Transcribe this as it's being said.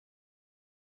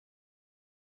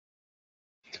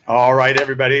All right,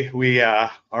 everybody. We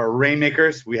are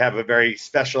Rainmakers. We have a very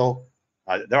special,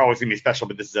 they're always going to be special,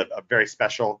 but this is a very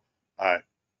special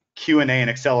Q&A and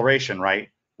acceleration, right,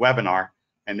 webinar.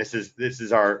 And this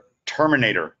is our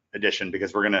Terminator edition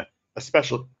because we're going to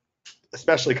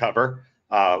especially cover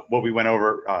what we went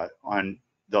over on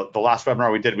the last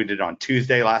webinar we did it on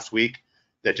Tuesday last week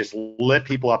that just lit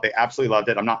people up. They absolutely loved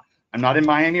it. I'm not in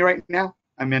Miami right now.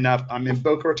 I'm in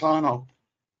Boca Raton. I'll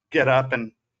get up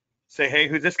and say, hey,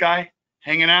 who's this guy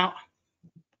hanging out?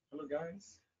 Hello,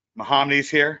 guys. Mohammedi's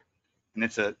here, and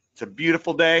it's a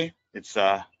beautiful day. It's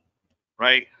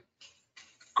right,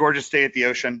 gorgeous day at the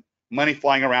ocean, money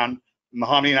flying around.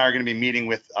 Mohammedi and I are going to be meeting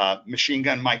with Machine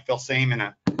Gun Mike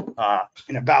Filsame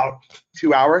in about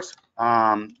 2 hours,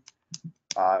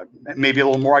 maybe a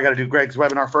little more. I got to do Greg's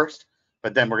webinar first,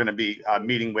 but then we're going to be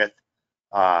meeting with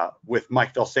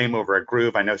Mike Filsame over at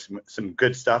Groove. I know some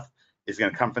good stuff is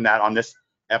going to come from that on this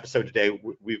episode today.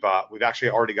 We've actually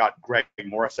already got Greg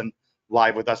Morrison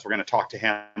live with us. We're going to talk to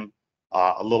him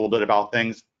a little bit about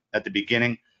things at the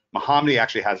beginning. Mohammedi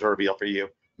actually has a reveal for you.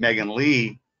 Megan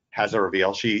Lee has a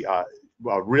reveal. She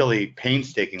really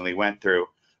painstakingly went through.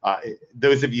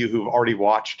 Those of you who've already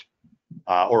watched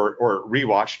or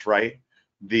rewatched, right,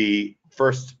 the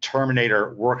first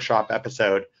Terminator workshop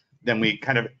episode, then we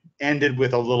kind of ended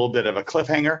with a little bit of a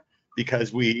cliffhanger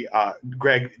because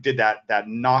Greg did that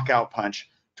knockout punch,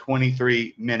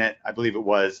 23-minute, I believe it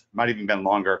was, might have even been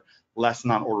longer, lesson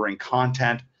on ordering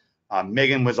content.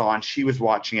 Megan was on, she was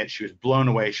watching it, she was blown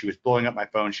away, she was blowing up my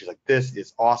phone, she's like, this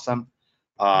is awesome.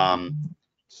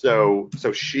 So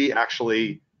she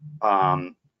actually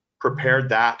prepared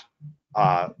that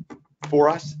for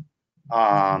us,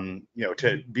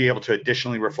 to be able to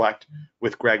additionally reflect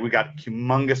with Greg. We got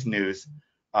humongous news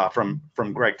from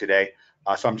Greg today.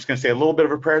 So I'm just going to say a little bit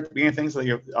of a prayer at the beginning of things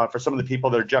for some of the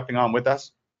people that are jumping on with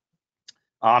us.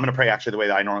 I'm going to pray actually the way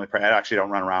that I normally pray. I actually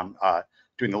don't run around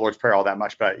doing the Lord's Prayer all that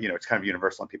much, but it's kind of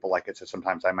universal and people like it. So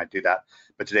sometimes I might do that.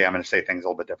 But today I'm going to say things a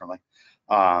little bit differently.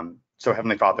 So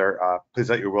Heavenly Father, please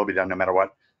let your will be done no matter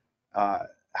what.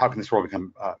 How can this world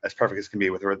become as perfect as can be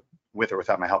with or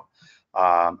without my help?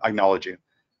 I acknowledge you.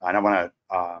 And I want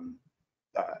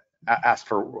to ask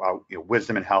for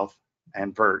wisdom and health,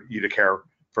 and for you to care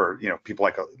for people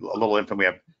like a little infant. We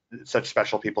have such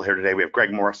special people here today. We have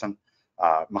Greg Morrison.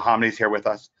 Mohammedi's here with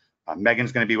us.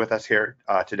 Megan's going to be with us here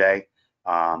today,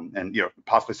 and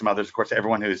possibly some others. Of course,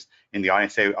 everyone who's in the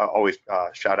audience today, always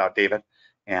shout out David.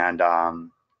 And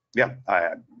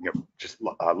just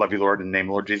love you, Lord, in the name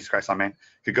of Lord Jesus Christ, amen.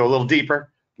 Could go a little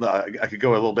deeper. I could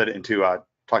go a little bit into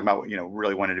talking about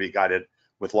really wanted to be guided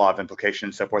with law of implication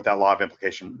and so forth. That law of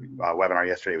implication webinar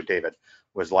yesterday with David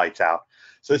was lights out.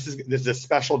 So this is a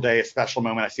special day, a special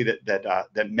moment. I see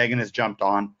that Megan has jumped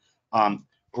on.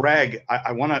 Greg,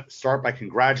 I want to start by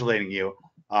congratulating you.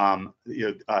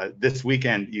 This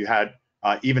weekend you had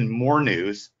even more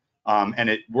news, and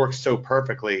it works so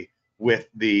perfectly with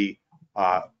the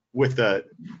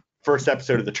first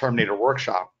episode of the Terminator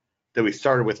workshop that we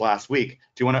started with last week.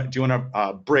 Do you want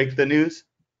to break the news?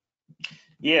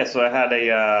 Yeah, so I had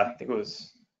I think it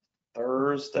was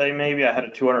Thursday maybe, I had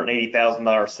a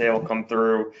 $280,000 sale come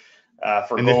through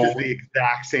for and gold. This is the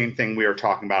exact same thing we were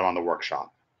talking about on the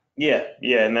workshop. Yeah,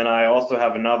 and then I also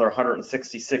have another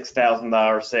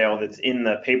 $166,000 sale that's in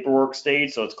the paperwork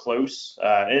stage, so it's close.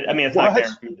 It's not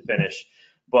guaranteed to finish,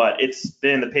 but it's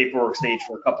been in the paperwork stage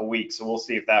for a couple weeks, so we'll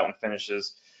see if that one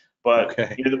finishes. But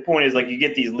okay. The point is, like, you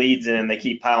get these leads in and they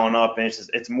keep piling up, and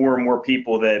it's more and more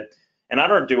people that, and I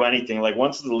don't do anything. Like,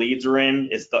 once the leads are in,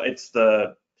 it's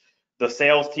the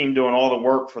sales team doing all the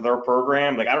work for their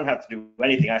program. Like, I don't have to do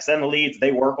anything. I send the leads,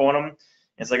 they work on them.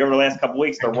 It's like over the last couple of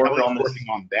weeks, they're working on this. Working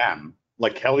on them.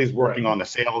 Like Kelly's working on the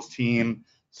sales team,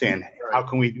 saying, how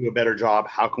can we do a better job?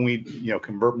 How can we,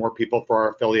 convert more people for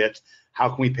our affiliates? How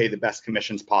can we pay the best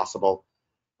commissions possible?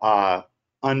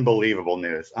 Unbelievable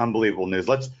news.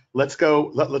 Let's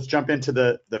go. Let's jump into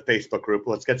the Facebook group.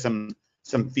 Let's get some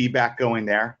feedback going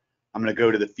there. I'm going to go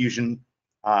to the Fusion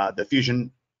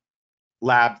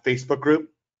Lab Facebook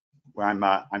group, where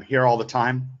I'm here all the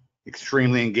time.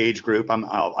 Extremely engaged group.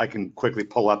 I can quickly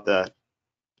pull up the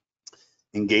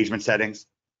engagement settings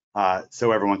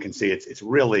so everyone can see. It's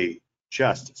really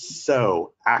just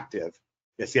so active.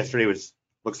 Yes, yesterday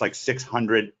looks like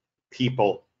 600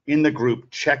 people in the group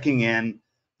checking in,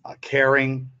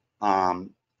 caring,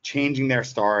 changing their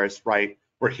stars. Right,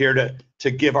 we're here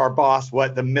to give our boss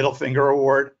the middle finger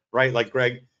award. Right, like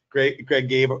Greg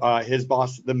gave his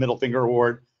boss the middle finger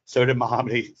award. So did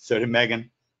Mohammedi. So did Megan.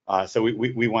 So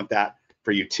we want that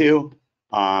for you too.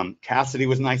 Cassidy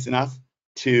was nice enough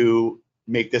to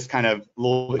make this kind of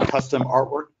little bit custom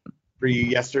artwork for you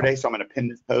yesterday, so I'm going to pin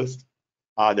this post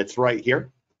that's right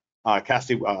here.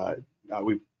 Cassie,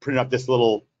 we printed up this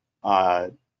little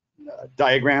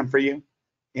diagram for you,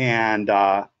 and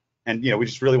we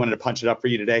just really wanted to punch it up for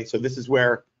you today. So this is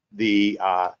where the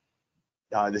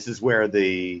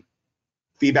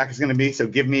feedback is going to be. So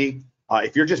give me,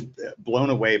 if you're just blown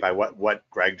away by what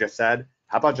Greg just said,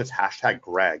 how about just hashtag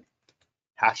Greg?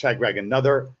 Hashtag Greg.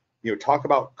 Another, talk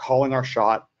about calling our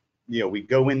shot. We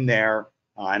go in there,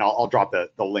 and I'll drop the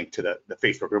link to the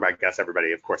Facebook group. I guess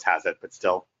everybody, of course, has it, but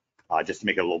still, just to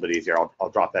make it a little bit easier, I'll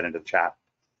drop that into the chat.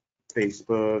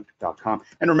 Facebook.com.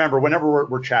 And remember, whenever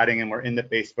we're chatting and we're in the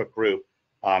Facebook group,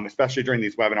 especially during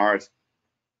these webinars,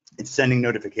 it's sending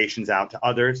notifications out to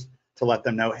others to let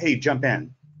them know, hey, jump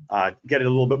in, get it a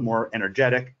little bit more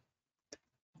energetic.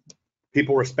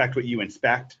 People respect what you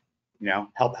inspect,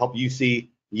 help you see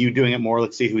you doing it more.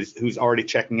 Let's see who's already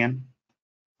checking in,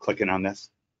 clicking on this.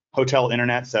 Hotel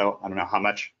internet, so I don't know how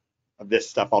much of this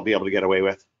stuff I'll be able to get away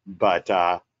with, but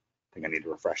I think I need to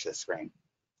refresh this screen.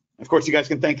 Of course, you guys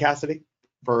can thank Cassidy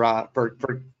for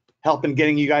helping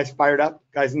getting you guys fired up,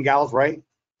 guys and gals, right?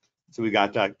 So we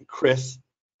got Chris,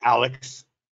 Alex,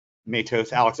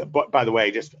 Matos, Alex. By the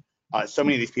way, just so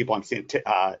many of these people I'm seeing.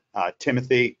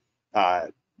 Timothy,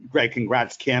 Greg,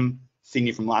 congrats, Kim, seeing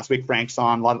you from last week. Frank's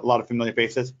on, a lot of familiar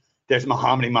faces. There's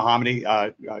Mohammadi,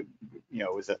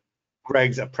 was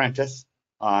Greg's apprentice,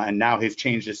 and now he's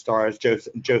changed his stars.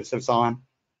 Joseph's on.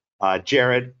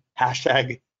 Jared,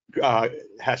 hashtag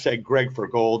Greg for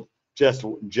gold. Just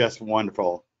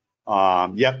wonderful.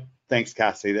 Yep, thanks,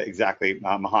 Cassie. Exactly.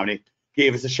 Mohammadi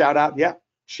gave us a shout out. Yep,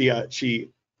 she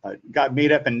got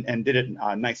made up and did it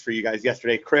nice for you guys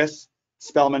yesterday. Chris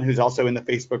Spellman, who's also in the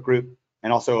Facebook group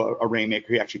and also a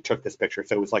Rainmaker, he actually took this picture,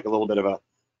 so it was like a little bit of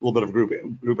group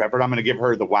effort. I'm going to give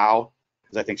her the wow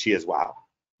because I think she is wow,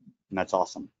 and that's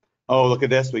awesome. Oh, look at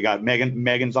this. We got Megan.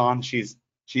 Megan's on. She's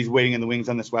waiting in the wings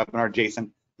on this webinar.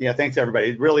 Jason. Yeah, thanks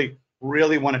everybody. Really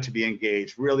want it to be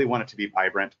engaged. Really want it to be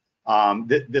vibrant.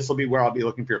 This will be where I'll be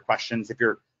looking for your questions. If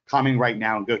you're coming right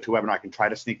now and go to webinar, I can try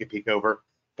to sneak a peek over,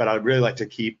 but I'd really like to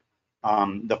keep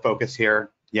the focus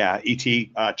here. Yeah,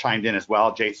 ET chimed in as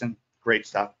well. Jason, great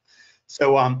stuff.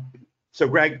 So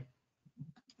Greg,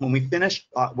 when we finished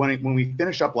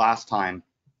up last time,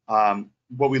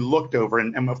 what we looked over,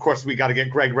 and of course we got to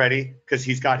get Greg ready because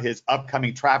he's got his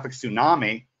upcoming traffic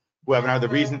tsunami webinar. The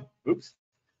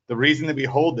reason that we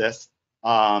hold this,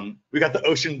 we got the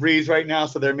ocean breeze right now,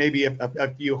 so there may be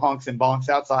a few honks and bonks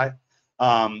outside,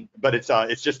 but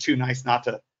it's just too nice not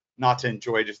to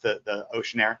enjoy just the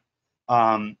ocean air.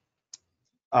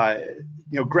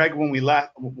 Greg, when we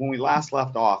last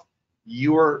left off,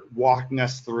 you were walking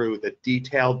us through the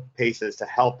detailed paces to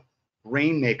help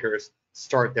Rainmakers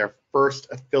start their first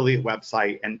affiliate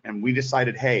website, and we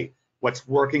decided, hey, what's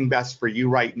working best for you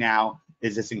right now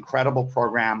is this incredible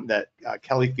program that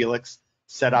Kelly Felix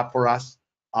set up for us,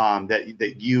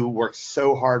 that you worked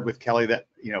so hard with Kelly that,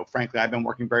 frankly, I've been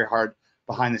working very hard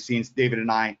behind the scenes, David and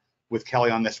I, with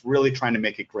Kelly on this, really trying to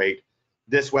make it great.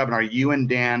 This webinar, you and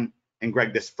Dan and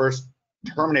Greg, this first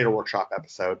Terminator workshop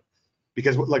episode,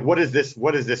 because what is this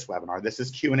webinar? This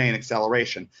is Q&A and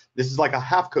acceleration. This is like a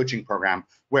half coaching program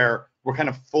where we're kind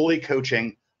of fully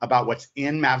coaching about what's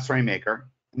in Maps Rainmaker,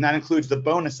 and that includes the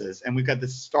bonuses. And we've got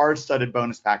this star-studded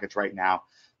bonus package right now,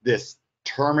 this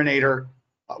Terminator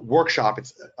workshop.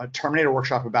 It's a Terminator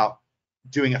workshop about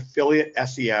doing affiliate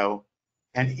SEO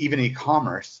and even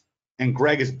e-commerce. And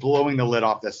Greg is blowing the lid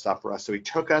off this stuff for us. So he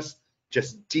took us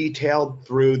just detailed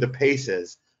through the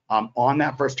paces on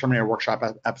that first Terminator workshop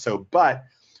episode. But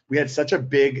we had such a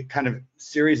big kind of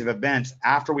series of events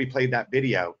after we played that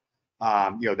video,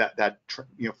 that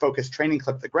focused training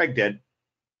clip that Greg did.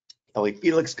 Kelly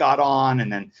Felix got on, and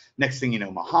then next thing you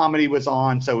know, Mohammadi was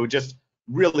on. So just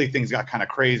really things got kind of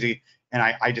crazy. And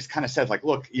I just kind of said, like,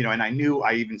 look, and I knew,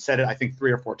 I even said it, I think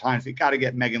 3 or 4 times, we got to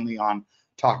get Megan Lee on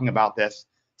talking about this.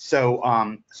 So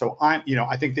I'm,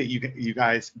 I think that you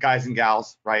guys and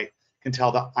gals, right, can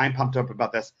tell that I'm pumped up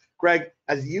about this. Greg,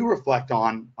 as you reflect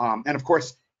on, and of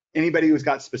course, anybody who's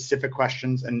got specific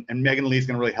questions, and Megan Lee is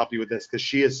going to really help you with this because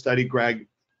she has studied Greg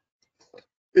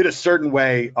in a certain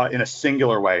way, in a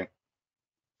singular way,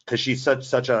 because she's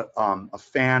such a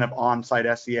fan of on-site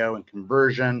SEO and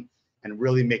conversion and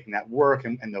really making that work,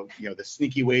 and the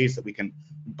sneaky ways that we can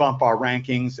bump our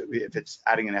rankings if it's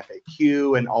adding an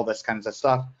FAQ and all this kinds of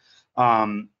stuff.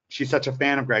 She's such a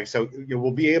fan of Greg, so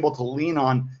we'll be able to lean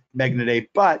on Megan today.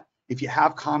 But if you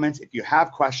have comments, if you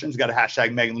have questions, got a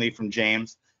hashtag Megan Lee from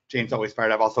James. James always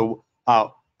fired up. Also,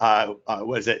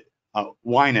 what is it?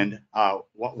 Winan.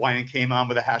 Winan came on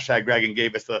with a hashtag Greg and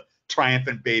gave us the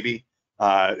triumphant baby.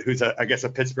 who's I guess a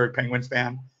Pittsburgh Penguins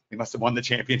fan. He must have won the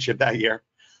championship that year.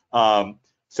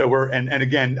 So we're, and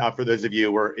again, for those of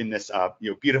you, we're in this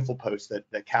beautiful post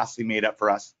that Cassie made up for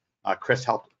us. Chris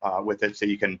helped with it, so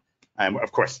you can,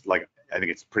 of course, like I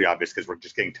think it's pretty obvious because we're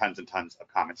just getting tons and tons of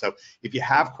comments. So if you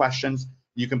have questions,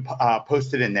 you can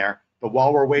post it in there. But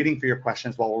while we're waiting for your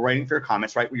questions, while we're waiting for your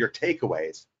comments, right, with your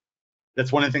takeaways,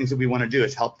 that's one of the things that we want to do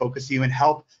is help focus you and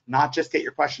help not just get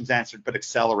your questions answered, but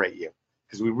accelerate you,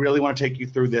 because we really want to take you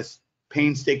through this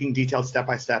painstaking, detailed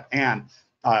step-by-step and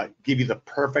give you the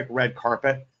perfect red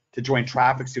carpet to join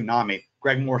Traffic Tsunami,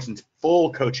 Greg Morrison's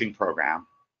full coaching program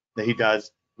that he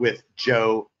does with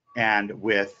Joe and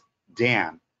with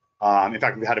Dan. In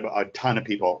fact, we've had a ton of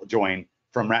people join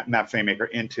from Rainmaker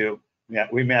into,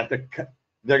 we may have to,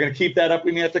 they're going to keep that up.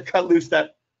 We may have to cut loose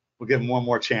that. We'll give them one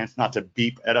more chance not to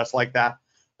beep at us like that.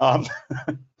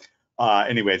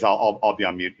 Anyways, I'll be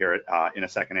on mute here in a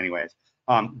second anyways.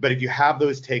 But if you have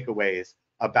those takeaways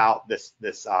about this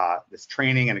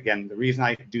training, and again, the reason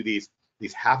I do these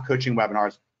half coaching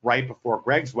webinars right before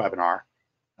Greg's webinar,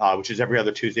 which is every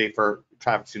other Tuesday for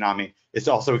Traffic Tsunami, is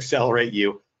to also accelerate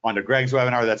you onto Greg's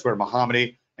webinar. That's where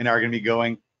Mohammed and I are going to be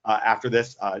going after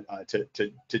this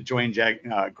to join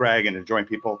Greg and to join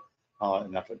people.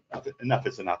 Enough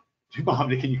is enough.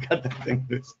 Mohammed, can you cut that thing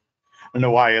loose? I don't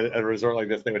know why at a resort like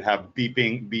this they would have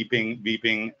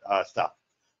beeping stuff.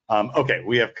 Okay,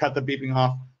 we have cut the beeping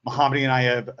off. Mohammed and I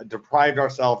have deprived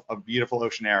ourselves of beautiful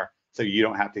ocean air, so you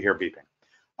don't have to hear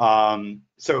beeping.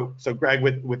 So Greg,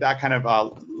 with that kind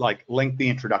of like lengthy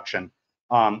introduction,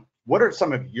 what are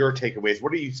some of your takeaways?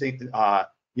 What do you think?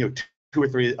 2 or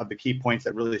 3 of the key points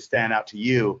that really stand out to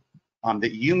you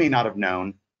that you may not have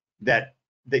known that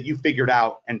you figured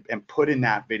out and put in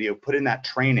that video, put in that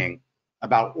training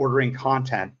about ordering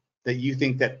content that you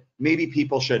think that maybe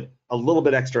people should a little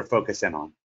bit extra focus in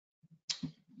on?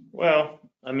 Well,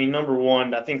 I mean, number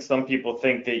one, I think some people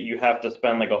think that you have to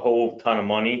spend like a whole ton of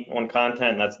money on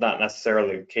content, and that's not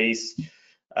necessarily the case.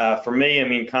 For me, I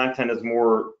mean, content is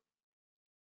more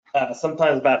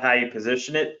sometimes about how you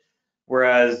position it.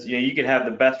 Whereas, you could have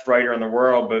the best writer in the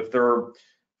world, but if they're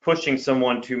pushing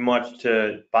someone too much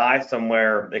to buy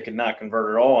somewhere, they could not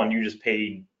convert at all, and you just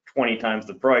paid 20 times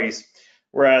the price.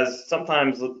 Whereas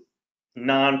sometimes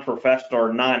non-professional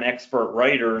or non-expert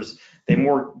writers, they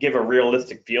more give a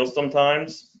realistic feel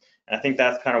sometimes. And I think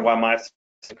that's kind of why my site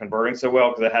is converting so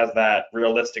well, because it has that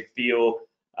realistic feel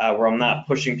where I'm not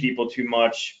pushing people too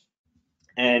much.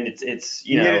 And it's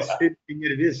yet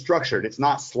it is structured. It's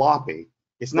not sloppy.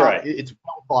 It's not. Right. It's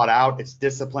well thought out. It's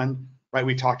disciplined. Right.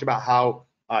 We talked about how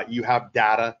you have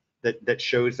data that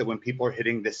shows that when people are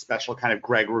hitting this special kind of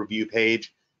Greg review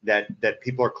page, that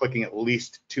people are clicking at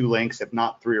least 2 links, if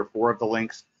not 3 or 4 of the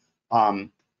links.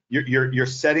 You're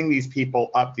setting these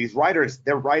people up. These writers,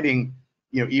 they're writing,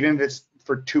 even if it's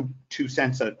for 2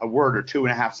 cents a word or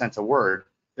 2.5 cents a word,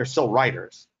 they're still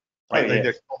writers, right? Oh, yeah.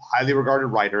 They're still highly regarded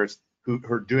writers who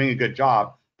are doing a good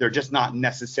job. They're just not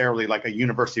necessarily like a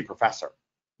university professor.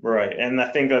 Right, and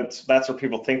I think that's where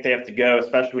people think they have to go,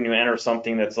 especially when you enter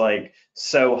something that's like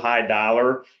so high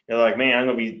dollar. You're like, man, I'm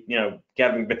gonna be,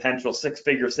 having potential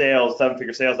 6-figure sales,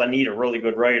 7-figure sales. I need a really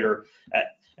good writer,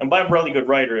 and by really good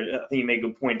writer, I think you made a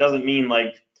good point. It doesn't mean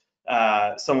like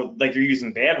someone like you're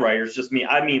using bad writers.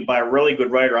 I mean by a really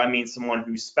good writer, I mean someone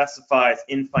who specifies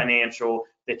in financial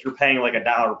that you're paying like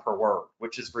 $1 per word,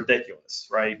 which is ridiculous,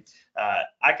 right?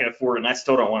 I can afford it, and I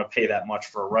still don't want to pay that much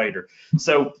for a writer.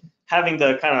 So having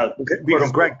the kind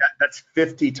of Greg, that's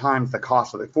 50 times the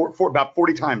cost of it, for about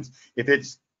 40 times. If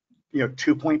it's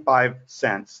 2.5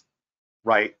 cents,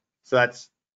 right? So that's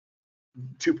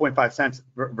 2.5 cents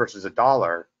versus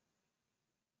 $1.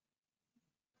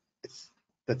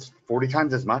 That's 40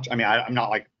 times as much. I mean, I'm not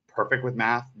like perfect with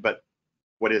math, but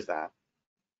what is that?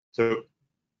 So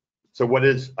what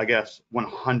is, I guess,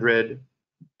 100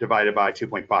 divided by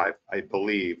 2.5, I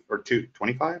believe, or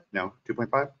 225? No,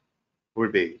 2.5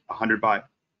 would be 100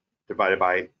 divided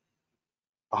by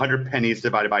 100 pennies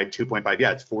divided by 2.5.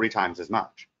 Yeah, it's 40 times as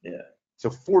much. Yeah. So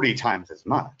 40 times as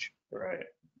much. Right.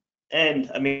 And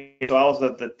I mean, so I was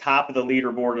at the top of the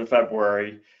leaderboard in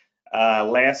February.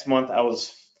 Last month I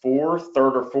was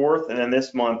third or fourth, and then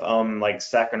this month I'm like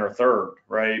 2nd or 3rd,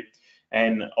 right?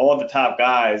 And all of the top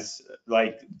guys,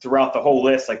 like throughout the whole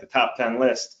list, like the top 10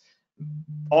 list,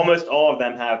 almost all of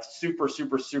them have super,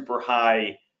 super, super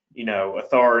high,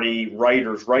 authority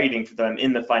writers writing for them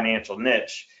in the financial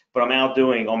niche, but I'm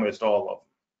outdoing almost all of them.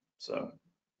 So.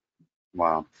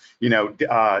 Wow.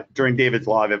 During David's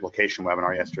Law of Implication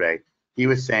webinar yesterday, he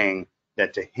was saying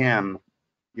that to him,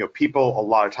 people a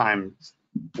lot of times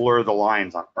blur the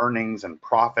lines on earnings and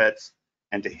profits.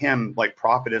 And to him, like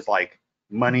profit is like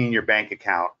money in your bank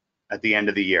account at the end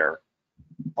of the year,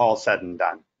 all said and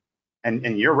done.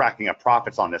 And you're racking up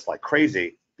profits on this like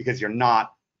crazy because you're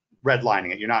not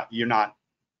redlining it. You're not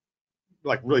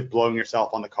like really blowing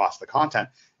yourself on the cost of the content.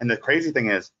 And the crazy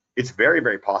thing is, it's very,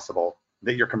 very possible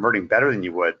that you're converting better than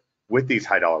you would with these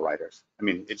high dollar writers. I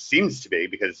mean, it seems to be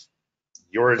because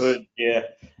yours. Good, yeah.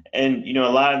 And a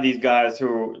lot of these guys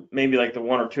who maybe like the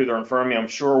one or two that are in front of me, I'm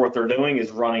sure what they're doing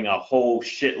is running a whole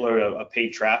shitload of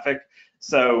paid traffic.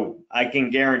 So I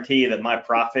can guarantee that my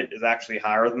profit is actually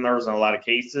higher than theirs in a lot of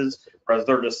cases, whereas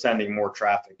they're just sending more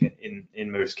traffic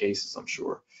in most cases, I'm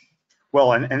sure.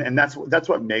 Well, and that's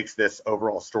what makes this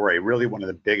overall story really one of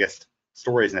the biggest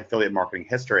stories in affiliate marketing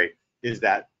history, is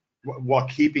that while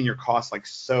keeping your costs like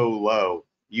so low,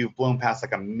 you've blown past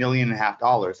like $1.5 million.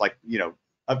 Like,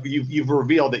 you've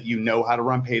revealed that you know how to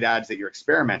run paid ads, that you're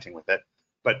experimenting with it,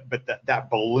 but that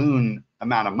balloon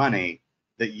amount of money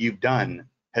that you've done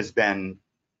has been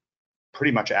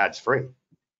pretty much ads free.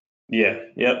 Yeah,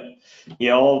 yep.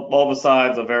 Yeah, all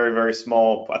besides a very, very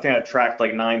small, I think I tracked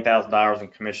like $9,000 in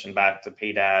commission back to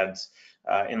paid ads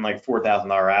in like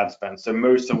 $4,000 ad spend. So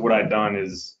most of what I've done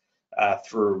is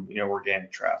through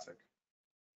organic traffic.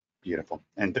 Beautiful.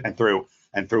 And through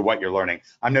what you're learning.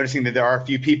 I'm noticing that there are a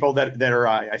few people that are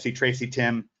I see Tracy,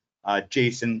 Tim,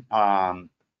 Jason,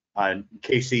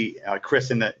 Casey,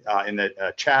 Chris in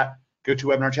the chat. Go to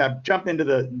webinar chat, jump into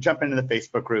the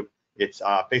Facebook group. It's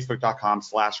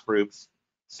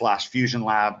facebook.com/groups/Fusion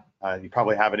Lab. You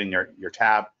probably have it in your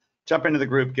tab. Jump into the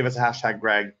group, give us a hashtag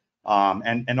Greg.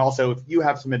 And also, if you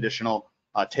have some additional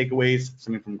takeaways,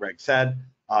 something from Greg said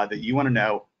that you want to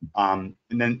know, and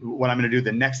then what I'm going to do,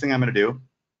 the next thing I'm going to do,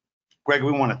 Greg,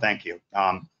 we want to thank you.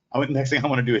 The next thing I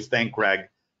want to do is thank Greg.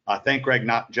 Thank Greg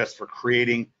not just for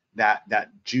creating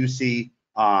that juicy,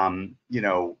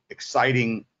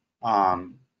 exciting,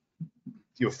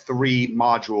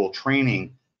 3-module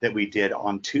training that we did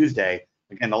on Tuesday.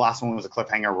 Again, the last one was a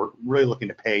cliffhanger. We're really looking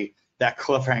to pay that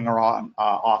cliffhanger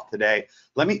off today.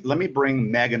 Let me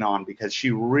bring Megan on because she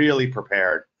really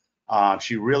prepared.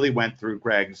 She really went through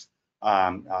Greg's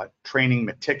training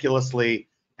meticulously,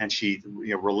 and she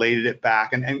related it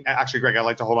back. And actually, Greg, I'd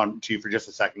like to hold on to you for just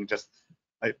a second. Just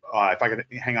if I could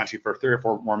hang on to you for 3 or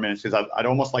 4 more minutes, because I'd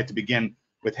almost like to begin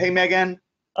with, hey, Megan.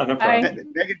 Oh, no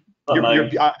problem. Megan, this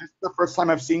is the first time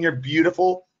I've seen your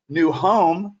beautiful new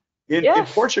home in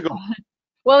Portugal.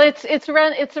 Well, it's a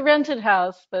rented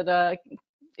house, but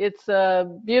it's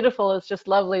beautiful. It's just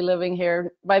lovely living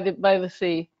here by the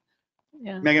sea.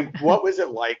 Yeah. Megan, what was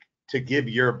it like to give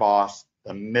your boss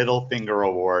the middle finger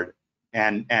award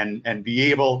and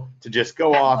be able to just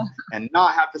go off and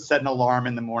not have to set an alarm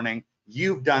in the morning?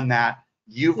 You've done that.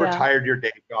 You've retired your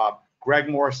day job. Greg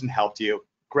Morrison helped you.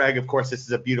 Greg, of course, this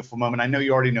is a beautiful moment. I know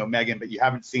you already know Megan, but you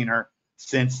haven't seen her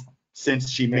since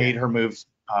she made her moves,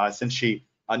 since she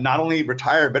not only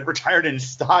retired, but retired in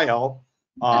style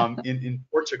in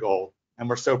Portugal. And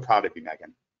we're so proud of you,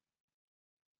 Megan.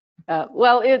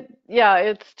 Well,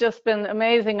 it's just been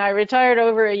amazing. I retired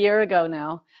over a year ago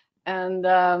now,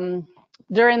 and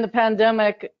during the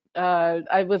pandemic,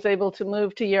 I was able to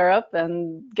move to Europe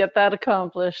and get that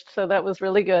accomplished. So that was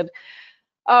really good.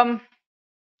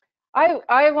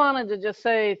 I wanted to just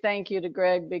say thank you to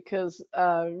Greg because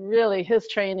really his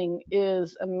training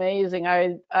is amazing.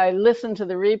 I listened to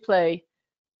the replay.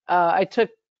 I took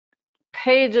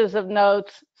pages of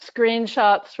notes,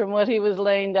 screenshots from what he was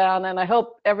laying down, and I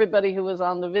hope everybody who was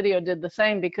on the video did the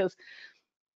same, because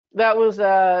that was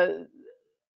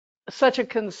such a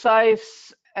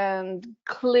concise and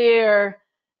clear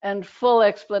and full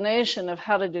explanation of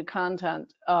how to do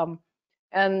content.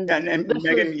 And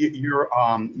Megan,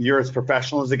 you're as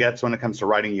professional as it gets when it comes to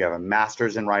writing. You have a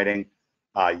master's in writing.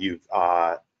 You've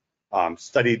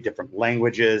studied different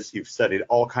languages. You've studied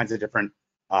all kinds of different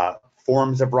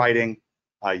forms of writing.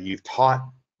 You've taught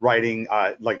writing,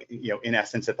 in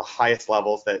essence, at the highest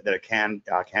levels that it can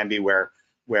be, where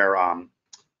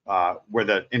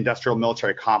the industrial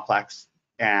military complex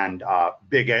and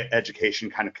big education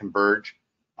kind of converge.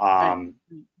 Right.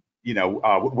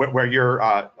 Where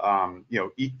you're,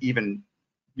 even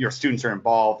your students are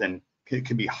involved and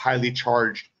can be highly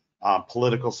charged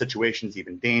political situations,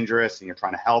 even dangerous, and you're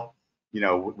trying to help,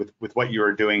 with what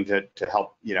you're doing to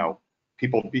help,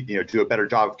 people do a better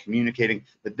job of communicating.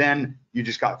 But then you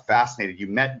just got fascinated. You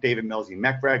met David Mills, you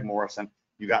met Greg Morrison,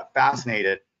 you got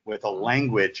fascinated with the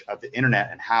language of the internet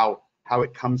and how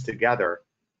it comes together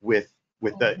with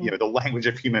the the language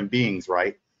of human beings,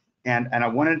 right? And I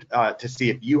wanted to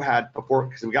see if you had, before,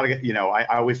 because we got to get,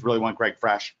 I always really want Greg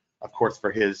fresh, of course,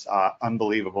 for his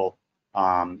unbelievable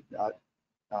Traffic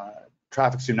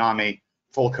Tsunami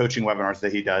full coaching webinars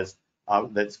that he does.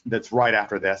 that's right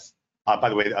after this. By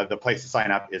the way, the place to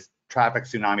sign up is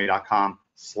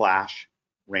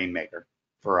traffictsunami.com/Rainmaker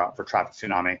for Traffic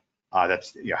Tsunami.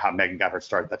 That's how Megan got her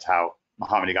start. That's how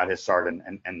Mohammed got his start,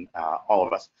 and all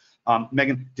of us.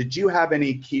 Megan, did you have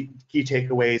any key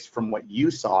takeaways from what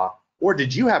you saw, or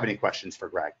did you have any questions for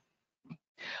Greg?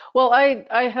 Well,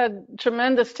 I had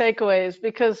tremendous takeaways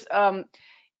because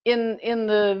in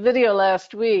the video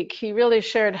last week, he really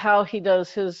shared how he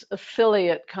does his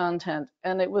affiliate content,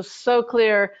 and it was so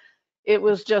clear. It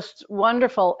was just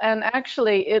wonderful, and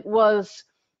actually, it was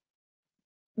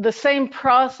the same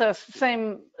process,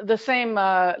 the same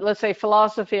let's say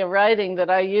philosophy of writing that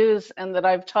I use and that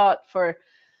I've taught for,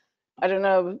 I don't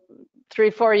know,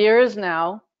 3-4 years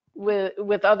now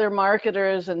with other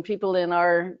marketers and people in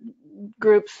our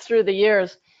groups through the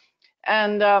years.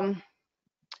 And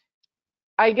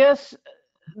I guess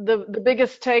the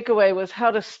biggest takeaway was how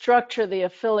to structure the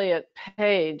affiliate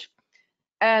page.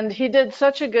 And he did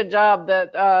such a good job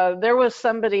that there was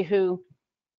somebody who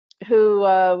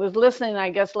was listening,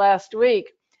 I guess, last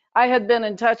week. I had been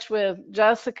in touch with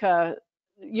Jessica,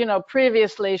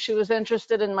 previously. She was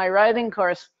interested in my writing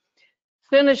course. As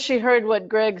soon as she heard what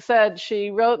Greg said,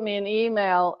 she wrote me an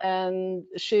email and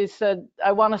she said,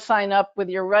 I want to sign up with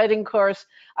your writing course.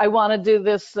 I want to do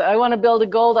this. I want to build a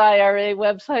gold IRA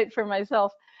website for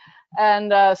myself.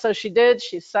 And so she did.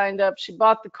 She signed up. She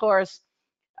bought the course.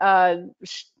 I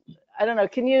don't know.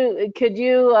 Could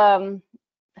you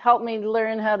help me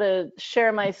learn how to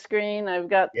share my screen? I've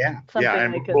got something. Yeah,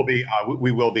 and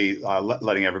we will be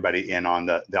letting everybody in on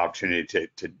the opportunity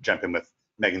to jump in with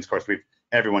Megan's course.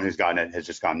 Everyone who's gotten it has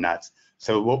just gone nuts.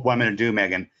 So what I'm going to do,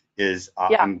 Megan, is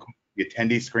I'm going to the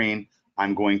attendee screen.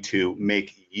 I'm going to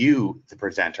make you the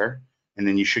presenter, and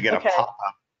then you should get a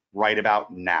pop-up right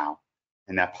about now.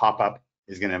 And that pop-up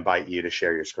is going to invite you to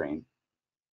share your screen.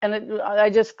 And I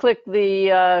just click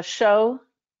the show.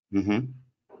 Mm-hmm.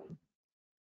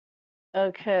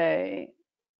 Okay,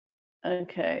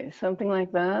 something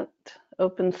like that.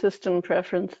 Open system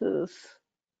preferences.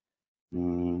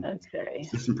 Okay.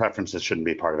 System preferences shouldn't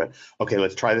be part of it. Okay,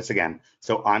 let's try this again.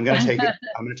 So I'm going to take it.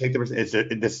 I'm going to take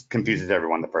this confuses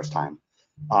everyone the first time.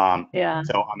 Yeah.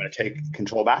 So I'm going to take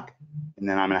control back, and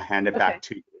then I'm going to hand it back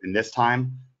to you. And this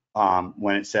time,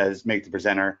 when it says make the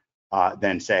presenter,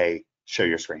 then say show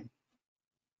your screen.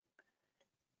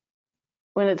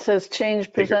 When it says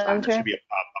change presenter, there should be a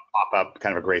pop-up,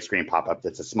 kind of a gray screen pop-up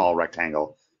that's a small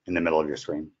rectangle in the middle of your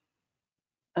screen.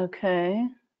 Okay.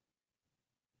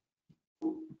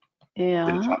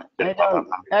 Yeah,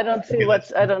 I don't see what's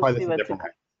different.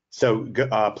 So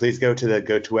please go to the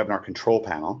GoToWebinar control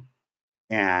panel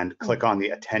and click on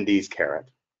the attendees caret.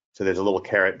 So there's a little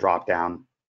caret drop down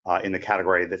in the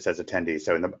category that says attendees.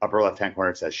 So in the upper left-hand corner,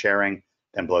 it says sharing.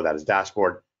 Then below that is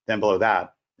dashboard. Then below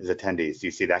that is attendees. Do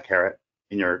you see that caret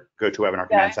in your GoToWebinar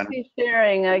command center? I see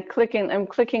sharing. I'm clicking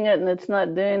it and it's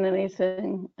not doing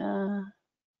anything. Oh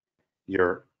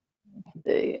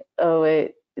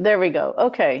wait, there we go.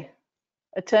 Okay.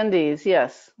 Attendees,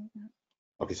 yes.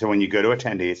 Okay, so when you go to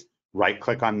attendees, right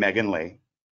click on Megan Lee.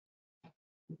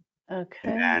 Okay.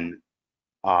 And then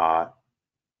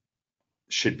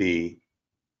should be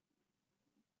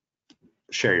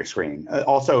share your screen.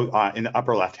 Also in the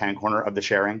upper left-hand corner of the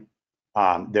sharing,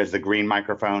 there's the green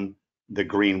microphone, the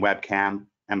green webcam,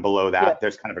 and below that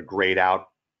there's kind of a grayed out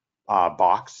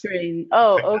box. Screen.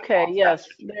 Oh, okay, yes,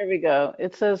 there we go.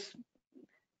 It says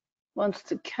wants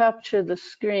to capture the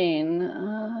screen.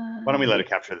 Why don't we let it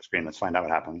capture the screen? Let's find out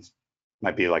what happens.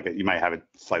 Might be like you might have a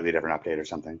slightly different update or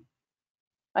something.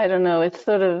 I don't know. It's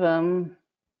sort of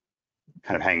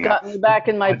kind of hanging got me back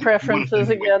in my preferences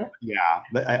again. Yeah,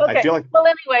 I feel like. Well,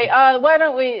 anyway, why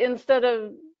don't we, instead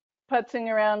of putzing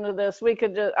around with this, we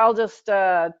could I'll just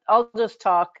talk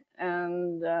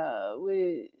and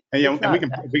we. And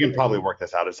we can probably work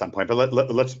this out at some point. But why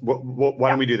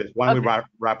don't we do this? Why don't we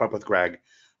wrap up with Greg?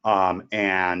 So to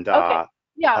kind of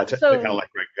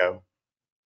let Greg go.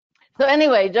 So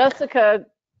anyway, Jessica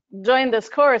joined this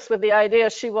course with the idea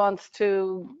she wants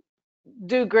to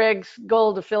do Greg's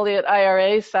Gold Affiliate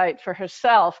IRA site for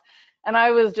herself. And I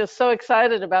was just so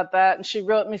excited about that. And she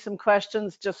wrote me some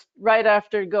questions just right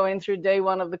after going through day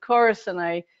 1 of the course. And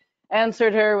I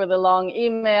answered her with a long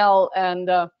email.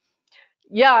 And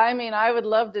yeah, I mean, I would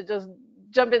love to just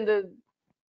jump into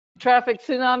Traffic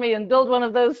Tsunami and build one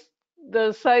of those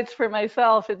sites for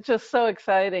myself. It's just so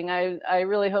exciting. I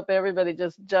really hope everybody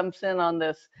just jumps in on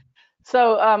this.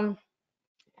 So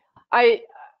I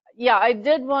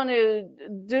did want to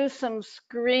do some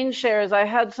screen shares. I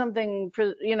had something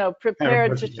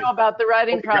prepared to show about the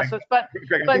writing process, but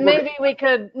maybe we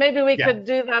could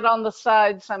do that on the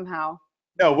side somehow.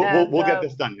 No, And, we'll get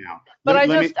this done now. but I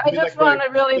Let just let want to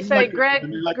really let me say, let Greg,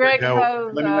 let me let Greg Greg go.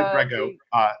 has Let me let Greg go.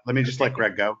 Let me just let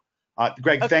Greg go.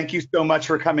 Greg, Okay. thank you so much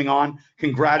for coming on.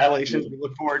 Congratulations. Absolutely. We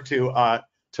look forward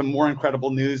to more incredible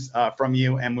news from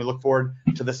you, and we look forward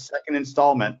to the second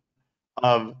installment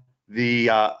of the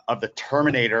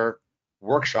Terminator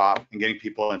workshop and getting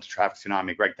people into Traffic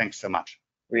Tsunami. Greg, thanks so much.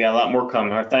 We got a lot more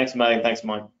coming. All right, thanks, Megan. Thanks,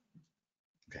 Mike.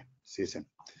 Okay, see you soon.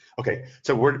 Okay,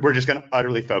 so we're just going to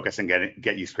utterly focus and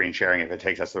get you screen sharing if it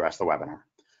takes us the rest of the webinar.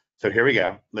 So here we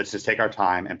go. Let's just take our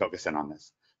time and focus in on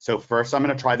this. So first, I'm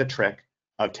going to try the trick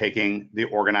of taking the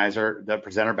organizer, the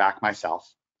presenter back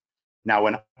myself. Now,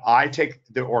 when I take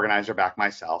the organizer back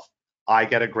myself, I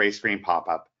get a gray screen pop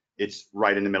up. It's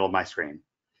right in the middle of my screen.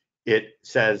 It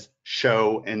says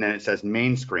show, and then it says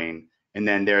main screen, and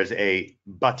then there's a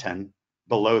button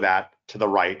below that to the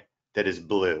right that is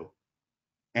blue.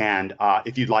 And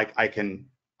if you'd like,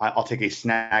 I'll take a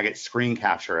Snagit screen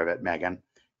capture of it, Megan,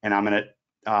 and I'm going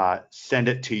to send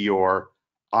it to your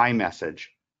iMessage.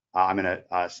 I'm going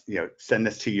to send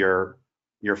this to your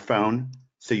phone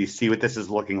so you see what this is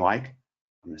looking like.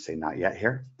 I'm going to say not yet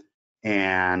here.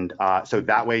 And so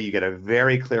that way you get a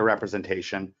very clear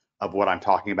representation of what I'm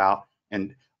talking about.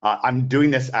 And I'm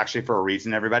doing this actually for a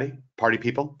reason, everybody, party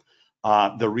people.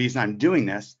 The reason I'm doing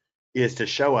this is to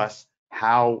show us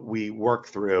how we work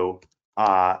through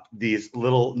these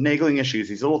little nagging issues,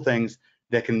 these little things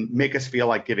that can make us feel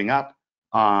like giving up,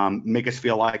 make us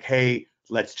feel like, hey,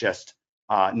 let's just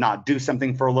not do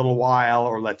something for a little while,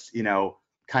 or let's,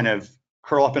 kind of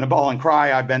curl up in a ball and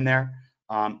cry. I've been there.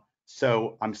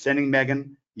 So I'm sending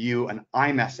Megan you an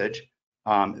iMessage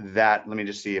that, let me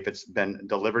just see if it's been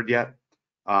delivered yet.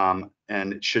 And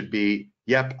it should be,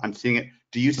 yep, I'm seeing it.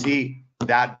 Do you see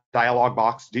that dialog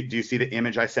box? Do you see the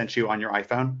image I sent you on your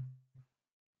iPhone?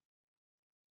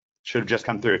 Should have just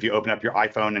come through if you open up your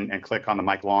iPhone and click on the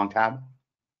Mike Long tab.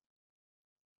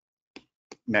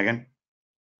 Megan?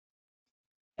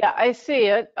 Yeah, I see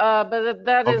it, but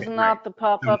that is Okay, not great. the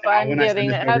pop-up So now I'm when I send getting.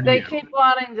 this over to They you, keep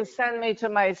wanting to send me to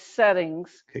my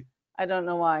settings. okay. I don't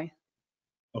know why.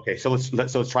 Okay, so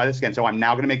let's try this again. So I'm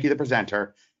now going to make you the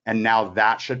presenter, and now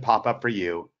that should pop up for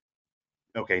you.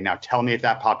 Okay, now tell me if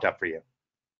that popped up for you.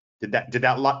 Did that It's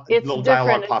little different.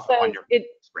 dialogue pop up on your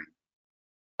screen?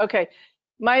 Okay,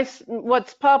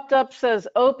 what's popped up says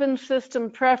open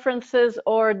system preferences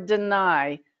or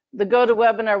deny. The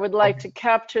GoToWebinar would like to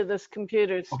capture this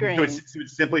computer screen. Okay, so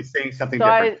it's simply saying something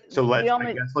different. So I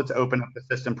guess let's open up the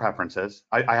system preferences.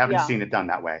 I haven't seen it done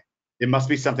that way. It must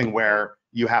be something where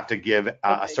you have to give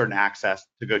a certain access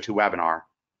to GoToWebinar.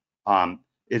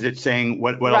 Is it saying,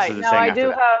 what else is it saying after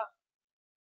that?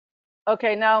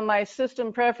 Okay, now my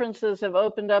system preferences have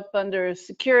opened up under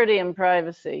security and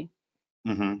privacy.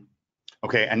 Mm-hmm.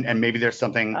 Okay, and maybe there's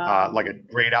something like a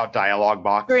grayed out dialog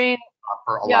box screen.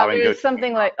 for allowing there's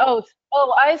something like, oh,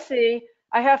 I see.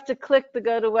 I have to click the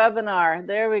GoToWebinar.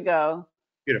 There we go.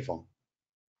 Beautiful.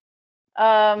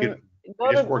 It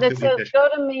says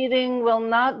GoToMeeting will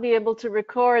not be able to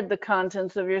record the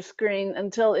contents of your screen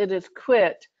until it is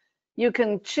quit. You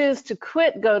can choose to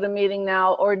quit GoToMeeting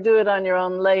now or do it on your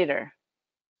own later.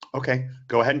 Okay,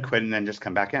 go ahead and quit and then just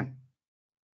come back in.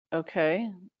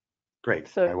 Okay. Great.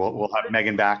 So we'll have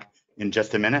Megan back in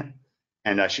just a minute.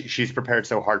 And she's prepared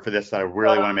so hard for this that I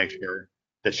really want to make sure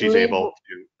that she's able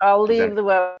to. I'll leave the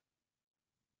web.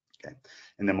 Okay,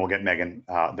 and then we'll get Megan.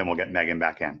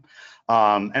 Back in.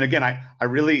 And again, I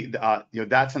really,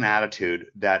 that's an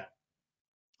attitude that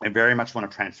I very much want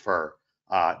to transfer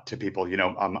to people.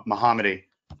 Mohammadi,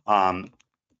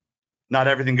 not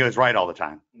everything goes right all the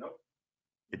time. Nope.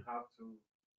 You have to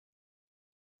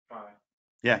try.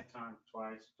 Yeah. Time,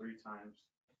 twice, 3 times.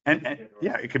 And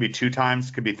yeah, it could be 2 times,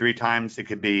 it could be 3 times, it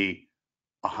could be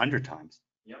 100 times.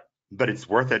 Yep. But it's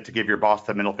worth it to give your boss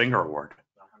the middle finger award. 100%.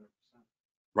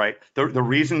 Right? The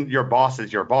reason your boss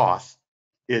is your boss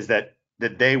is that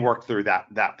they worked through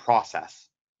that process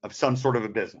of some sort of a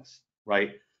business,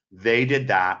 right? They did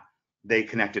that. They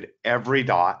connected every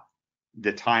dot.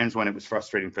 The times when it was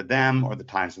frustrating for them or the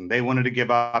times when they wanted to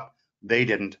give up, they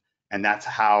didn't. And that's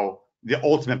how the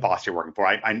ultimate boss you're working for.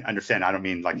 I understand. I don't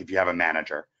mean like if you have a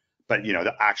manager, but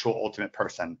the actual ultimate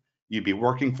person you'd be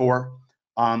working for,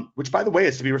 which by the way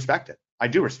is to be respected. I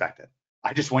do respect it.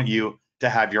 I just want you to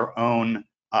have your own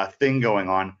thing going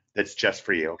on that's just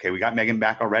for you. Okay, we got Megan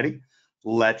back already.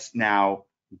 Let's now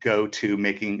go to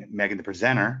making Megan the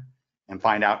presenter and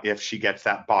find out if she gets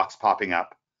that box popping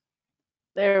up.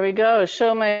 There we go.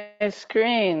 Show my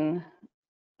screen.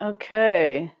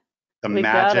 Okay. The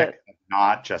magic of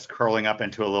not just curling up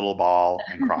into a little ball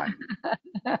and crying.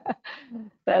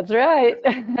 That's right.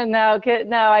 And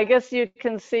now I guess you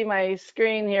can see my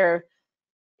screen here.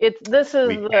 This is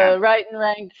We the can. Write and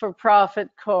Rank for Profit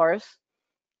course.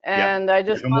 And I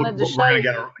just And wanted to show you.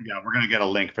 we're gonna get a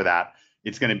link for that.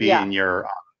 It's gonna be Yeah. in your.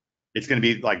 It's gonna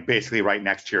be like basically right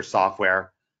next to your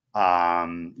software,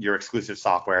 your exclusive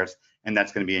softwares, and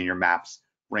that's gonna be in your Maps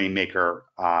Rainmaker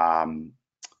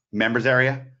members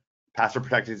area. Password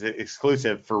Protected is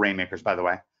exclusive for Rainmakers, by the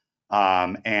way.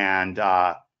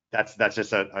 That's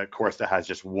just a course that has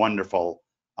just wonderful.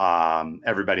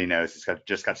 Everybody knows it's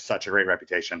just got such a great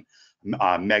reputation.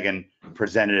 Megan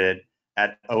presented it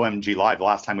at OMG Live the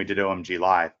last time we did OMG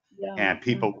Live, and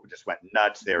people just went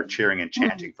nuts. They were cheering and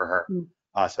chanting for her.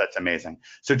 So that's amazing.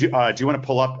 So do you want to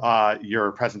pull up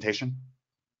your presentation?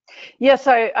 Yes,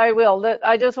 I will.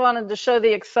 I just wanted to show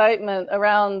the excitement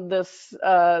around this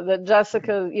that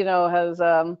Jessica, has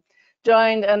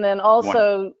joined, and then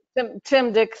also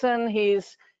Tim Dixon.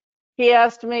 He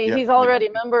asked me. He's already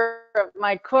a member of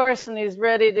my course, and he's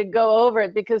ready to go over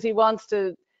it because he wants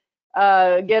to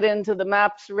get into the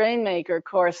Maps Rainmaker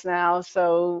course now.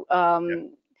 So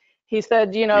he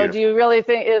said, do you really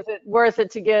think, is it worth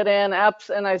it to get in?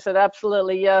 And I said,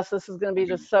 absolutely, yes. This is going to be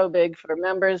just so big for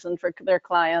members and for their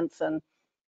clients. So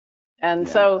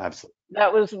absolutely.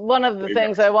 That was one of the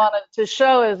things I wanted to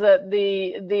show, is that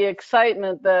the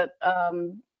excitement that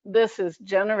this is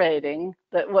generating,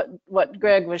 that what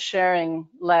Greg was sharing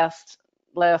last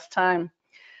time.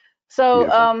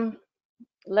 So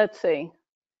let's see.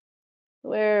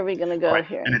 Where are we going to go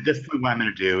here? And at this point, what I'm going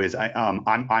to do is I'll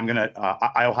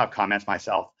have comments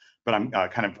myself, but I'm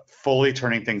kind of fully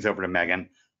turning things over to Megan.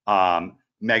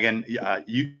 Megan,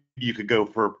 you could go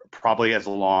for probably as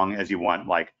long as you want.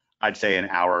 Like I'd say an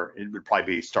hour. It would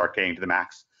probably start getting to the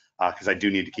max, because I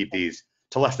do need to keep these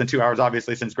to less than 2 hours,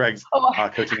 obviously, since Greg's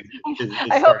coaching.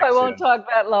 I hope I won't talk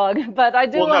that long, but I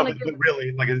do want to. But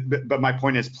really, but my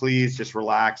point is, please just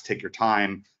relax, take your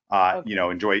time.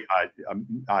 Enjoy.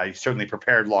 I certainly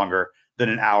prepared longer than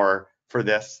an hour for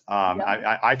this.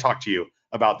 I talked to you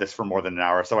about this for more than an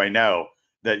hour, so I know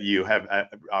that you have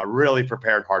really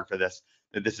prepared hard for this.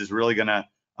 That this is really going to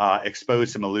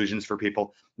expose some illusions for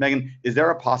people. Megan, is there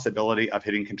a possibility of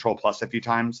hitting Control Plus a few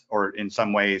times, or in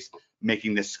some ways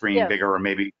making this screen bigger, or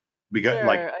maybe we go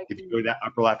if you go to that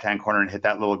upper left-hand corner and hit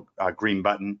that little green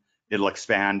button, it'll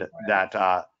expand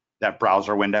that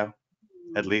browser window,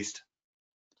 at least.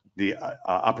 The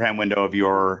upper hand window of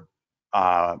your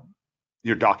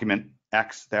document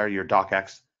X there, your doc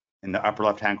X, in the upper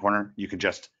left hand corner, you can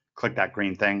just click that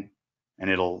green thing and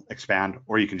it'll expand,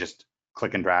 or you can just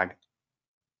click and drag.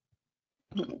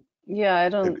 Yeah, I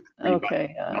don't.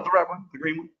 Okay. Not the red one, the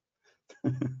green one.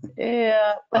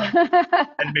 Yeah.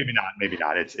 And maybe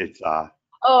not. It's.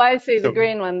 Oh, I see the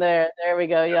green one there. There we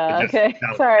go. Yeah. Okay.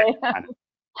 Sorry.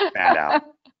 Fanned out.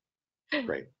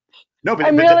 Great. No, but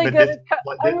I'm really good at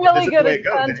content writing. Get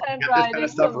this kind of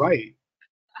stuff right.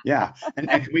 Yeah, and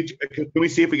can we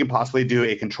see if we can possibly do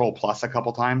a Control Plus a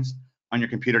couple times on your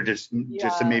computer, just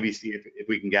to maybe see if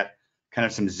we can get kind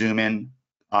of some zoom in,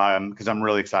 because I'm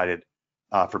really excited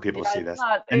for people to see this.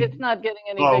 It's not getting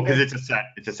any bigger. Oh, because it's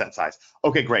a set size.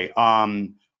 Okay, great.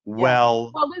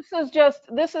 Well,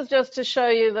 this is just to show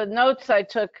you the notes I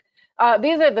took.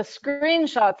 These are the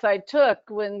screenshots I took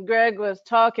when Greg was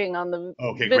talking on the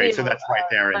video. Great. So that's right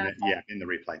there in the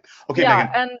replay. Okay,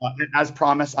 Megan, as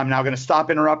promised, I'm now going to stop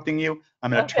interrupting you.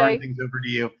 I'm going to turn things over to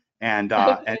you, and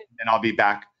I'll be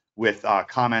back with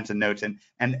comments and notes. And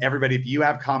everybody, if you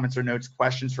have comments or notes,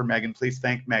 questions for Megan, please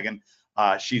thank Megan.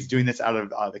 She's doing this out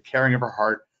of the caring of her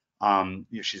heart.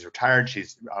 She's retired.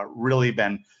 She's really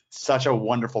been such a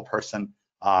wonderful person.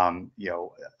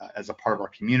 As a part of our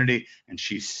community, and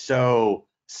she's so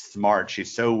smart.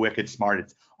 She's so wicked smart.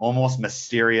 It's almost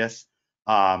mysterious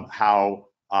how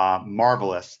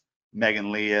marvelous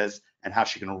Megan Lee is, and how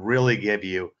she can really give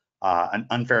you an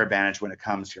unfair advantage when it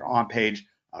comes to your on-page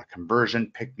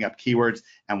conversion, picking up keywords,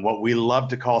 and what we love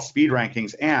to call speed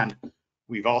rankings. And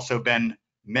we've also been,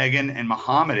 Megan and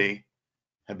Mohammadi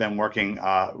have been working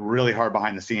really hard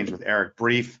behind the scenes with Eric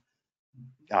Brief,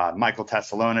 Michael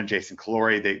Tessalona, Jason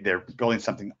Calori. They're building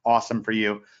something awesome for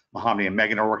you. Mohammadi and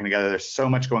Megan are working together. There's so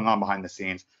much going on behind the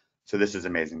scenes. So this is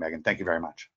amazing, Megan. Thank you very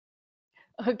much.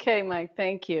 Okay, Mike,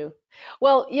 thank you.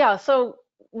 Well, yeah, so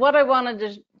what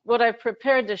I've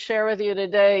prepared to share with you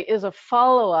today is a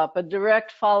follow-up, a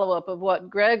direct follow-up of what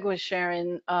Greg was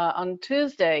sharing on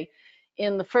Tuesday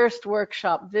in the first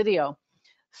workshop video.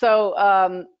 So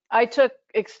I took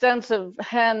extensive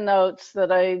hand notes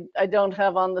that I don't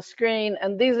have on the screen,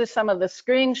 and these are some of the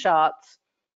screenshots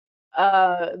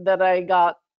that I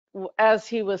got as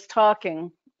he was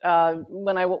talking,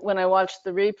 when I watched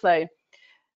the replay.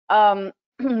 Um,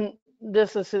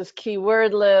 this is his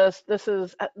keyword list. This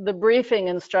is the briefing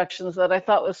instructions that I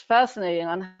thought was fascinating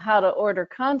on how to order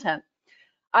content.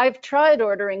 I've tried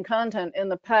ordering content in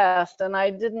the past, and I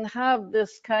didn't have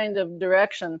this kind of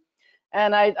direction,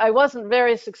 and I wasn't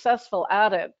very successful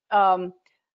at it.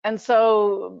 And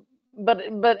so,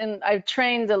 I've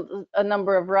trained a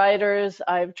number of writers.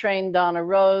 I've trained Donna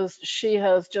Rose. She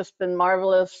has just been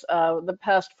marvelous the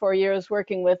past 4 years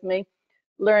working with me,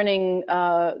 learning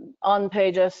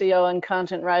on-page SEO and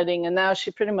content writing, and now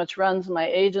she pretty much runs my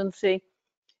agency.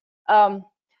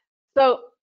 So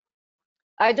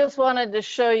I just wanted to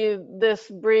show you this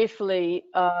briefly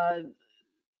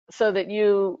so that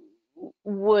you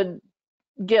would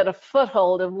get a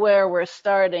foothold of where we're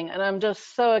starting. And I'm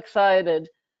just so excited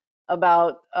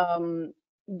about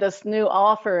this new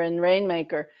offer in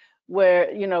Rainmaker,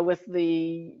 where, you know, with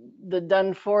the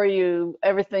done for you,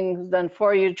 everything's done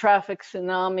for you, traffic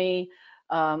tsunami.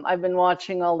 I've been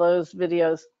watching all those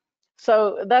videos.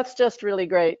 So that's just really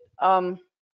great.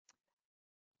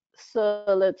 So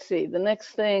let's see, the next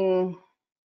thing.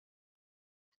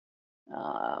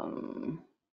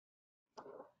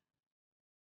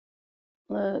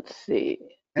 Let's see.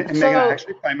 And Megan, I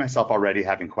actually find myself already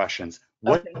having questions.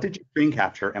 What did you screen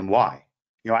capture and why?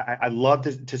 You know, I love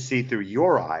to see through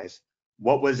your eyes.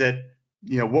 What was it?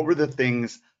 You know, what were the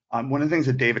things? One of the things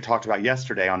that David talked about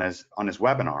yesterday on his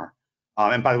webinar.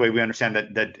 And by the way, we understand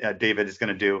that David is going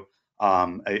to do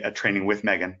a training with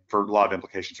Megan for a lot of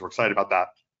implications. So we're excited about that.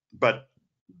 But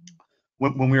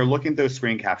when we were looking at those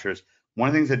screen captures, one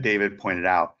of the things that David pointed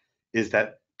out is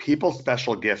that people's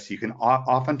special gifts, you can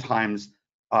oftentimes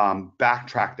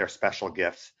backtrack their special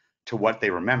gifts to what they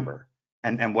remember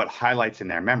and what highlights in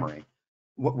their memory.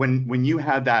 When you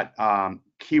had that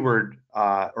keyword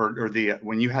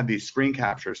when you had these screen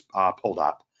captures pulled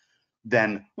up,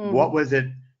 then what was it,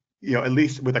 you know, at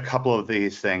least with a couple of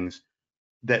these things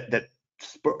that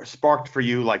sparked for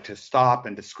you, like to stop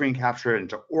and to screen capture it and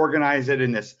to organize it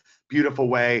in this beautiful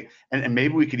way? And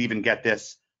maybe we could even get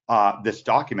this this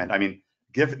document. I mean,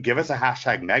 give us a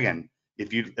hashtag Megan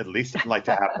if you'd at least like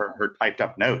to have her typed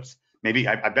up notes. Maybe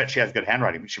I bet she has good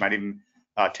handwriting. She might even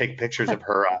take pictures of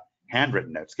her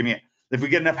handwritten notes. If we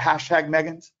get enough hashtag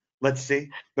Megans, let's see.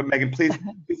 But Megan, please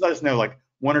let us know, like,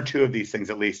 one or two of these things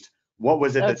at least. What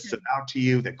was it that stood out to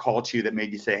you, that called to you, that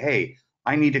made you say, hey,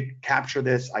 I need to capture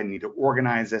this, I need to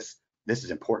organize this, this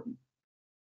is important?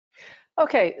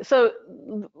 Okay, so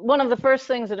one of the first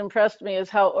things that impressed me is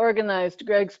how organized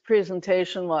Greg's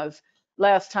presentation was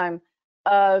last time.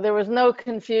 There was no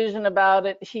confusion about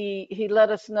it. He let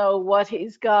us know what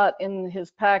he's got in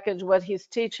his package, what he's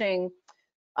teaching,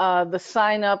 the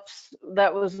sign-ups.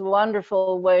 That was a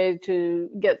wonderful way to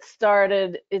get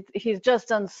started. He's just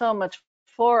done so much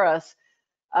for us.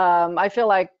 I feel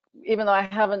like, even though I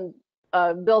haven't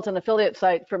built an affiliate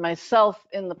site for myself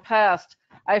in the past,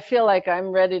 I feel like I'm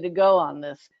ready to go on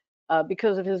this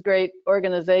because of his great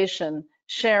organization,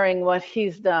 sharing what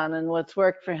he's done and what's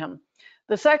worked for him.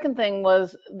 The second thing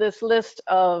was this list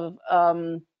of,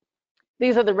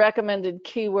 these are the recommended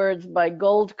keywords by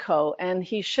Goldco, and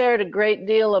he shared a great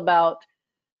deal about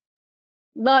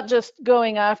not just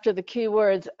going after the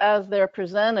keywords as they're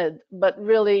presented, but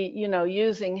really, you know,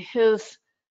 using his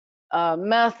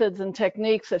methods and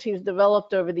techniques that he's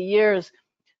developed over the years,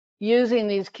 using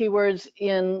these keywords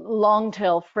in long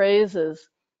tail phrases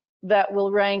that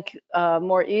will rank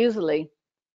more easily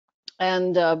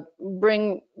and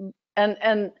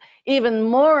and even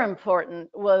more important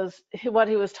was what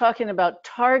he was talking about,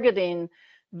 targeting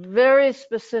very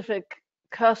specific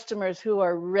customers who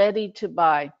are ready to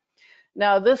buy.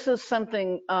 Now, this is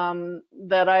something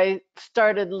that I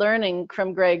started learning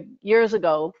from Greg years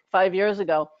ago, 5 years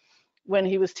ago, when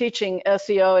he was teaching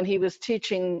SEO, and he was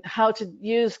teaching how to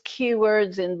use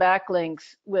keywords in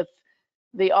backlinks with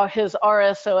his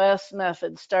RSOS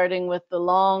method, starting with the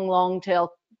long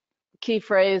tail key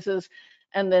phrases,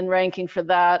 and then ranking for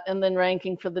that, and then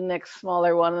ranking for the next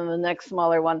smaller one and the next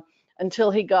smaller one, until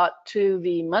he got to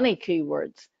the money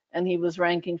keywords, and he was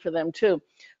ranking for them too.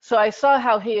 So I saw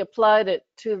how he applied it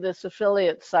to this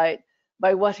affiliate site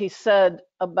by what he said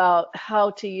about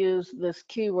how to use this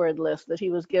keyword list that he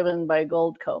was given by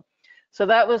Goldco. So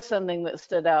that was something that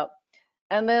stood out.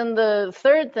 And then the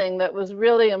third thing that was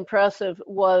really impressive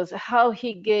was how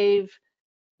he gave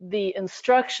the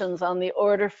instructions on the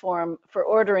order form for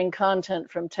ordering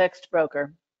content from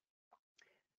Textbroker.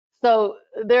 So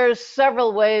there's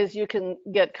several ways you can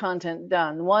get content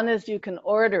done. One is you can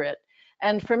order it.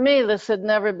 And for me, this had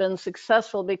never been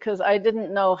successful because I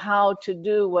didn't know how to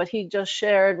do what he just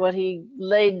shared, what he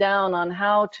laid down on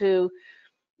how to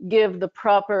give the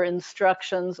proper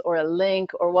instructions or a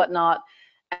link or whatnot,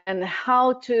 and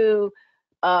how to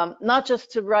not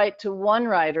just to write to one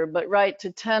writer, but write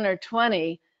to 10 or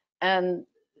 20 and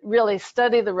really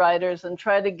study the writers and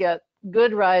try to get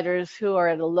good writers who are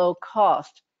at a low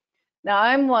cost. Now,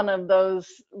 I'm one of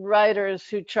those writers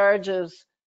who charges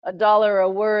 $1 a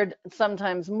word,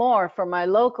 sometimes more, for my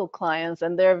local clients,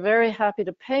 and they're very happy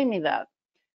to pay me that.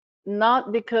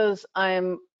 Not because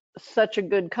I'm such a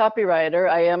good copywriter,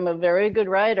 I am a very good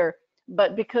writer,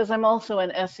 but because I'm also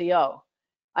an SEO.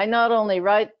 I not only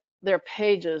write their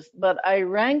pages, but I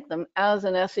rank them as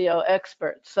an SEO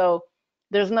expert. So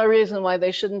there's no reason why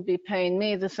they shouldn't be paying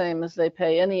me the same as they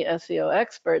pay any SEO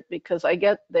expert, because I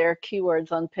get their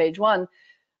keywords on page 1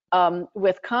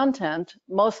 with content,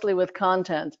 mostly with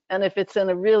content. And if it's in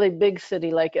a really big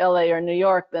city like LA or New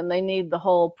York, then they need the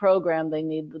whole program. They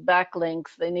need the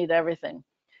backlinks, they need everything.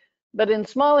 But in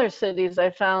smaller cities,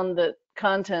 I found that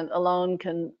content alone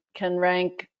can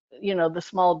rank, you know, the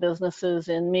small businesses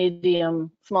in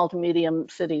small to medium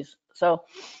cities. So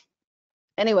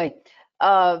anyway,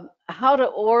 how to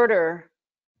order.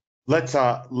 Let's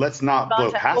not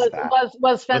blow past that. Was Let's not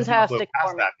blow fantastic for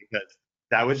past me. that, because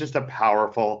that was just a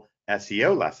powerful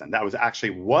SEO lesson. That was a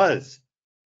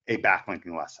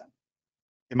backlinking lesson.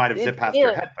 It might have zipped past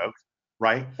your head, folks,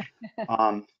 right?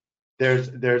 There's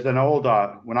an old,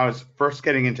 when I was first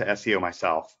getting into SEO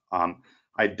myself,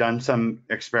 I'd done some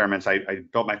experiments. I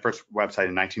built my first website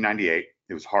in 1998.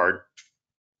 It was hard.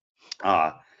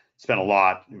 Spent a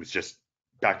lot. It was just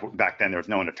back then there was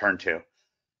no one to turn to.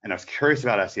 And I was curious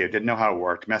about SEO, didn't know how it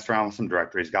worked, messed around with some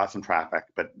directories, got some traffic,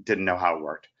 but didn't know how it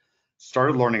worked.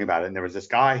 Started learning about it, and there was this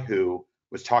guy who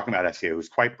was talking about SEO who was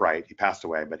quite bright. He passed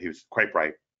away, but he was quite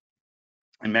bright.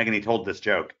 And Megan, he told this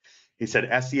joke. He said,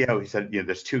 SEO, he said, you know,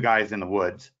 there's two guys in the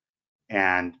woods,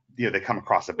 and you know, they come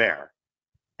across a bear.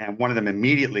 And one of them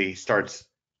immediately starts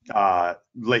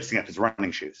lacing up his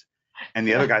running shoes. And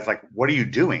the other guy's like, what are you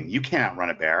doing? You can't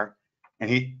outrun a bear. And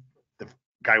the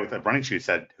guy with the running shoes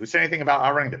said, who said anything about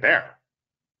outrunning the bear?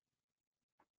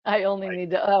 I only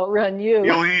need to outrun you.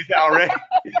 You only need to outrun,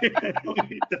 you only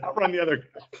need to outrun the other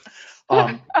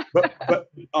guy.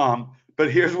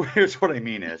 But here's what I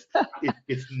mean is,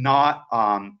 it's not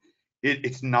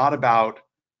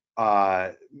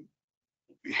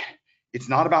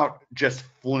about just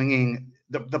flinging.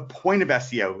 The point of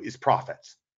SEO is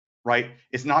profits, right?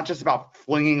 It's not just about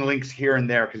flinging links here and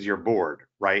there because you're bored,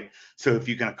 right? So if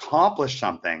you can accomplish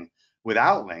something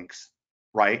without links,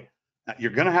 right,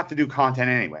 you're going to have to do content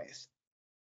anyways.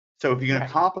 So if you can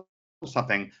accomplish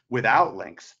something without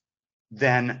links,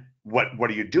 then what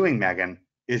are you doing, Megan,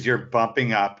 is you're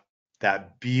bumping up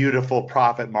that beautiful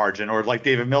profit margin, or like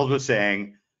David Mills was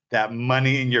saying, that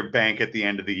money in your bank at the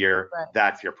end of the year,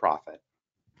 that's your profit.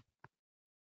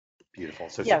 Beautiful.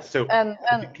 So, yes. So and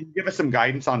can you give us some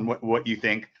guidance on what you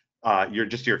think, your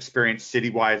experience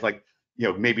city-wise, like, you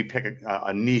know, maybe pick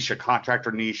a niche, a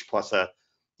contractor niche, plus a,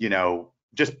 you know,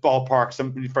 just ballpark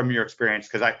some from your experience.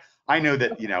 Because I know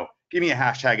that, you know, give me a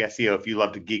hashtag SEO if you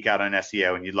love to geek out on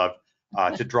SEO and you love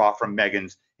to draw from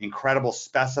Megan's incredible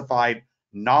specified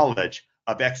knowledge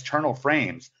of external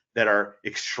frames that are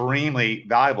extremely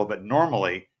valuable, but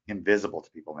normally invisible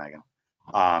to people, Megan.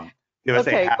 Give us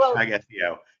a hashtag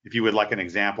SEO if you would like an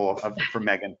example for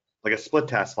Megan, like a split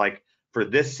test, like for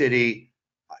this city,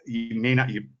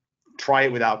 you try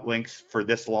it without links for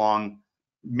this long,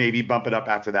 maybe bump it up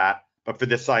after that. But for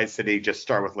this size city, just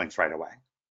start with links right away.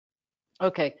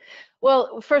 Okay.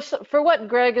 Well, for what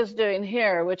Greg is doing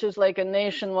here, which is like a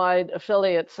nationwide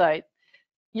affiliate site,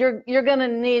 you're going to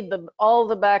need all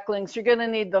the backlinks. You're going to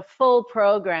need the full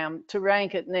program to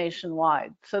rank it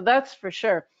nationwide. So that's for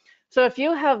sure. So if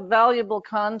you have valuable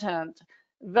content,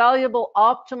 valuable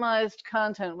optimized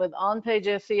content with on-page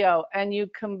SEO, and you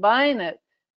combine it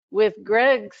with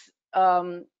Greg's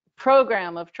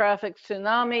program of Traffic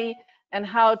Tsunami and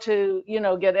how to, you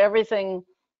know, get everything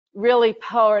really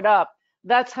powered up,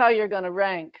 that's how you're going to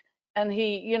rank. And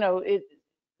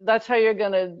that's how you're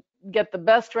going to get the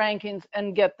best rankings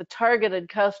and get the targeted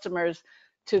customers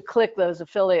to click those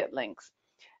affiliate links.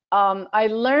 I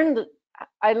learned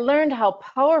how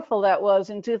powerful that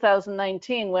was in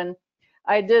 2019 when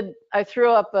I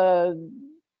threw up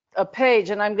a page,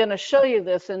 and I'm going to show you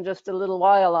this in just a little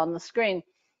while on the screen.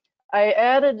 I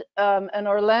added an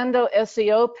Orlando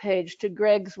SEO page to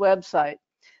Greg's website,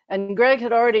 and Greg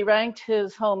had already ranked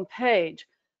his home page.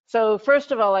 So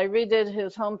first of all, I redid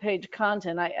his homepage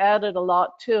content. I added a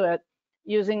lot to it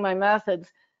using my methods.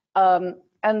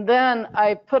 And then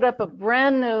I put up a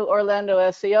brand new Orlando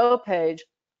SEO page.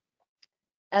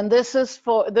 And this was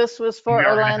for We are gonna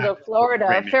Orlando, have Florida, a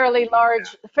Rainmaker.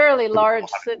 fairly large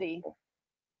city.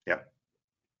 Yep.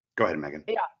 Go ahead, Megan.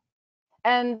 Yeah.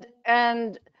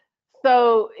 And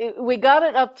so we got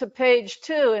it up to page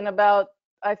 2 in about,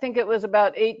 I think it was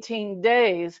about 18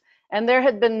 days. And there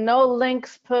had been no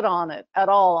links put on it at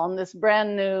all on this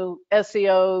brand new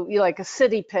SEO, like a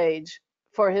city page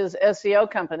for his SEO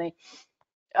company.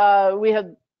 We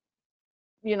had,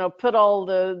 put all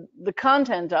the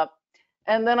content up.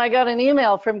 And then I got an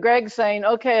email from Greg saying,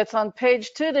 okay, it's on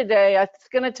page 2 today. It's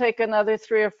going to take another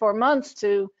 3 or 4 months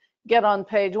to get on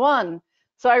page 1.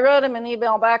 So I wrote him an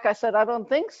email back. I said, I don't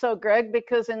think so, Greg,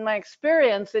 because in my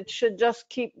experience, it should just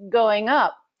keep going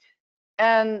up.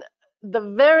 And the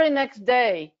very next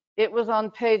day, it was on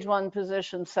page 1,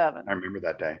 position 7. I remember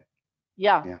that day.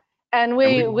 Yeah. Yeah. And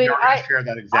we are going to share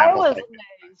that example. I was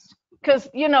amazed because,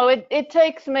 it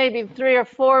takes maybe 3 or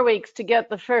 4 weeks to get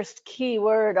the first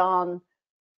keyword on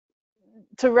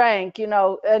to rank,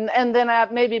 and then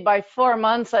maybe by 4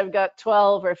 months, I've got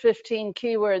 12 or 15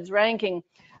 keywords ranking.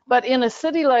 But in a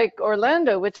city like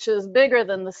Orlando, which is bigger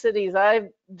than the cities I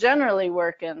generally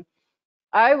work in,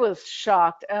 I was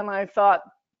shocked. And I thought,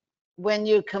 when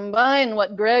you combine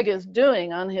what Greg is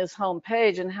doing on his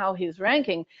homepage and how he's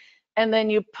ranking, and then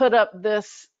you put up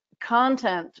this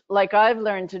content like I've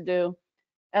learned to do,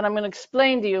 and I'm going to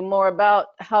explain to you more about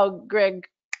how Greg,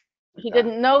 he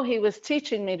didn't know he was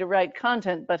teaching me to write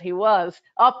content, but he was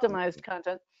optimized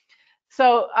content.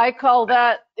 So I call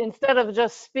that, instead of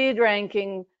just speed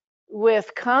ranking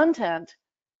with content,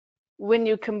 when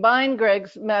you combine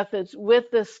Greg's methods with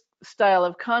this style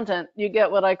of content, you get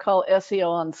what I call SEO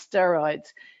on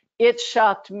steroids. It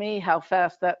shocked me how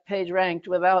fast that page ranked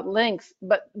without links,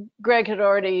 but Greg had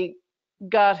already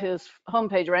got his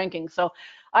homepage ranking. So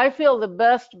I feel the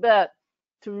best bet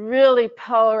to really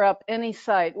power up any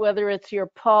site, whether it's your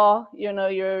PAW,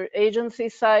 your agency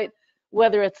site,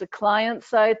 whether it's a client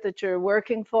site that you're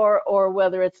working for, or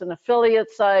whether it's an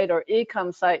affiliate site or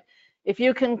e-com site. If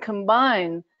you can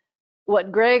combine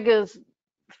what Greg is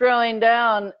throwing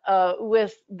down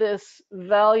with this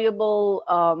valuable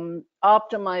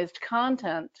optimized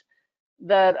content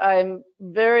that I'm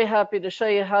very happy to show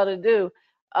you how to do,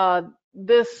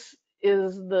 this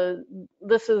is,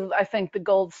 I think, the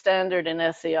gold standard in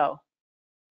SEO.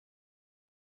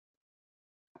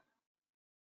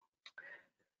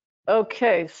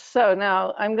 Okay, so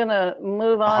now I'm going to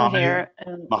move on here.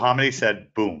 Mohammed said,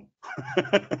 boom.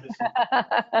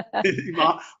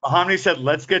 Mohammed said,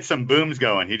 let's get some booms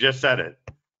going. He just said it.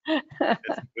 Get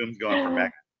some booms going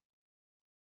for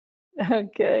Megan.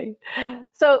 Okay,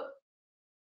 so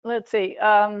let's see.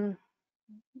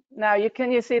 Now,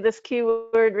 can you see this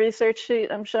keyword research sheet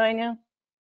I'm showing you?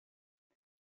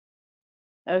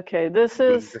 Okay, this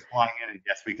is just flying in, and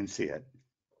yes, we can see it.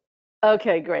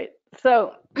 Okay, great.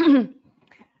 So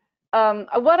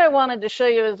what I wanted to show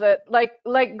you is that,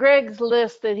 like Greg's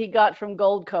list that he got from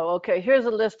Goldco. Okay, here's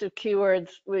a list of keywords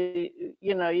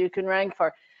you can rank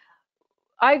for.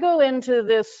 I go into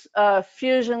this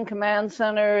Fusion Command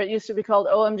Center. It used to be called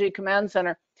OMG Command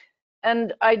Center,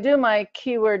 and I do my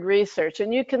keyword research.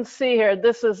 And you can see here,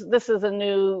 this is a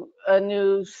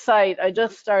new site I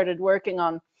just started working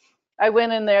on. I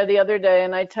went in there the other day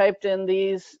and I typed in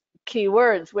these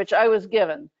keywords, which I was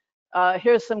given.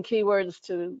 Here's some keywords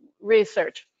to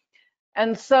research.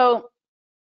 And so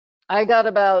I got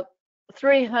about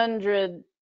 300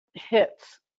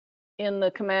 hits in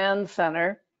the command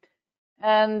center.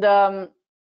 And then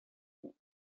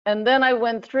I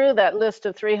went through that list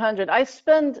of 300. I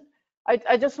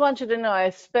just want you to know, I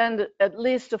spend at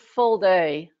least a full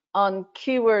day on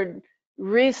keyword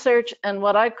research and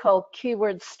what I call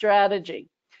keyword strategy,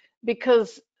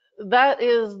 because that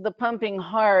is the pumping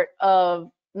heart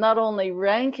of not only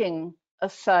ranking a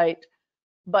site,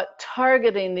 but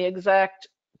targeting the exact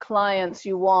clients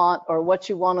you want, or what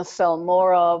you want to sell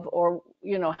more of, or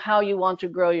how you want to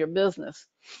grow your business.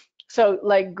 So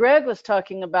like Greg was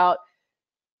talking about,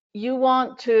 you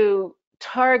want to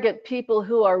target people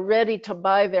who are ready to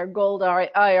buy their gold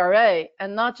IRA,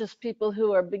 and not just people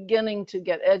who are beginning to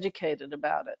get educated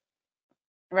about it,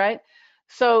 right?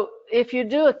 So if you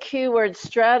do a keyword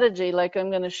strategy like I'm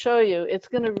going to show you, it's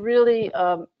going to really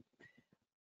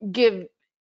give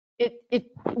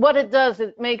it what it does.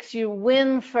 It makes you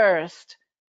win first,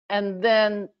 and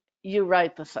then you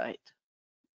write the site.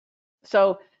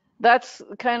 So that's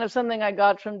kind of something I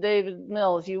got from David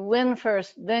Mills. You win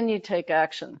first, then you take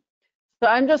action. So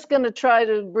I'm just going to try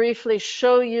to briefly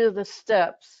show you the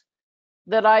steps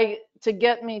that to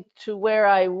get me to where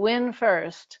I win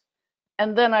first,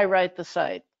 and then I write the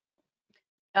site.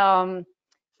 So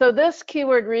this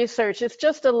keyword research, it's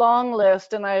just a long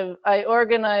list, and I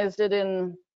organized it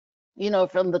in,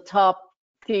 from the top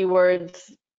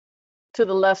keywords to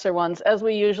the lesser ones, as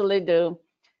we usually do.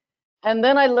 And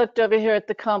then I looked over here at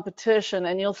the competition,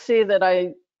 and you'll see that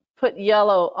I put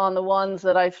yellow on the ones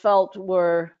that I felt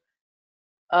were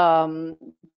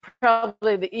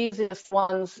probably the easiest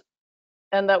ones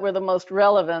and that were the most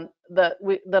relevant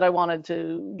that I wanted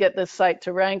to get this site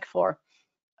to rank for.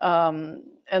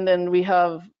 And then we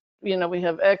have, we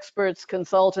have experts,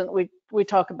 consultant, we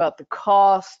talk about the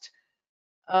cost.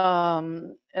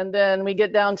 And then we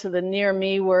get down to the near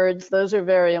me words. Those are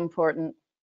very important.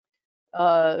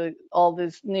 All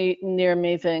these near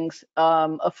me things.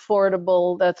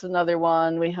 Affordable, that's another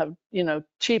one. We have,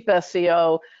 cheap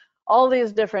SEO, all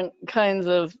these different kinds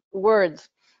of words.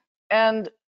 And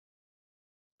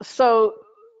so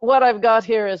what I've got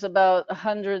here is about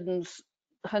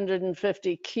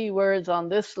 150 keywords on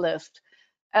this list.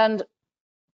 And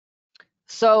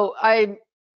so I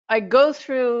go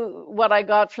through what I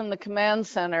got from the command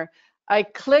center. I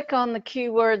click on the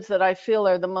keywords that I feel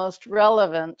are the most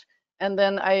relevant, and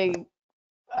then I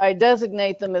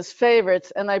designate them as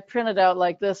favorites, and I print it out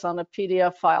like this on a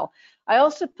PDF file. I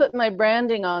also put my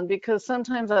branding on because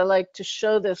sometimes I like to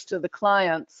show this to the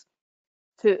clients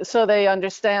so they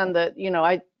understand that,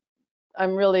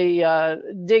 I'm really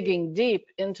digging deep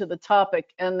into the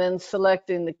topic and then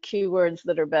selecting the keywords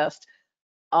that are best.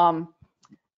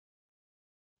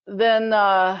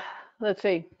 Let's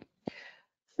see.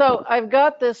 So I've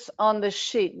got this on the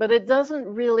sheet, but it doesn't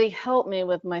really help me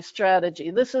with my strategy.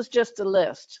 This is just a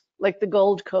list, like the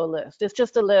Goldco list. It's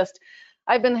just a list.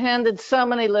 I've been handed so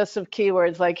many lists of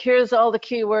keywords, like here's all the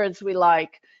keywords we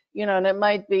like, and it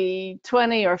might be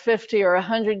 20 or 50 or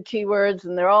 100 keywords,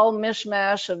 and they're all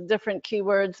mishmash of different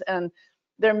keywords, and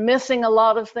they're missing a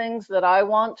lot of things that I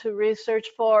want to research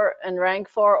for and rank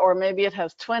for, or maybe it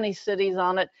has 20 cities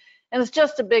on it. And it's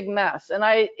just a big mess, and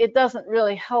it doesn't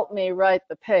really help me write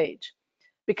the page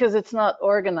because it's not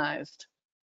organized.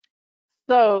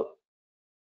 So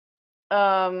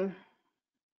let's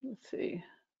see.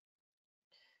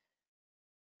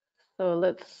 So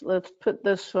let's put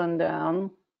this one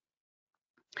down.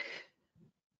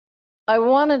 I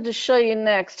wanted to show you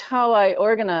next how I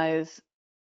organize.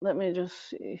 Let me just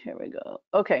see. Here we go.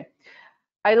 Okay,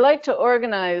 I like to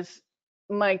organize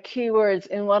my keywords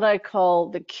in what I call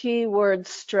the keyword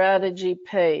strategy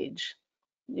page.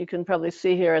 You can probably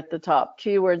see here at the top,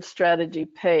 keyword strategy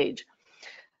page.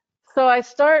 So I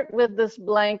start with this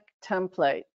blank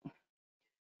template.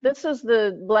 This is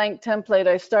the blank template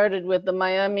I started with the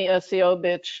Miami SEO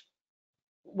Bitch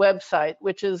website,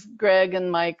 which is Greg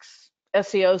and Mike's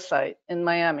SEO site in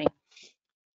Miami.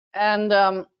 And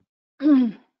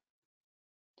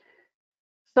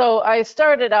so I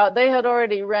started out, they had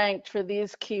already ranked for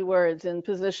these keywords in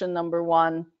position number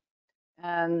 1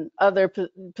 and other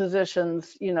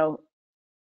positions,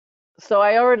 so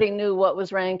I already knew what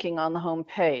was ranking on the home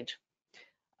page.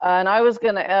 And I was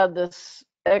going to add this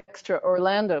extra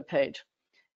Orlando page.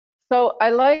 So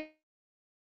I like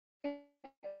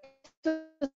to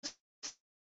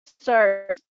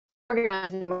start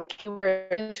organizing my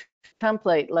keyword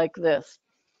template like this.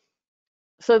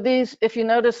 So these, if you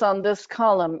notice on this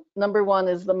column, number 1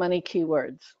 is the money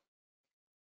keywords.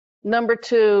 Number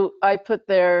 2, I put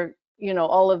their,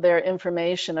 all of their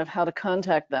information of how to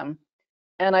contact them.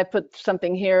 And I put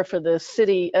something here for the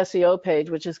city SEO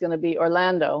page, which is going to be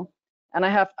Orlando. And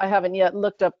I haven't yet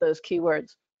looked up those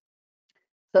keywords.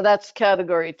 So that's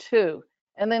category 2.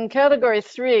 And then category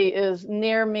 3 is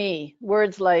near me,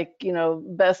 words like,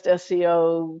 best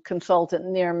SEO consultant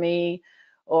near me,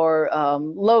 or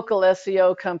local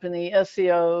SEO company,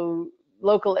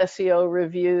 local SEO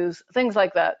reviews, things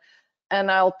like that.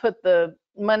 And I'll put the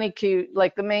money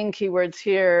like the main keywords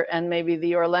here, and maybe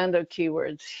the Orlando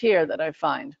keywords here that I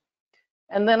find.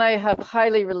 And then I have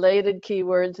highly related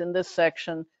keywords in this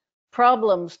section,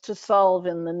 problems to solve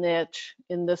in the niche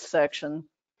in this section.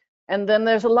 And then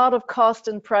there's a lot of cost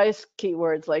and price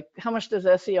keywords, like how much does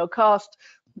SEO cost?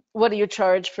 What do you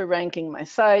charge for ranking my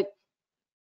site?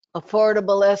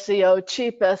 Affordable SEO,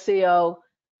 cheap SEO,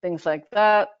 things like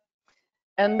that.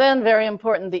 And then very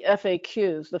important, the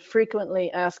FAQs, the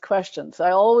frequently asked questions.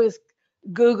 I always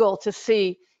Google to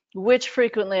see which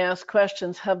frequently asked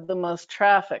questions have the most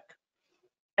traffic.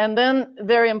 And then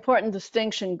very important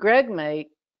distinction Greg made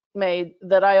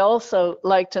that I also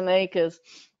like to make is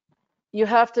you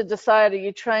have to decide, are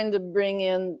you trying to bring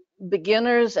in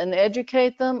beginners and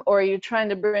educate them, or are you trying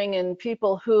to bring in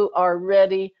people who are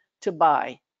ready to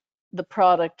buy the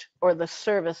product or the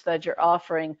service that you're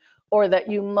offering, or that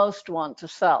you most want to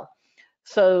sell.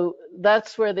 So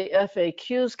that's where the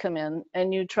FAQs come in,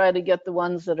 and you try to get the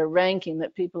ones that are ranking,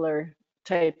 that people are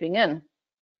typing in.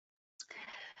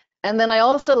 And then I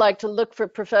also like to look for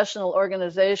professional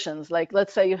organizations. Like,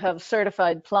 let's say you have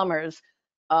certified plumbers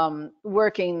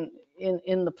working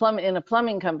in a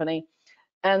plumbing company.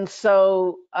 And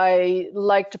so I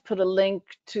like to put a link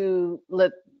to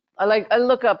I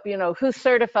look up, you know, who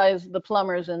certifies the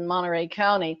plumbers in Monterey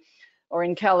County or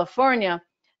in California,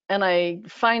 and I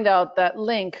find out that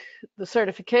link, the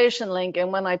certification link,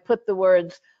 and when I put the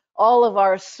words all of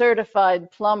our certified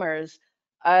plumbers,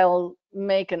 I'll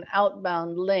make an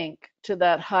outbound link to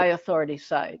that high authority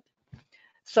site.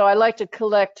 So I like to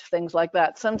collect things like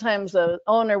that. Sometimes the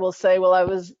owner will say, well,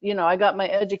 I got my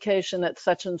education at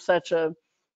such and such a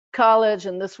college,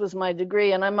 and this was my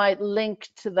degree, and I might link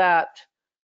to that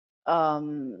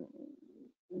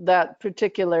that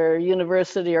particular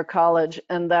university or college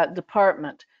and that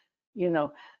department, you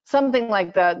know, something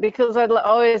like that, because I'd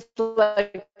always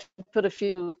like to put a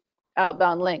few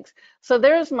outbound links. So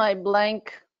there's my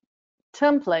blank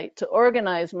template to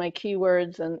organize my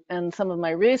keywords and some of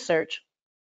my research.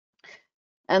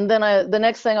 And then the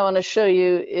next thing I want to show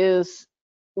you is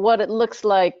what it looks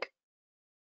like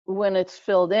when it's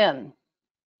filled in.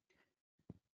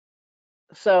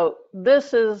 So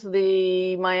this is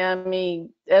the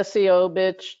Miami SEO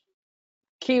bitch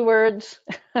keywords.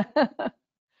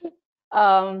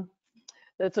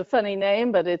 It's a funny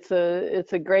name, but it's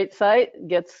a great site.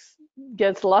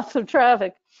 Gets lots of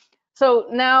traffic. So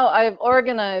now I've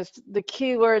organized the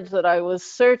keywords that I was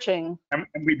searching. And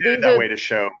we did it that way to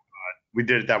show. We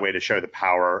did it that way to show the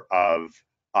power of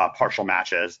partial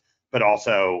matches, but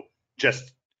also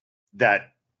just that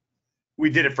we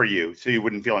did it for you, so you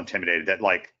wouldn't feel intimidated. That,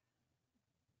 like,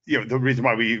 you know, the reason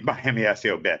why we use Miami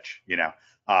SEO bitch, you know,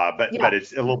 but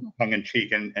it's a little tongue in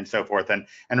cheek and so forth. And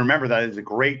remember, that is a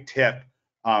great tip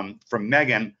from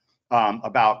Megan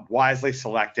about wisely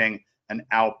selecting an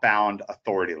outbound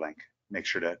authority link. Make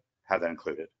sure to have that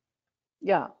included.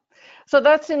 Yeah. So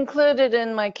that's included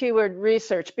in my keyword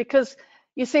research, because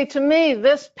you see, to me,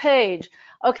 this page,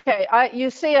 okay, you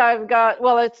see I've got,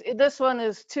 well, this one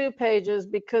is 2 pages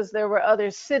because there were other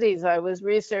cities I was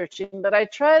researching, but I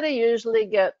try to usually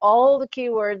get all the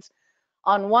keywords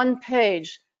on 1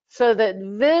 page so that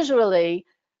visually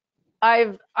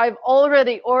I've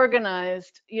already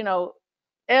organized, you know,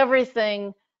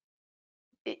 everything.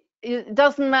 It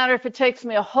doesn't matter if it takes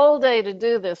me a whole day to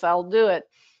do this, I'll do it,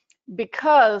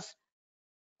 because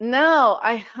now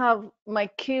I have my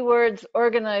keywords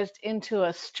organized into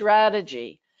a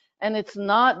strategy, and it's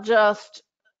not just,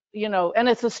 you know, and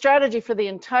it's a strategy for the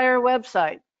entire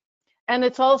website. And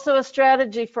it's also a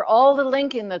strategy for all the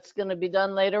linking that's going to be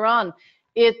done later on.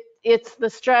 It's the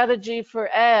strategy for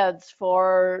ads,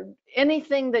 for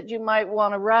anything that you might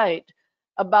want to write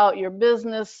about your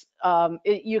business.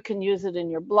 You can use it in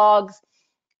your blogs.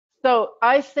 So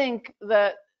I think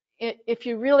that if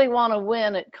you really want to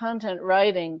win at content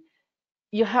writing,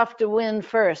 you have to win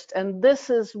first. And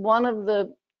this is one of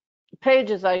the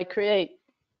pages I create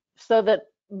so that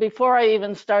before I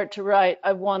even start to write,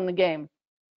 I've won the game.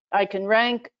 I can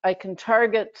rank, I can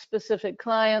target specific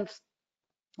clients,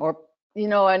 or, you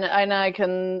know, and I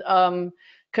can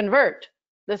convert.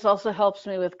 This also helps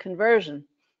me with conversion.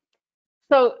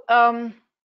 So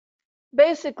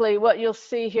basically what you'll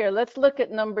see here, let's look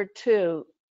at number 2,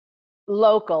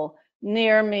 local,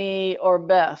 near me or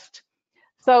best.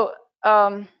 So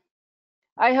I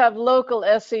have local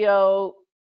SEO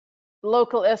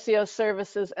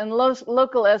services, and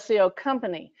local SEO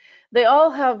company. They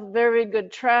all have very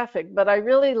good traffic, but I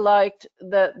really liked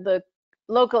that the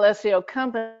local SEO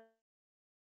company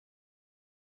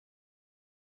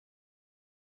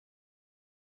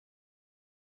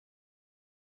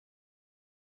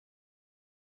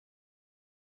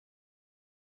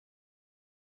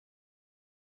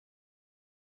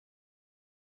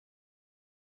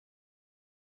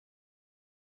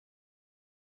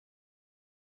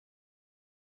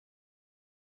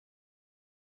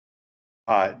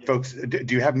Folks,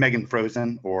 do you have Megan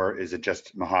frozen, or is it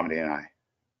just Mohammed and I?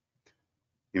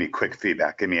 Give me quick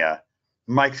feedback. Give me a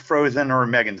Mike's frozen or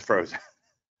Megan's frozen.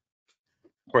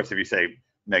 Of course, if you say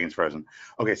Megan's frozen.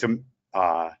 Okay, so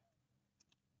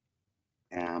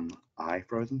am I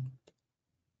frozen?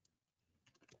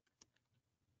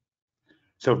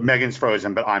 So Megan's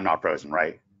frozen, but I'm not frozen,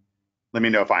 right? Let me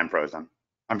know if I'm frozen.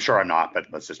 I'm sure I'm not, but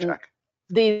let's just check.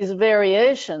 These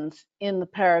variations in the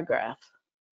paragraph.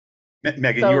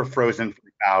 Megan, you were frozen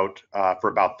for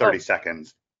about 30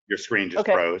 seconds. Your screen just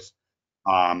froze.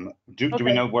 Do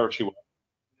we know where she was?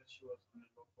 She was on the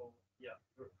local, yeah,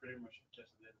 pretty much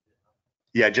just a little bit.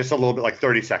 Yeah, just a little bit, like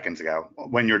 30 seconds ago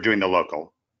when you're doing the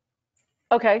local.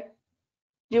 Okay.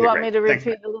 Do you Okay, want great. me to Thanks.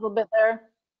 repeat a little bit there?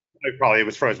 It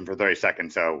was frozen for 30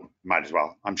 seconds, so might as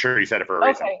well. I'm sure you said it for a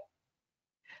reason. Okay.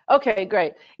 Okay,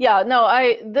 great. Yeah, no,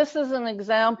 this is an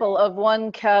example of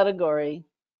one category,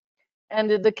 and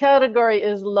the category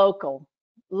is local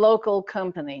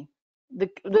company,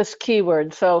 this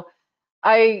keyword. So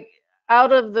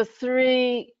out of the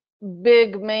 3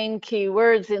 big main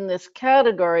keywords in this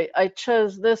category, I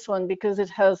chose this one because it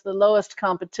has the lowest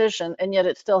competition, and yet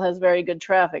it still has very good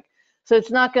traffic. So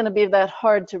it's not going to be that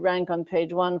hard to rank on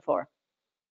page 1 for.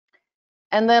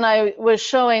 And then I was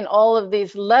showing all of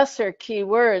these lesser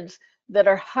keywords that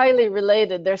are highly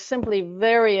related. They're simply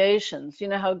variations. You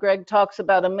know how Greg talks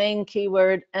about a main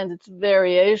keyword and its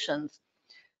variations.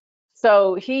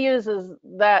 So he uses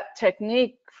that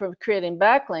technique for creating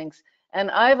backlinks,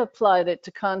 and I've applied it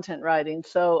to content writing.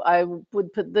 So I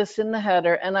would put this in the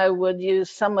header, and I would use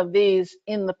some of these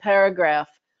in the paragraph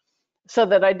so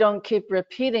that I don't keep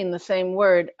repeating the same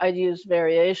word. I'd use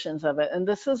variations of it. And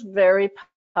this is very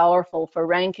powerful for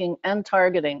ranking and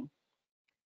targeting.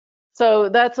 So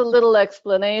that's a little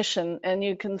explanation, and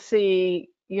you can see,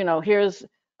 here's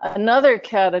another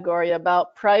category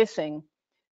about pricing.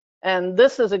 And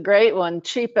this is a great one,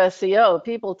 cheap SEO.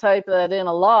 People type that in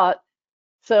a lot.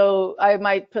 So I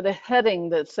might put a heading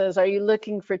that says, are you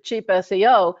looking for cheap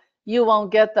SEO? You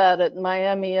won't get that at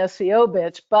Miami SEO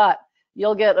Bitch, but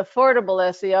you'll get affordable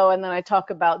SEO. And then I talk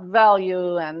about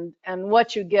value, and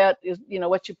what you get is,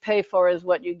 what you pay for is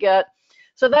what you get.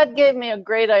 So that gave me a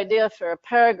great idea for a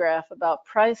paragraph about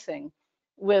pricing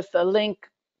with a link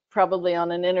probably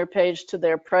on an inner page to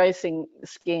their pricing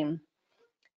scheme.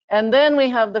 And then we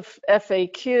have the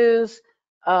FAQs,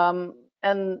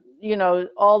 and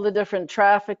all the different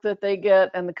traffic that they get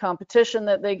and the competition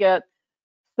that they get.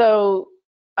 So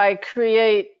I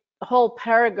create whole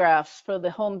paragraphs for the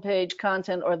homepage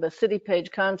content or the city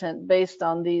page content based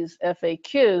on these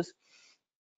FAQs.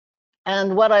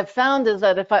 And what I've found is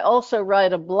that if I also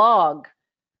write a blog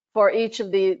for each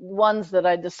of the ones that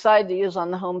I decide to use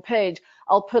on the home page,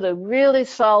 I'll put a really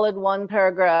solid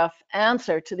 1-paragraph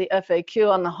answer to the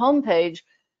FAQ on the home page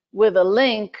with a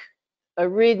link, a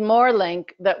read more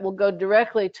link that will go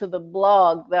directly to the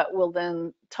blog that will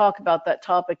then talk about that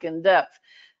topic in depth.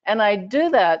 And I do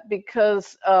that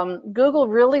because Google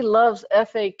really loves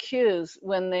FAQs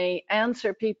when they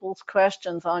answer people's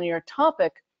questions on your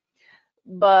topic.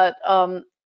 But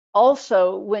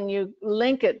also, when you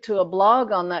link it to a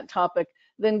blog on that topic,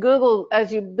 then Google,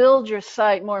 as you build your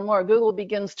site more and more, Google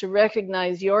begins to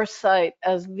recognize your site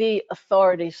as the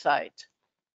authority site.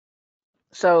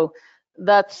 So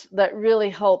that really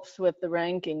helps with the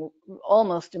ranking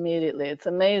almost immediately. It's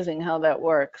amazing how that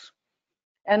works.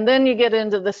 And then you get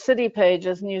into the city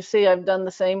pages, and you see I've done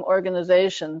the same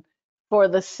organization for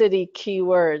the city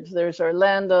keywords. There's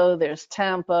Orlando, there's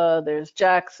Tampa, there's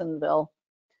Jacksonville.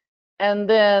 And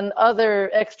then other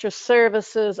extra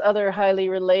services, other highly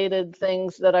related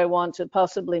things that I want to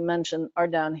possibly mention are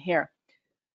down here.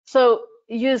 So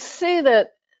you see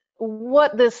that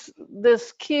what this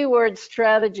keyword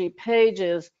strategy page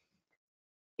is,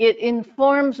 it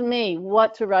informs me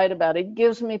what to write about. It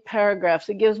gives me paragraphs.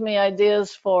 It gives me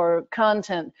ideas for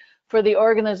content for the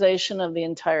organization of the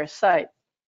entire site.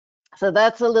 So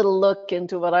that's a little look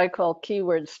into what I call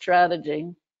keyword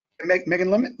strategy. Megan,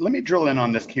 let me drill in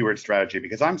on this keyword strategy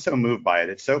because I'm so moved by it.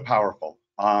 It's so powerful.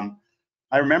 I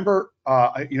remember,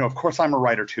 of course, I'm a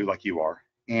writer too, like you are,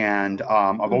 and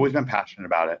I've always been passionate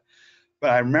about it.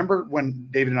 But I remember when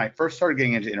David and I first started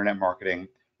getting into internet marketing,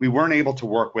 we weren't able to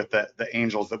work with the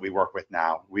angels that we work with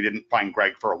now. We didn't find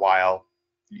Greg for a while.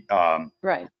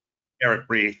 Right. Eric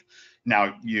Brief,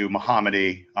 now you,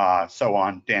 Mohammadi, so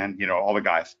on, Dan, all the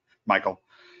guys, Michael.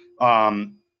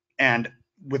 And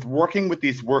with working with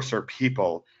these worser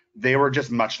people, they were just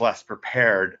much less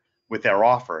prepared with their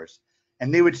offers.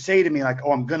 And they would say to me like,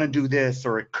 oh, I'm going to do this,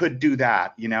 or it could do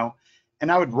that,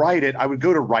 and I would write it. I would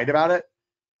go to write about it,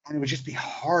 and it would just be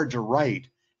hard to write.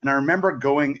 And I remember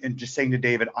going and just saying to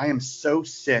David, I am so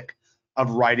sick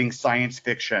of writing science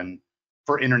fiction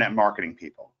for internet marketing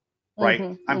people,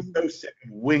 right? I'm so sick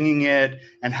of winging it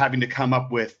and having to come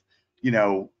up with,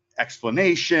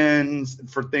 explanations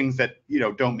for things that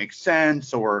don't make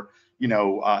sense, or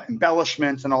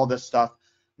embellishments and all this stuff.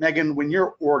 Megan, when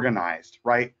you're organized,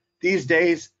 right, these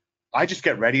days I just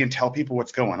get ready and tell people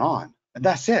what's going on, and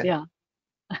that's it. Yeah.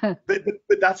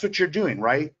 but that's what you're doing,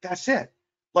 right? That's it.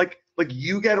 Like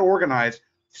you get organized.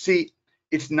 See,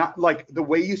 it's not like the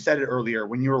way you said it earlier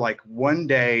when you were like, one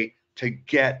day to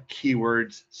get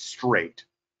keywords straight,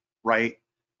 right,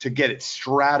 to get it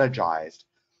strategized.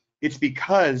 It's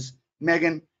because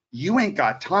Megan, you ain't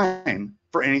got time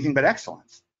for anything but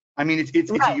excellence. I mean,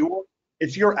 Right.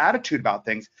 it's your attitude about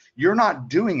things. You're not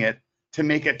doing it to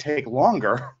make it take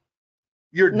longer.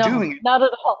 You're No, doing it. not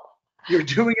at all. You're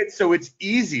doing it so it's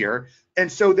easier,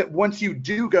 and so that once you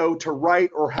do go to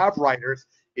write or have writers,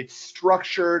 it's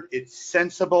structured, it's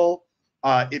sensible,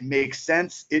 it makes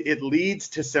sense. It leads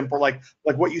to simple, like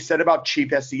what you said about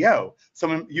cheap SEO.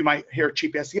 Someone, you might hear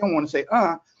cheap SEO and want to say,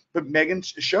 but Megan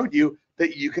showed you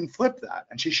that you can flip that,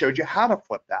 and she showed you how to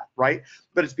flip that, right?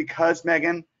 But it's because,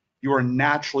 Megan, you are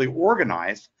naturally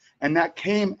organized, and that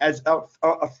came as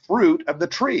a fruit of the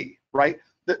tree, right?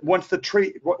 That once the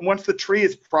tree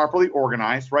is properly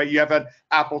organized, right? You have an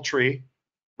apple tree,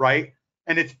 right?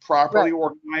 And it's properly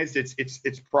organized,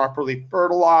 it's properly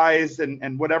fertilized,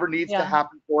 and whatever needs to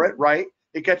happen for it, right?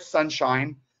 It gets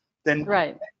sunshine, then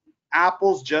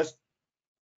apples just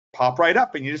pop right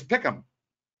up, and you just pick them,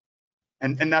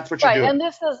 and that's what you're doing. And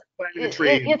this is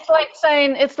it's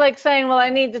like saying, well, I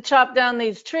need to chop down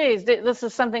these trees. This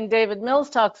is something David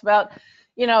Mills talks about.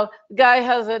 You know, the guy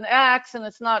has an axe and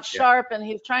it's not sharp, and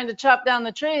he's trying to chop down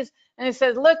the trees, and he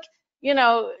says, look, you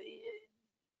know,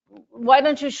 why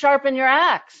don't you sharpen your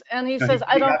axe? And he says,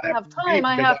 I don't have time.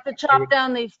 I have to chop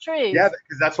down these trees. Yeah,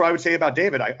 because that's what I would say about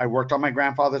David. I worked on my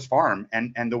grandfather's farm,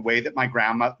 and the way that my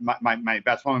grandma, my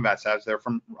best mom and best dads, they're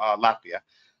from Latvia,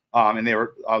 and they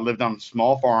were lived on a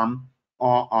small farm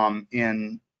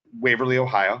in Waverly,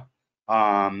 Ohio.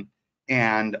 And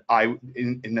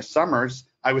in the summers,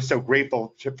 I was so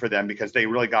grateful for them because they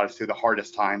really got us through the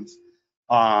hardest times.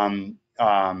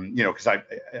 You know, because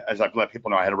as I've let people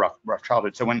know, I had a rough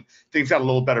childhood. So when things got a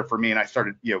little better for me and I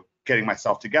started, you know, getting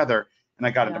myself together and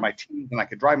I got into my teens and I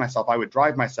could drive myself, I would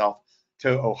drive myself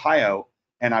to Ohio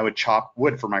and I would chop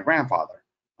wood for my grandfather.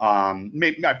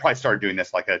 Maybe I probably started doing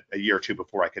this like a year or two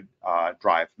before I could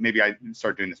drive. Maybe I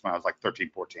started doing this when I was like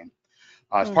 13, 14.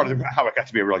 It's part of how I got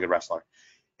to be a really good wrestler.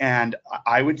 And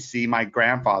I would see my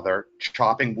grandfather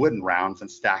chopping wood in rounds and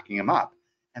stacking them up.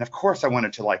 And of course I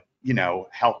wanted to, like, you know,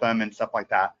 help him and stuff like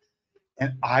that.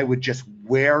 And I would just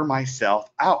wear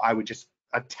myself out. I would just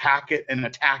attack it and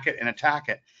attack it and attack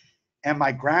it. And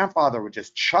my grandfather would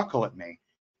just chuckle at me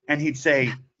and he'd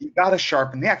say, you got to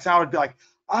sharpen the axe. And I would be like,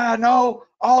 no,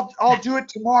 I'll do it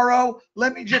tomorrow.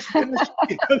 Let me just finish.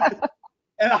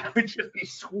 And I would just be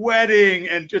sweating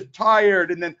and just tired.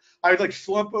 And then I would like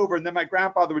slump over, and then my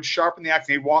grandfather would sharpen the axe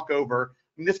and he'd walk over.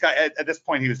 And this guy, at this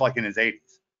point, he was like in his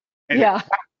 80s. And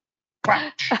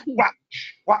whack,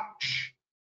 whack.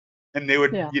 And they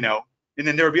would, you know, and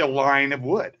then there would be a line of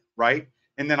wood, right?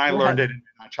 And then I learned it and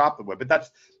I chopped the wood. But that's,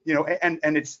 you know, and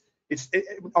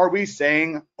are we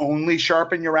saying only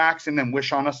sharpen your axe and then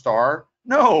wish on a star?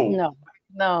 No.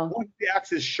 Once the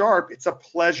axe is sharp, it's a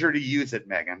pleasure to use it,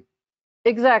 Megan.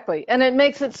 Exactly. And it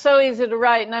makes it so easy to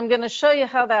write. And I'm going to show you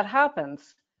how that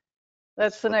happens.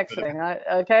 That's the next thing.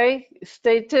 Okay.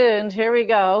 Stay tuned. Here we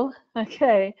go.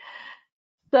 Okay.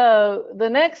 So the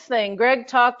next thing, Greg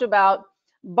talked about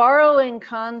borrowing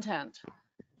content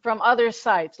from other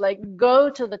sites. Like, go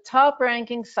to the top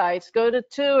ranking sites, go to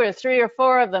 2 or 3 or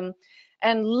 4 of them,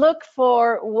 and look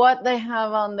for what they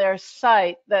have on their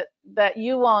site that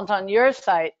you want on your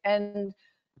site. And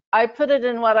I put it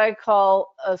in what I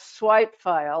call a swipe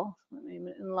file. Let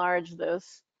me enlarge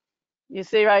this. You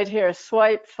see right here,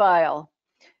 swipe file.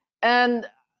 And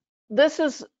this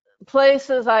is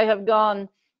places I have gone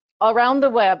around the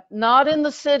web, not in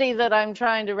the city that I'm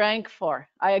trying to rank for.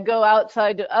 I go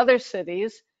outside to other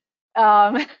cities,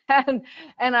 and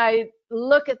I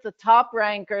look at the top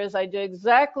rankers. I do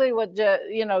exactly what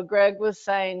Greg was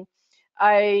saying.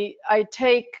 I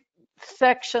take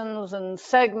sections and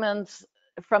segments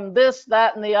from this,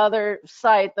 that, and the other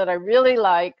site that I really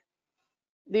like.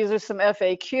 These are some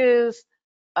FAQs.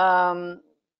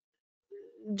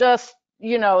 Just,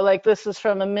 you know, like this is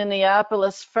from a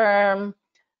Minneapolis firm,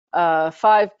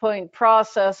 5-point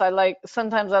process.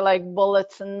 Sometimes I like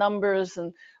bullets and numbers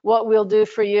and what we'll do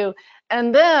for you.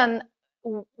 And then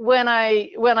when I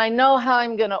know how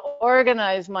I'm going to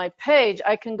organize my page,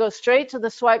 I can go straight to the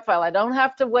swipe file. I don't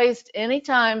have to waste any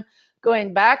time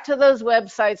going back to those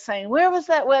websites saying, where was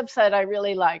that website I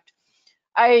really liked?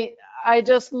 I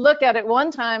just look at it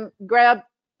one time, grab,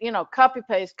 you know, copy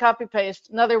paste,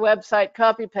 another website,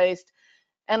 copy paste,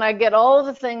 and I get all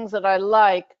the things that I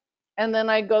like, and then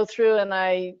I go through and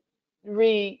I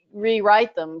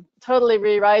rewrite them, totally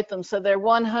rewrite them, so they're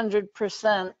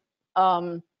 100%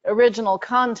 original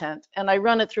content, and I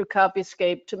run it through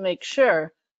Copyscape to make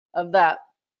sure of that.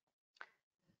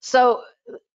 So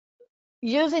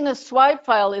using a swipe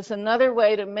file is another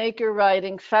way to make your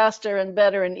writing faster and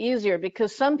better and easier,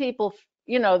 because some people,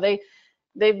 you know,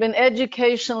 they've been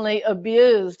educationally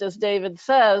abused, as David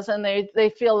says, and they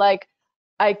feel like,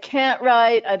 I can't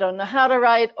write, I don't know how to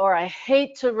write, or I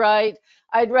hate to write.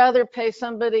 I'd rather pay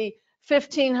somebody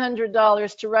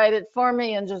 $1,500 to write it for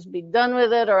me and just be done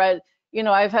with it. Or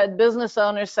I've had business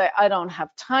owners say, I don't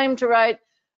have time to write.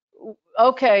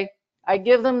 Okay, I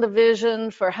give them the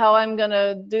vision for how I'm going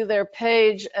to do their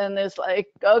page, and it's like,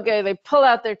 okay, they pull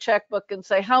out their checkbook and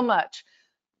say, how much?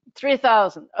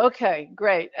 3,000. Okay,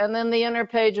 great. And then the inner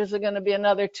pages are going to be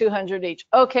another 200 each.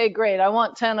 Okay, great. I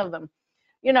want 10 of them.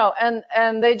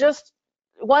 And they just,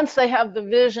 once they have the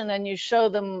vision and you show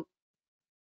them,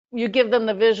 you give them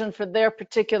the vision for their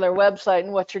particular website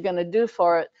and what you're going to do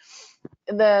for it,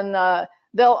 then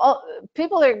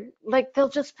people are like, they'll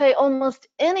just pay almost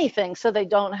anything so they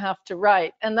don't have to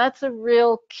write. And that's a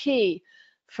real key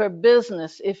for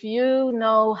business. If you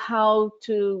know how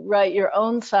to write your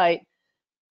own site,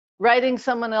 writing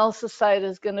someone else's site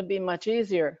is going to be much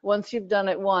easier once you've done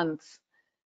it once.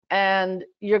 And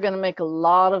you're going to make a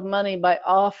lot of money by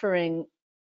offering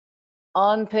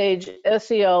on-page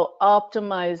SEO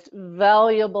optimized,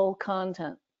 valuable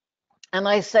content. And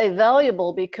I say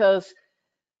valuable because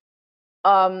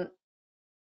a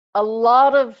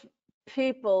lot of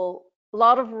people, a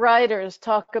lot of writers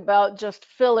talk about just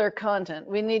filler content.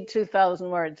 We need 2,000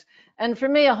 words. And for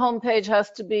me, a homepage has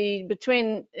to be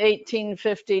between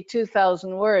 1,850,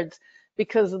 2,000 words,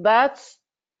 because that's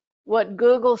what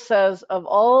Google says of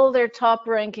all their top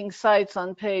ranking sites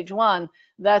on page 1,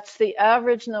 that's the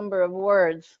average number of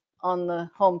words on the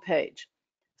homepage.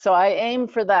 So I aim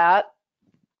for that.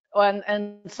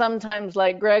 And sometimes,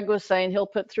 like Greg was saying, he'll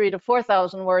put 3,000 to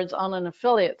 4,000 words on an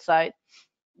affiliate site.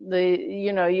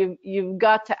 You've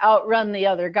got to outrun the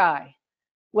other guy,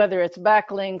 whether it's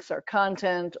backlinks or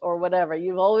content or whatever.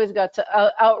 You've always got to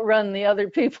outrun the other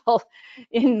people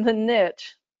in the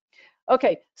niche.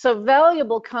 Okay, so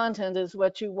valuable content is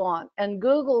what you want, and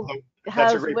Google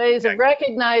has ways of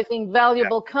recognizing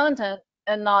valuable content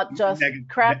and not just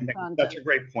crap content. That's a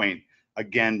great point.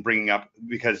 Again, bringing up,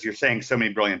 because you're saying so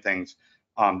many brilliant things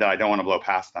that I don't want to blow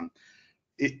past them.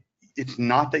 It's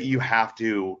not that you have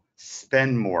to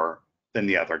spend more than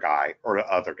the other guy or the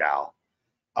other gal.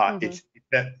 It's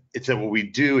that what we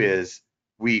do is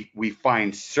we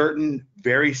find certain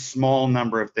very small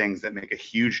number of things that make a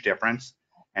huge difference.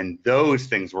 And those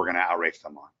things we're going to outrace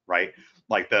them on, right?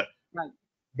 Like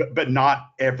but not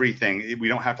everything. We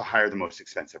don't have to hire the most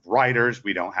expensive writers.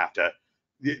 We don't have to.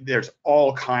 There's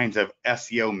all kinds of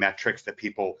SEO metrics that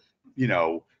people,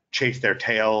 chase their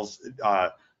tails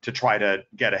to try to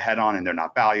get ahead on, and they're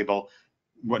not valuable.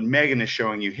 What Megan is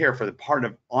showing you here for the part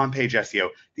of on-page SEO,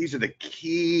 these are the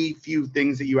key few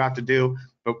things that you have to do.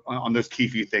 But on those key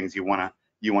few things, you want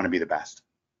to be the best.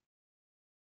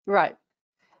 Right.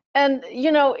 And,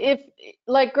 if,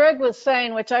 like Greg was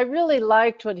saying, which I really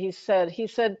liked what he said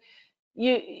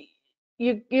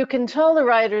you can tell the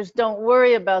writers, don't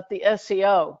worry about the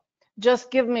SEO. Just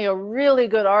give me a really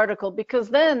good article, because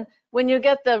then when you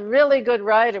get the really good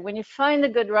writer, when you find a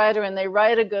good writer and they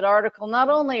write a good article, not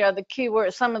only are the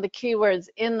keywords, some of the keywords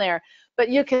in there, but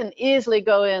you can easily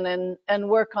go in and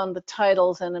work on the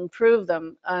titles and improve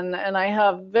them. And I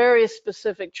have very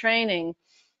specific training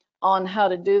on how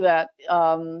to do that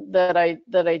that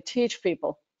I teach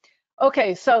people.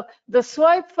 Okay, so the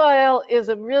swipe file is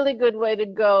a really good way to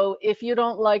go if you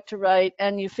don't like to write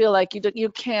and you feel like you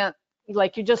can't,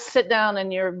 like you just sit down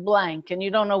and you're blank and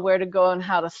you don't know where to go and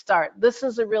how to start. This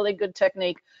is a really good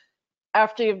technique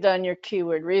after you've done your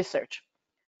keyword research.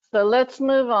 So let's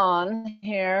move on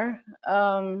here.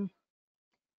 The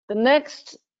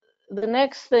next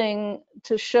thing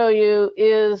to show you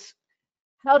is,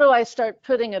 how do I start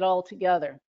putting it all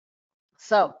together?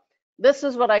 So this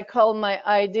is what I call my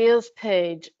ideas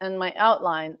page and my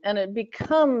outline, and it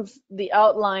becomes the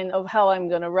outline of how I'm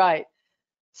going to write.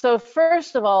 So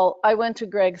first of all, I went to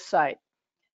Greg's site,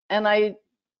 and I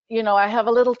have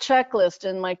a little checklist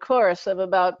in my course of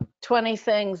about 20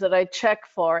 things that I check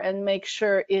for and make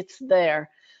sure it's there.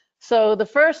 So the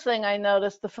first thing I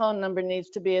noticed, the phone number needs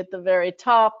to be at the very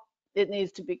top. It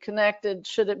needs to be connected.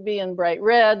 Should it be in bright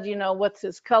red? What's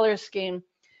his color scheme?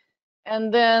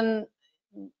 And then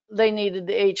they needed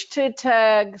the H2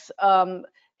 tags.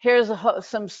 Here's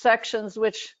some sections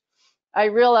which I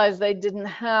realized they didn't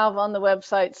have on the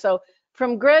website. So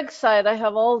from Greg's side, I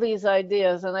have all these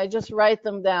ideas and I just write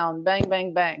them down, bang,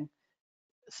 bang, bang.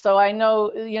 So I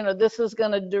know, this is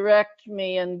going to direct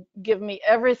me and give me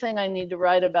everything I need to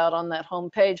write about on that home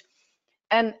page.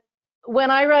 And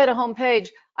when I write a home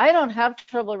page, I don't have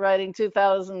trouble writing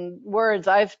 2,000 words.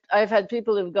 I've had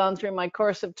people who've gone through my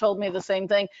course have told me the same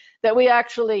thing, that we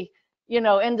actually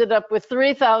ended up with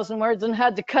 3,000 words and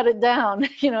had to cut it down,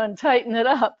 and tighten it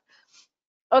up.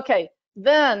 Okay,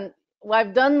 then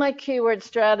I've done my keyword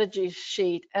strategy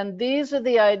sheet, and these are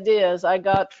the ideas I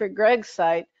got for Greg's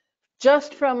site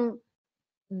just from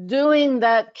doing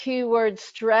that keyword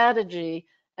strategy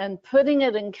and putting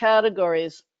it in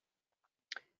categories.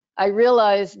 I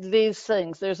realized these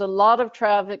things. There's a lot of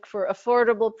traffic for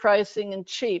affordable pricing and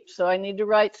cheap, so I need to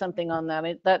write something on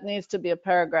that. That needs to be a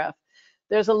paragraph.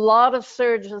 There's a lot of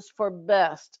searches for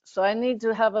best, so I need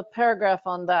to have a paragraph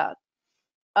on that.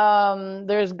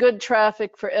 There's good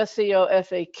traffic for SEO,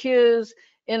 FAQs,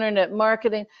 internet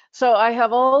marketing. So I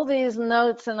have all these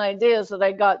notes and ideas that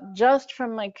I got just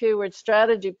from my keyword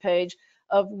strategy page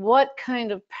of what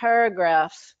kind of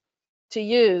paragraphs to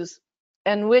use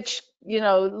and which,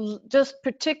 just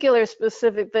particular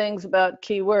specific things about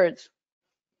keywords.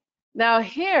 Now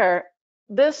here,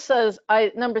 this says,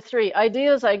 number 3,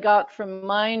 ideas I got from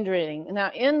mind reading.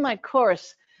 Now in my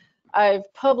course,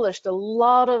 I've published a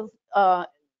lot of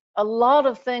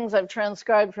things I've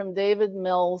transcribed from David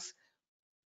Mills'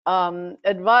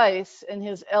 advice in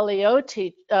his LOI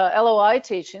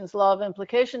teachings, law of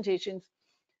implication teachings,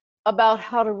 about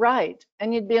how to write.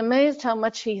 And you'd be amazed how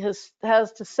much he has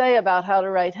to say about how to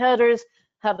write headers,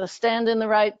 how to stand in the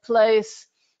right place.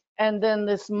 And then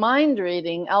this mind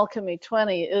reading, Alchemy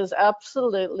 20, is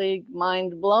absolutely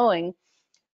mind blowing.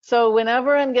 So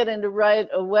whenever I'm getting to write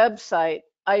a website,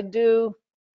 I do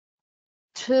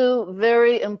 2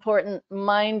 very important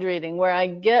mind reading where I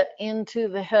get into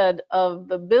the head of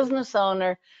the business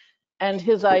owner and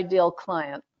his ideal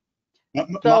client.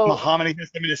 So Muhammad has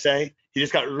something to say. He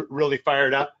just got really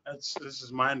fired up. This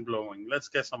is mind blowing. Let's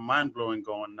get some mind blowing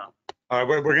going now. All right,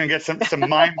 we're gonna get some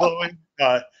mind blowing.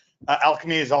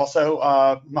 Alchemy is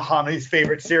also Muhammad's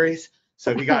favorite series,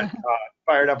 so he got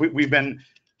fired up.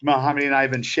 Muhammad and I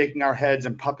have been shaking our heads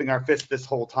and pumping our fists this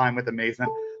whole time with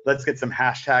amazement. Let's get some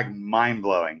hashtag mind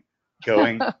blowing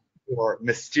going for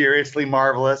mysteriously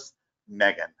marvelous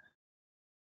Megan.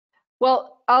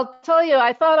 Well, I'll tell you,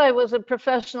 I thought I was a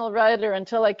professional writer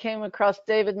until I came across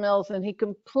David Mills, and he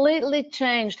completely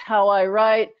changed how I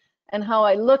write and how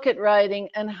I look at writing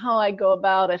and how I go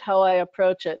about it, how I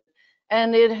approach it.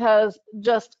 And it has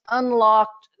just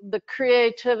unlocked the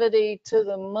creativity to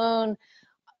the moon.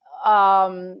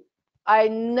 I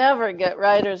never get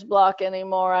writer's block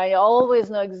anymore. I always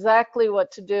know exactly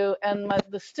what to do. And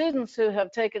the students who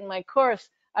have taken my course,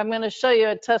 I'm going to show you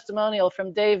a testimonial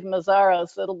from Dave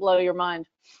Mazzaros that'll blow your mind.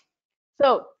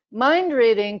 So mind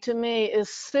reading to me is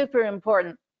super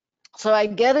important. So I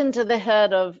get into the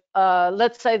head of,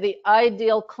 let's say, the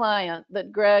ideal client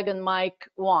that Greg and Mike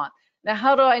want. Now,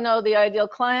 how do I know the ideal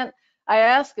client? I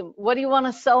ask them, what do you want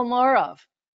to sell more of?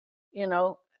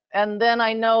 And then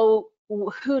I know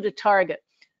who to target.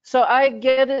 So I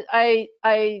get it.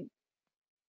 I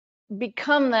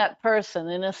become that person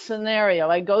in a scenario.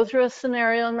 I go through a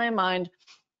scenario in my mind.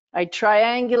 I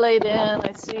triangulate in.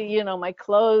 I see, my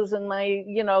clothes and my,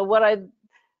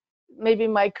 maybe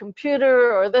my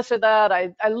computer or this or that.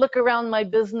 I look around my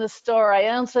business store. I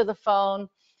answer the phone,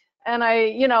 and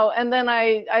and then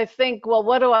I think, well,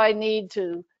 what do I need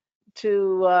to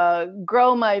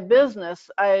grow my business?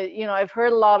 I've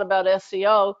heard a lot about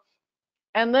SEO,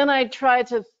 and then I try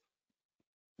to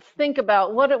think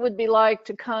about what it would be like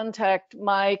to contact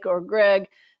Mike or Greg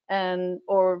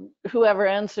or whoever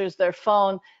answers their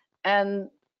phone, and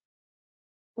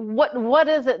what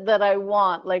is it that I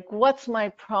want? Like, what's my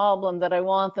problem that I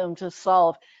want them to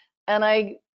solve? And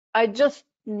I just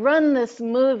run this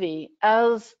movie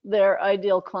as their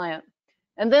ideal client.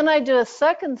 And then I do a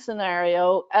second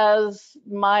scenario as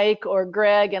Mike or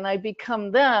Greg, and I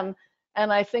become them,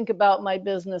 and I think about my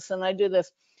business, and I do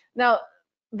this. Now,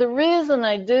 the reason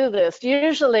I do this,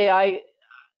 usually I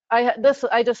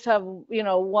just have,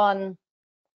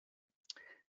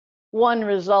 one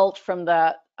result from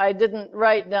that. I didn't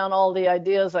write down all the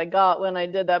ideas I got when I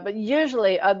did that, but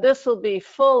usually this will be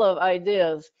full of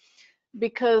ideas,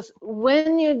 because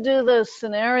when you do those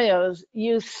scenarios,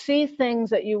 you see things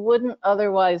that you wouldn't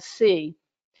otherwise see.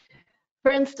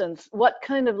 For instance, what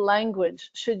kind of language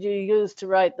should you use to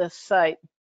write this site?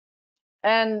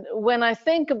 And when I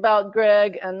think about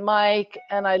Greg and Mike,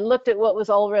 and I looked at what was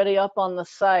already up on the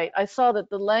site, I saw that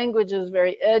the language is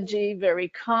very edgy, very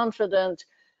confident,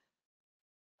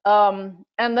 and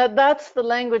that's the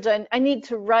language I need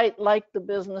to write like the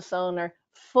business owner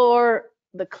for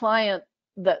the client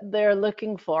that they're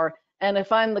looking for. And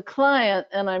if I'm the client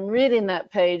and I'm reading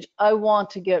that page, I want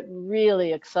to get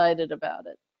really excited about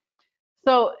it.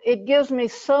 So it gives me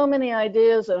so many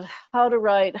ideas of how to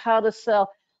write, how to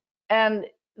sell. And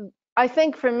I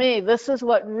think for me, this is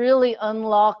what really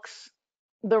unlocks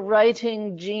the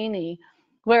writing genie,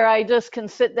 where I just can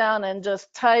sit down and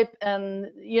just type, and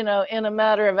in a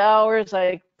matter of hours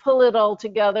I pull it all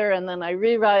together, and then I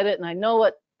rewrite it, and I know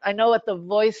what the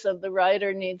voice of the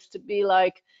writer needs to be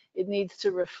like. It needs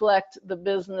to reflect the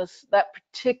business, that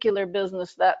particular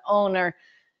business, that owner,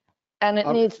 and it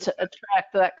needs to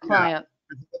attract that client.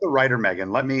 Yeah, the writer,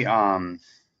 Megan, let me chime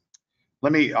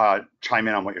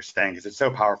in on what you're saying because it's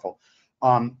so powerful.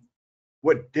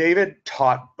 What David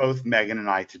taught both Megan and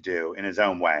I to do in his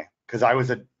own way, because I was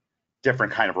a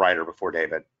different kind of writer before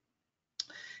David,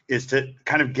 is to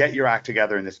kind of get your act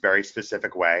together in this very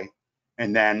specific way.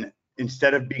 And then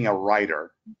instead of being a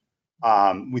writer,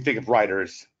 we think of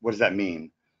writers, what does that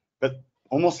mean? But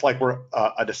almost like we're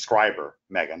a describer,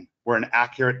 Megan. We're an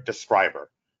accurate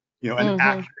describer, an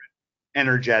accurate,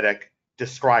 energetic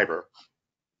describer.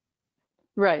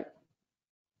 Right.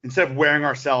 Instead of wearing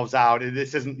ourselves out,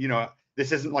 this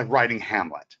isn't like writing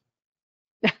Hamlet.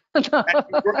 And if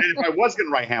I was going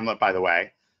to write Hamlet, by the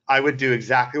way, I would do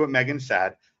exactly what Megan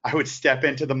said. I would step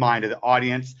into the mind of the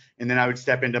audience, and then I would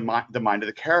step into the mind of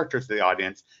the characters of the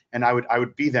audience, and I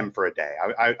would be them for a day.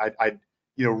 I'd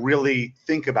really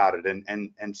think about it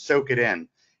and soak it in.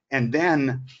 And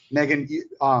then, Megan,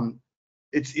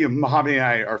 it's Mohammed and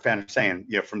I are a fan of saying,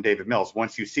 from David Mills,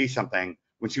 once you see something,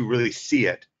 once you really see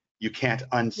it, you can't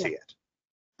unsee it.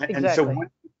 And so once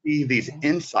you see these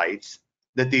insights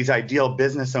that these ideal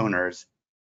business owners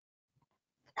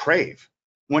crave,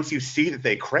 once you see that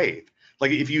they crave,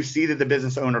 like if you see that the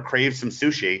business owner craves some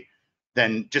sushi,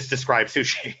 then just describe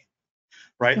sushi,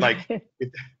 right? Like, and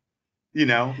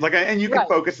you can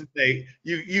focus and say,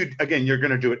 again, you're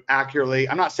going to do it accurately.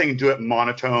 I'm not saying do it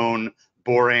monotone,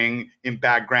 boring, in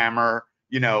bad grammar,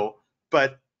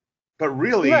 but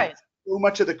really, so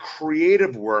much of the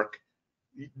creative work,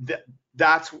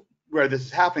 that's where this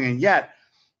is happening. And yet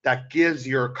that gives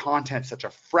your content such a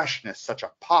freshness, such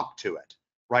a pop to it,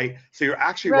 right? So you're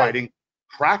actually writing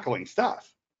crackling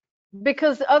stuff.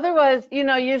 Because otherwise,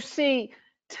 you see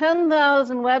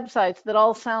 10,000 websites that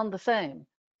all sound the same.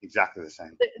 Exactly the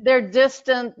same. They're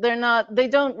distant. They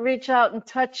don't reach out and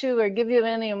touch you or give you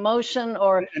any emotion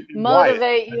or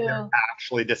motivate you. They're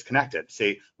actually disconnected.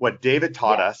 See, what David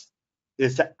taught us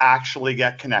is to actually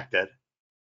get connected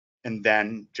and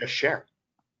then just share.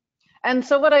 And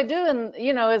so what I do,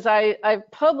 is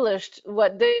I've published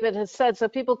what David has said so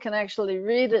people can actually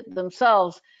read it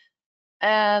themselves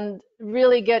and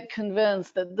really get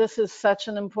convinced that this is such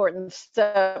an important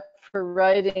step for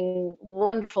writing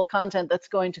wonderful content that's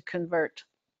going to convert.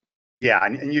 Yeah,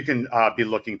 and you can be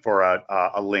looking for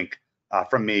a link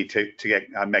from me to get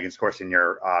Megan's course in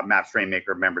your Maps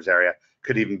Rainmaker members area.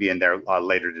 Could even be in there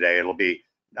later today. It'll be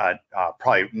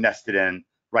probably nested in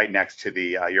right next to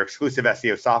the your exclusive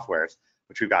SEO softwares,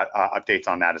 which we've got updates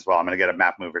on that as well. I'm going to get a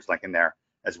Map Movers link in there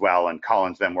as well. And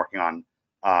Colin's been working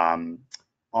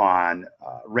on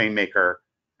Rainmaker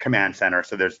Command Center.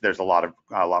 So there's a lot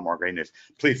more great news.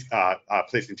 Please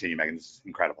continue, Megan. This is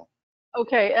incredible.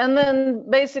 Okay, and then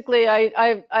basically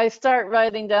I start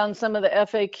writing down some of the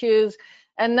FAQs,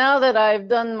 and now that I've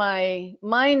done my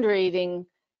mind reading,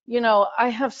 I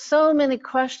have so many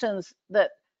questions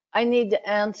that I need to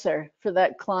answer for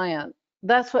that client.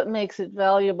 That's what makes it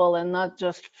valuable and not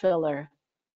just filler.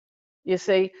 You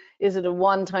see, is it a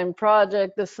one-time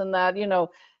project, this and that,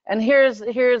 and here's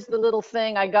the little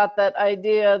thing. I got that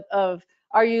idea of,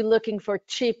 are you looking for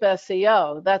cheap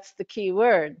SEO? That's the key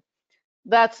word.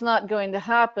 That's not going to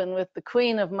happen with the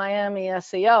queen of Miami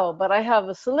SEO, but I have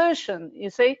a solution, you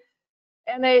see?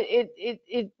 And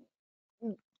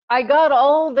I got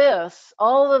all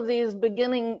of these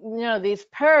beginning, these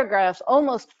paragraphs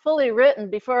almost fully written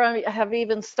before I have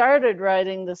even started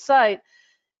writing the site.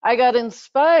 I got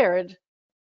inspired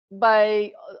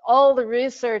by all the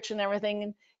research and everything.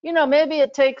 And, maybe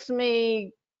it takes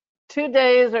me 2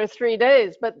 days or 3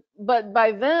 days, but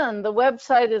by then the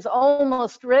website is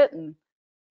almost written.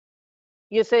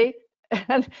 You see,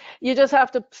 and you just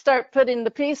have to start putting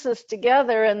the pieces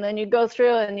together, and then you go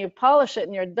through and you polish it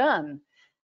and you're done.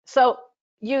 So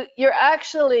you're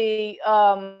actually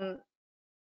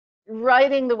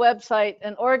writing the website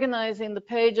and organizing the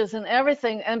pages and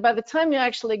everything. And by the time you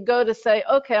actually go to say,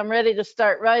 okay, I'm ready to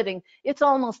start writing, it's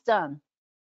almost done.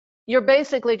 You're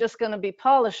basically just going to be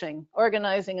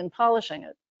organizing and polishing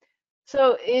it.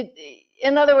 So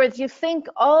in other words, you think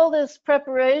all this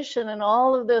preparation and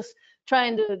all of this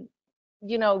trying to,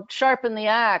 sharpen the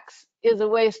axe is a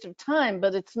waste of time,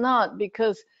 but it's not,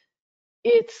 because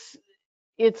it's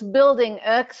building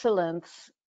excellence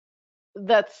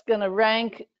that's going to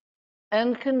rank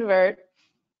and convert.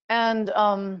 And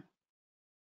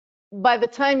by the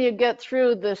time you get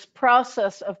through this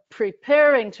process of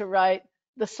preparing to write,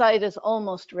 the site is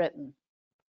almost written.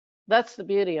 That's the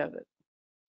beauty of it.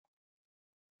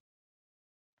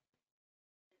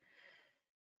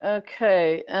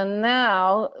 Okay, and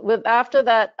now after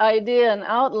that idea and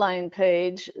outline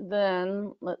page,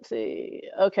 then let's see.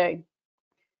 Okay,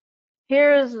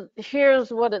 here's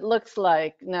what it looks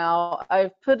like now.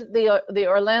 I've put the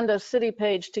Orlando City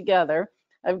page together.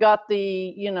 I've got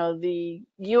the the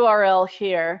URL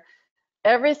here.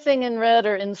 Everything in red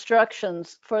are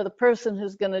instructions for the person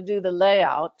who's going to do the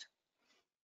layout,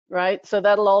 right? So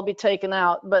that'll all be taken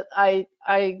out, but I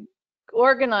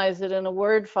organize it in a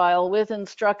Word file with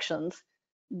instructions.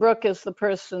 Brooke is the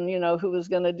person, who was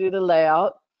going to do the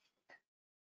layout.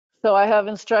 So I have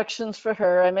instructions for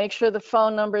her. I make sure the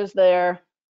phone number is there.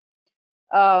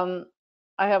 I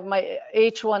have my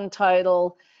H1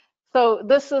 title. So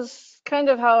this is kind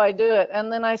of how I do it. And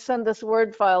then I send this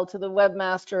Word file to the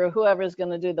webmaster or whoever is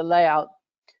going to do the layout.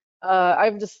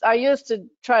 I used to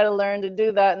try to learn to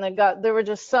do that, and there were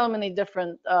just so many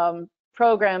different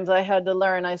programs I had to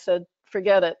learn. I said,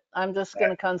 forget it. I'm just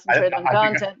going to concentrate on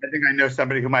content. I think I know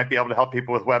somebody who might be able to help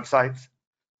people with websites.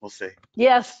 We'll see.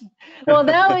 Yes. Well,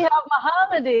 now we have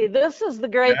Mohammadi. This is the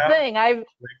great thing. I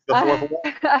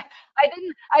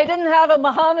didn't have a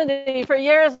Mohammadi for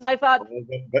years. I thought,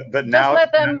 but now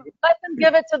let them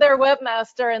give it to their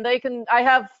webmaster, and I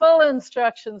have full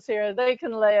instructions here. They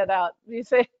can lay it out. You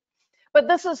see. But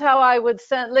this is how I would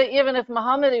send, even if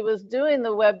Mohammadi was doing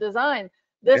the web design,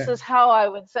 this is how I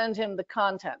would send him the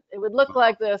content. It would look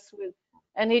like this,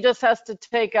 and he just has to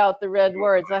take out the red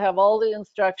words. I have all the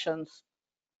instructions.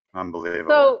 Unbelievable.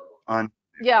 So,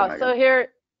 yeah, so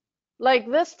here, like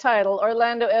this title,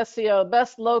 Orlando SEO,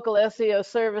 Best Local SEO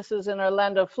Services in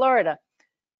Orlando, Florida.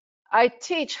 I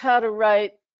teach how to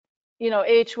write,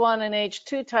 H1 and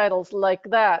H2 titles like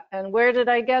that. And where did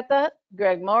I get that?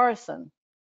 Greg Morrison.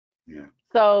 Yeah.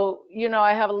 So,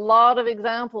 I have a lot of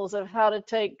examples of how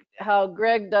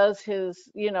Greg does his,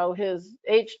 his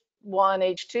H1,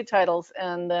 H2 titles,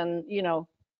 and then,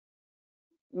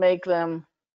 make them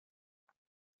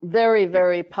very,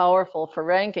 very powerful for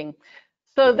ranking.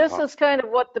 So this is kind of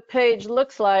what the page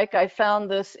looks like. I found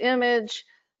this image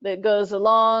that goes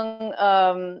along,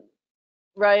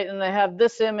 right? And I have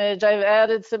this image. I've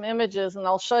added some images, and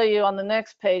I'll show you on the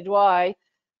next page why.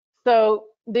 So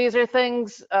these are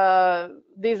things,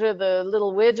 these are the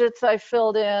little widgets I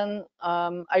filled in.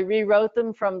 I rewrote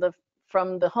them from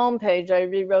the home page. I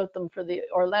rewrote them for the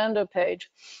Orlando page.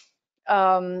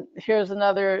 Here's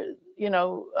another,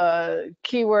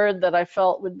 keyword that I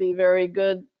felt would be very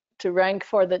good to rank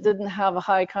for that didn't have a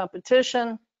high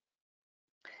competition.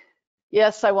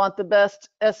 Yes, I want the best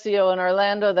SEO in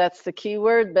Orlando. That's the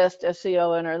keyword, best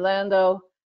SEO in Orlando.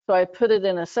 So I put it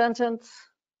in a sentence.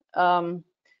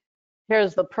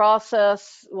 Here's the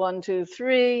process, 1, 2,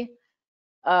 3.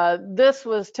 This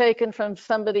was taken from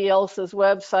somebody else's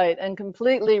website and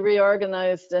completely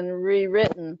reorganized and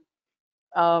rewritten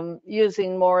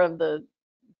using more of the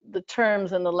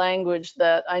terms and the language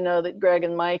that I know that Greg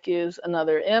and Mike use.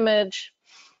 Another image,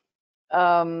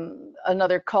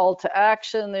 another call to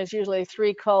action. There's usually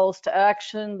 3 calls to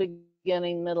action,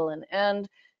 beginning, middle, and end.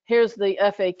 Here's the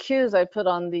FAQs I put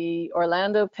on the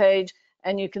Orlando page,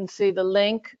 and you can see the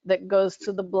link that goes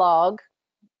to the blog.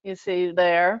 You see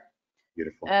there.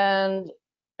 Beautiful. And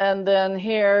then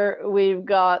here we've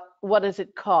got, what does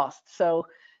it cost? So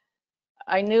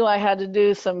I knew I had to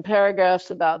do some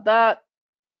paragraphs about that.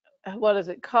 What does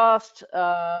it cost?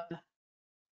 And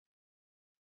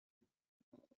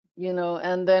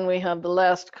then we have the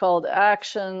last call to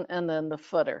action, and then the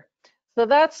footer. So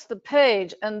that's the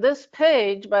page. And this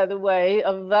page, by the way,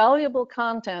 of valuable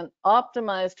content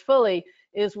optimized fully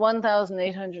is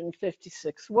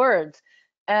 1,856 words.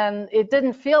 And it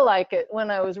didn't feel like it when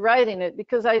I was writing it,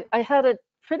 because I had it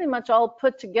pretty much all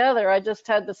put together. I just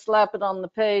had to slap it on the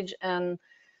page and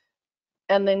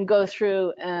then go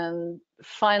through and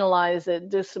finalize it,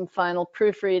 do some final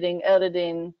proofreading,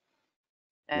 editing,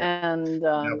 and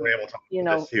now we're able to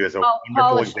this to you as a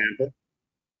wonderful example.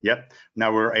 Yep.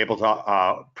 Now we're able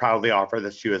to proudly offer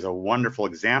this to you as a wonderful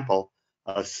example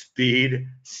of speed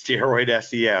steroid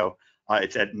SEO.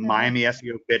 It's at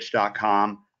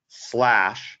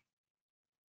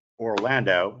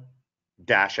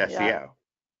miamiSEObitch.com/Orlando-SEO. Yeah.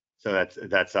 So that's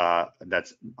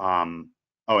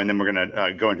oh, and then we're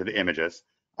gonna go into the images.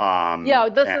 Yeah,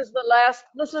 this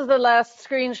is the last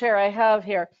screen share I have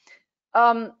here.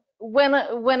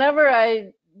 Whenever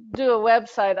I do a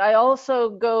website, I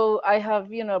also I have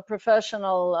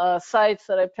professional sites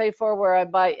that I pay for where I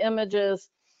buy images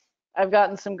I've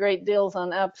gotten some great deals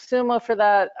on AppSumo for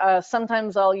that.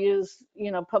 Sometimes I'll use,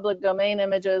 public domain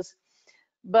images,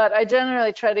 but I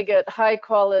generally try to get high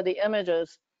quality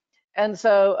images. And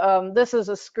so this is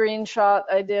a screenshot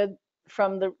I did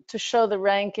to show the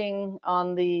ranking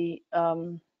on the, I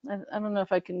don't know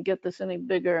if I can get this any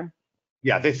bigger.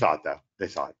 Yeah, they saw it though. They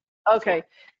saw it. Okay.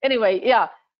 Anyway, yeah.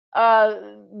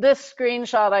 This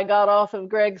screenshot I got off of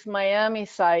Greg's Miami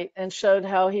site and showed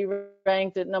how he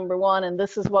ranked at #1, and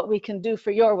this is what we can do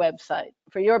for your website,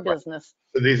 for your business.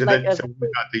 So these are Like so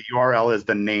we've got the URL is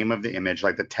the name of the image,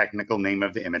 like the technical name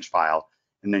of the image file,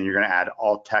 and then you're going to add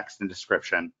alt text and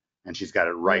description, and she's got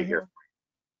it right here.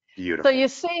 Beautiful. So you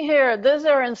see here, these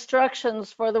are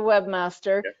instructions for the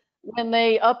webmaster. Yep. When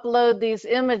they upload these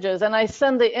images, and I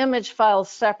send the image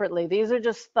files separately. These are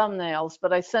just thumbnails,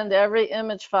 but I send every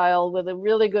image file with a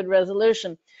really good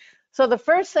resolution. So the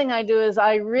first thing I do is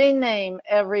I rename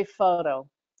every photo,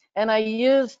 and I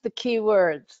use the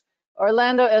keywords,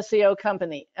 Orlando SEO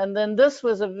company. And then this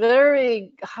was a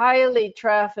very highly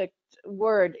trafficked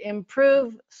word,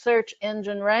 improve search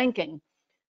engine ranking.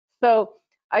 So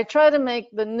I try to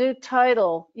make the new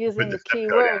title using the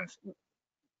keywords.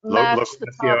 Local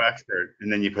SEO expert,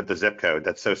 and then you put the zip code.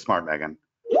 That's so smart, Megan.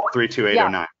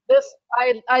 32809. Yeah, this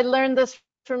I learned this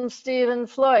from Stephen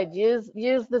Floyd. Use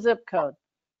the zip code.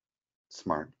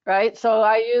 Smart. Right. So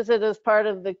I use it as part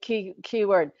of the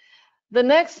keyword. The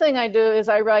next thing I do is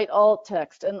I write alt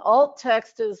text, and alt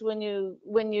text is when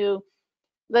you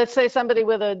let's say somebody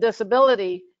with a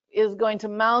disability is going to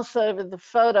mouse over the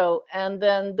photo, and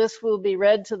then this will be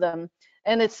read to them.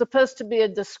 And it's supposed to be a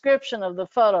description of the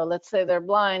photo. Let's say they're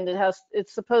blind.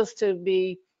 It's supposed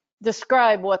to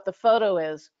describe what the photo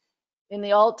is in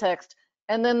the alt text.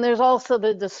 And then there's also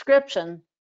the description.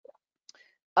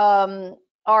 Our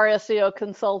SEO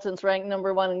consultants rank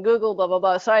 #1 in Google, blah, blah,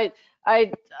 blah. So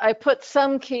I put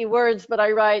some keywords, but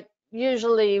I write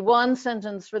usually 1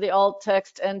 sentence for the alt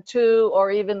text and 2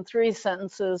 or even 3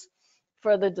 sentences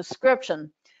for the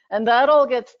description. And that all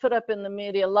gets put up in the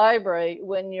media library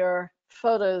when your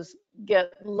photos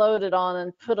get loaded on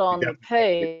and put on the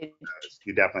page.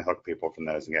 You definitely hook people from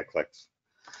those and get clicks.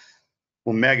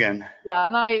 Well, Megan.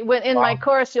 In my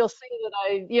course, you'll see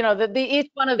that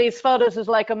each one of these photos is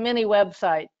like a mini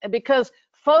website, because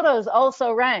photos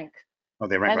also rank. Oh,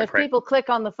 they rank. And if people click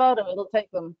on the photo, it'll take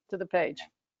them to the page.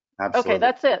 Absolutely. Okay,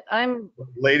 that's it.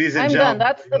 Ladies and gentlemen,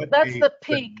 done. That's the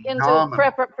peak into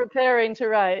preparing to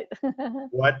write.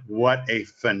 What a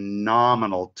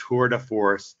phenomenal tour de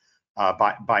force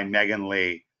by Megan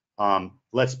Lee.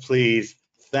 Let's please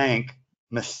thank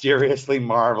mysteriously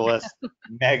marvelous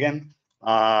Megan,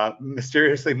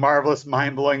 mysteriously marvelous,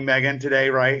 mind-blowing Megan today,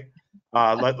 right?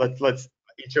 Let's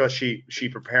each of us, she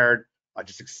prepared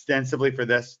just extensively for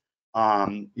this.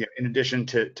 In addition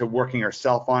to working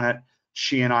herself on it,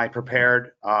 she and I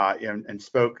prepared and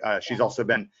spoke. She's also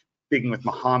been speaking with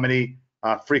Mohammadi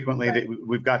frequently. Right.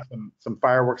 We've got some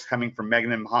fireworks coming from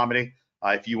Megan and Mohammadi.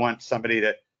 If you want somebody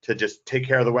to just take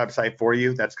care of the website for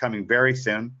you, that's coming very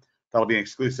soon. That'll be an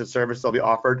exclusive service that'll be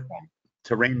offered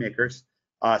to Rainmakers.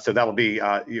 So that'll be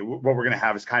what we're going to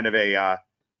have is kind of a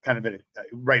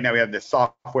right now we have the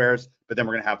softwares, but then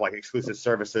we're going to have like exclusive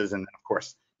services, and of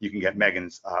course you can get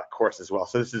Megan's course as well.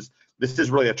 So this is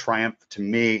really a triumph to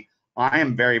me. I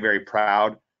am very, very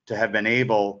proud to have been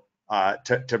able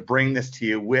to bring this to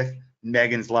you with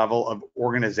Megan's level of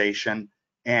organization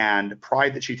and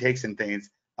pride that she takes in things,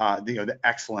 the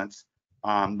excellence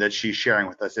that she's sharing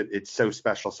with us. It's so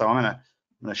special. So I'm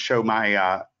gonna show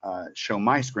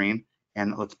my screen,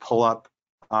 and let's pull up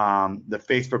the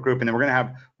Facebook group, and then we're gonna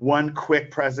have one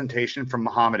quick presentation from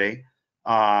Mohammadi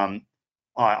on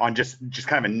just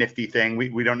kind of a nifty thing.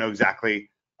 We don't know exactly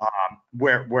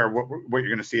what you're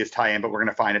going to see as tie-in, but we're going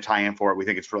to find a tie-in for it. We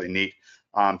think it's really neat.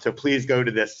 So please go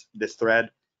to this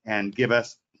thread and give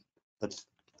us, let's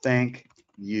thank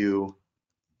you,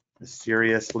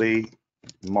 seriously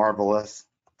marvelous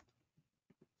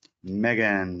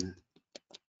Megan.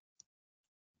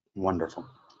 Wonderful.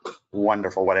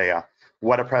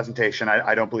 What a presentation.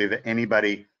 I don't believe that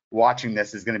anybody watching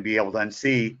this is going to be able to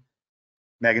unsee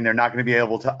Megan. They're not going to be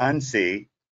able to unsee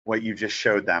what you just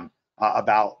showed them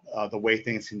about the way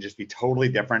things can just be totally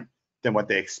different than what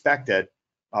they expected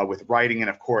with writing. And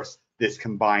of course, this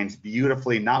combines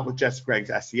beautifully, not with just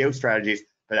Greg's SEO strategies,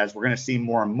 but as we're going to see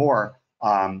more and more,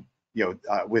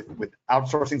 with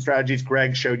outsourcing strategies.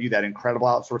 Greg showed you that incredible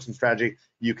outsourcing strategy.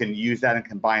 You can use that and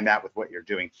combine that with what you're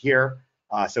doing here.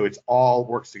 So it's all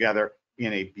works together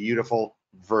in a beautiful,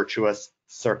 virtuous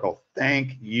circle.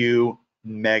 Thank you,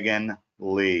 Megan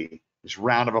Lee. Just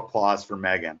round of applause for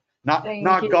Megan.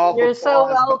 Thank you. golf. You're so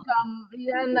applause, but welcome.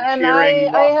 And cheering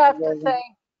I while have to rolling. thank,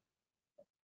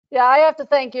 yeah, I have to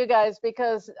thank you guys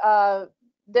because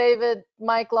David,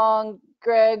 Mike Long,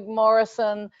 Greg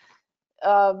Morrison,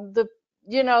 the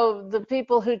the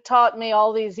people who taught me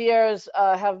all these years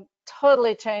have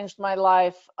totally changed my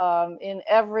life in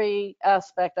every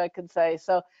aspect, I could say.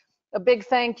 So a big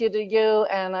thank you to you,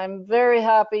 and I'm very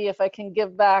happy if I can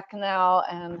give back now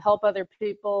and help other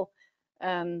people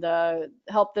and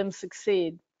help them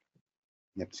succeed.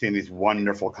 Yep, seeing these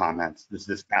wonderful comments.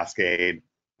 This cascade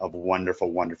of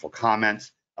wonderful, wonderful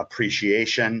comments,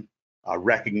 appreciation,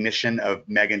 recognition of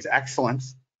Megan's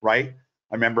excellence, right?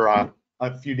 I remember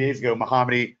a few days ago,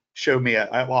 Mohammadi showed me,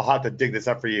 well, I'll have to dig this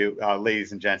up for you,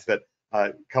 ladies and gents, but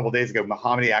a couple of days ago,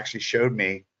 Mohammadi actually showed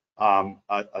me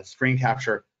a screen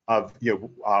capture of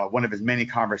one of his many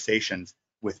conversations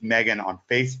with Megan on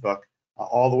Facebook,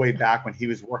 all the way back when he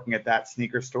was working at that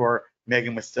sneaker store.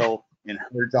 Megan was still in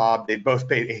her job. They both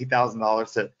paid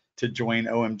 $8,000 to join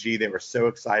OMG. They were so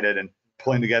excited and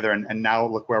pulling together, and now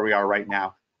look where we are right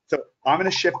now. So I'm going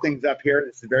to shift things up here.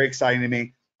 This is very exciting to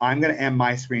me. I'm going to end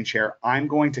my screen share. I'm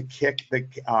going to kick the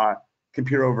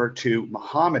computer over to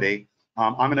Mohammadi.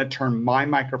 I'm going to turn my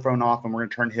microphone off, and we're going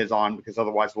to turn his on, because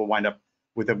otherwise we'll wind up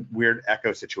with a weird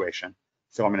echo situation.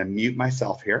 So I'm going to mute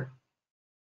myself here.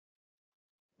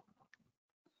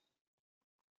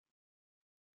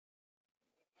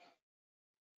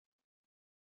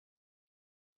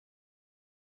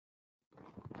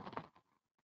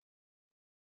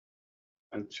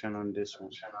 And turn on this one.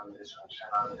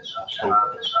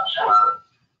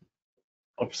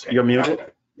 Oops, you're muted?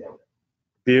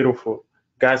 Beautiful.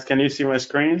 Guys, can you see my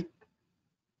screen?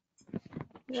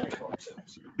 Yeah.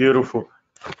 Beautiful.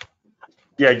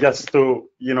 Yeah, just to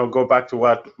go back to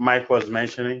what Mike was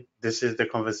mentioning, this is the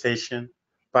conversation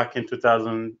back in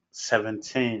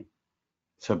 2017.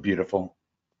 So beautiful,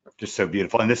 just so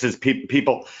beautiful. And this is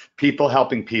people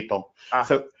helping people.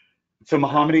 So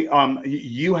Mohammadi,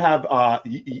 you have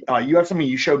something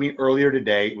you showed me earlier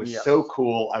today. It was so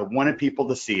cool. I wanted people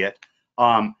to see it.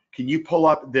 Can you pull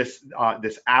up this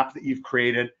app that you've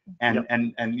created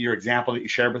and your example that you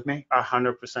shared with me?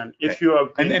 100%. If you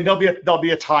have been, and there'll be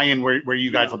a tie-in where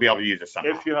you guys will be able to use it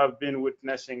somehow. If you have been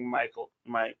witnessing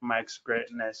Mike's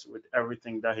greatness with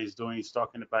everything that he's doing, he's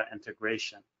talking about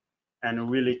integration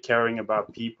and really caring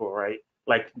about people, right?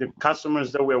 Like the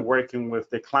customers that we're working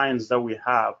with, the clients that we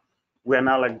have, we're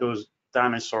not like those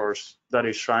dinosaurs that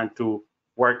is trying to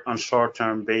work on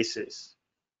short-term basis.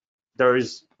 There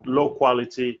is low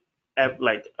quality,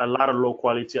 like a lot of low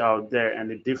quality out there,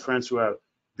 and the difference we're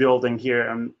building here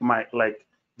and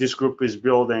this group is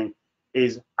building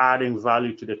is adding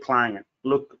value to the client.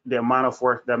 Look, the amount of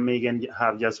work that Megan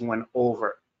have just went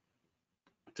over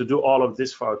to do all of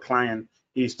this for our client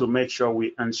is to make sure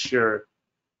we ensure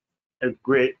the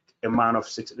greatest amount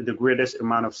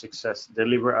of success,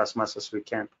 deliver as much as we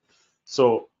can.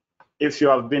 So if you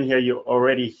have been here, you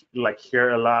already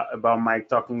hear a lot about Mike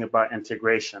talking about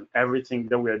integration. Everything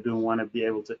that we are doing, want to be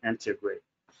able to integrate.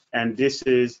 And this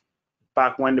is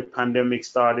back when the pandemic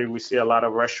started. We see a lot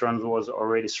of restaurants was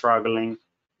already struggling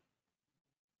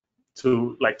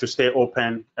to stay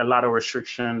open. A lot of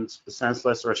restrictions,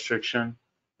 senseless restriction.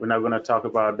 We're not going to talk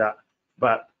about that,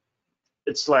 but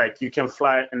it's like you can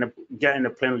fly and get in a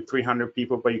plane with 300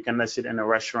 people, but you cannot sit in a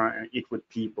restaurant and eat with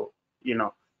people,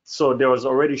 So there was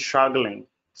already struggling.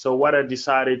 So what I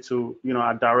decided to,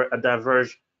 I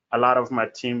diverge a lot of my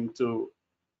team to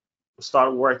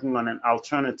start working on an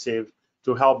alternative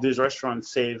to help these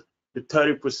restaurants save the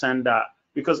 30% that,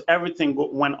 because everything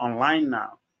went online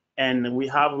now. And we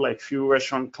have few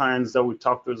restaurant clients that we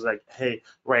talk to is like, hey,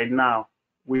 right now,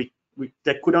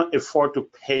 they couldn't afford to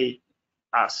pay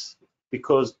us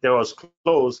because they was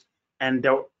closed, and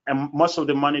most of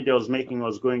the money they was making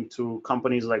was going to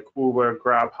companies like Uber,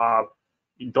 Grubhub,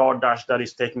 DoorDash that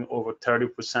is taking over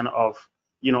 30% of,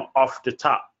 off the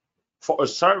top for a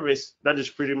service that is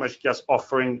pretty much just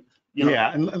offering,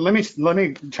 Yeah, and let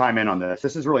me chime in on this.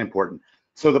 This is really important.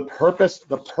 So the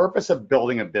purpose of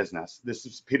building a business, this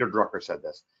is Peter Drucker said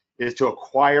this, is to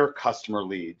acquire customer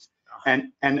leads.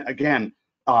 And again,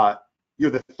 the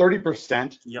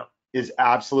 30% is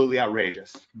absolutely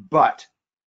outrageous, but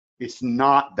it's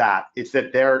not that. It's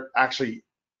that they're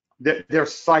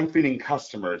siphoning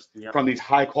customers from these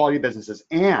high quality businesses,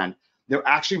 and they're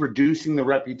actually reducing the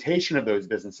reputation of those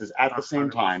businesses at the same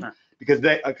time,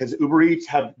 because Uber Eats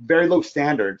have very low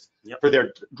standards for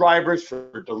their drivers,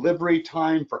 for delivery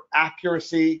time, for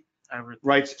accuracy,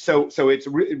 right? So it's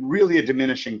really a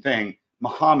diminishing thing.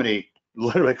 Mohammadi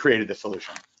literally created the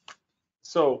solution.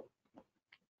 So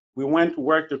we went to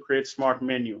work to create Smart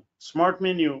Menu. Smart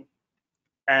Menu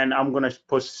And I'm gonna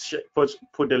put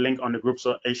the link on the group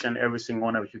so each and every single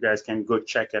one of you guys can go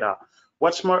check it out.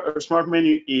 What Smart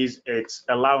Menu is, it's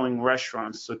allowing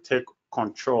restaurants to take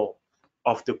control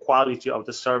of the quality of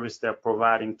the service they're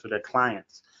providing to their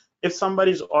clients. If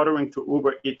somebody's ordering to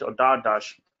Uber Eats or DoorDash,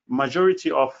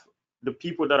 majority of the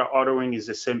people that are ordering is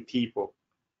the same people.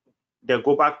 They'll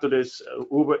go back to this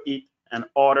Uber Eats and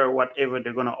order whatever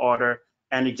they're gonna order,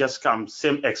 and it just comes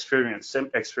same experience.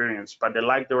 But they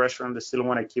like the restaurant, they still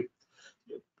want to keep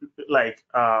like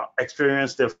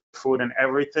experience the food and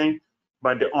everything,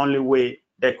 but the only way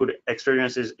they could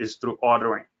experience is through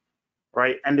ordering,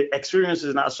 right? And the experience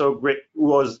is not so great,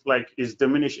 is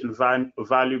diminished in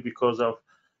value because of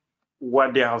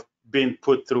what they have been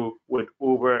put through with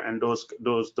Uber and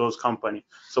those companies.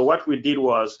 So what we did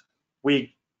was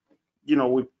we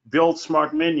built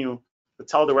Smart Menu to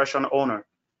tell the restaurant owner,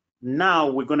 now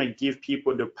we're going to give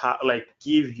people the power,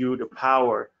 give you the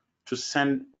power to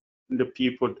send the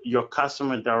people, your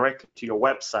customer, directly to your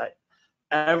website.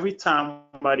 Every time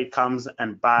somebody comes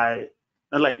and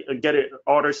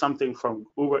order something from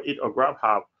Uber Eats or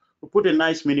Grubhub, we put a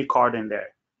nice mini card in there.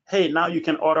 Hey, now you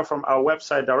can order from our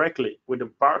website directly with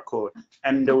the barcode,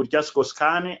 and they would just go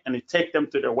scan it and it take them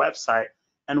to their website.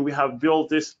 And we have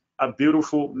built a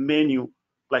beautiful menu,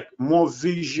 like more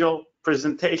visual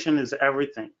presentation is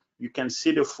everything. You can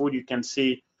see the food, you can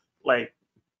see like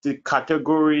the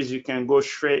categories, you can go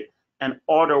straight and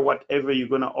order whatever you're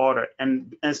gonna order.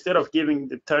 And instead of giving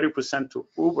the 30% to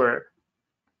Uber,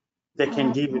 they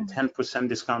can give you 10%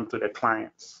 discount to the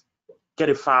clients. Get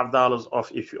a $5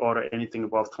 off if you order anything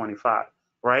above 25,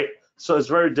 right? So it's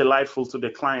very delightful to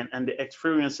the client and the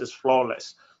experience is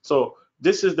flawless. So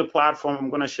this is the platform.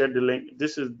 I'm gonna share the link.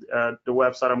 This is the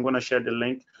website. I'm gonna share the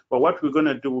link. But what we're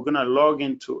gonna do, we're gonna log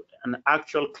into an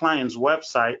actual client's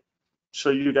website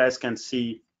so you guys can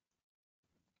see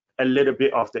a little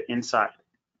bit of the inside.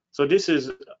 So this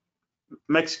is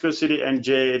Mexico City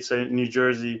NJ. It's a New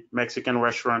Jersey Mexican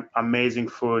restaurant. Amazing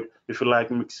food. If you like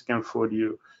Mexican food,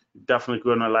 you definitely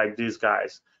gonna like these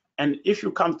guys. And if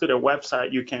you come to the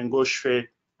website, you can go straight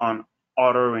on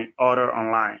order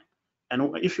online.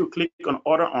 And if you click on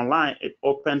order online, it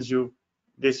opens you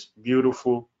this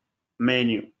beautiful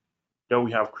menu that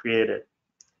we have created,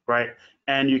 right?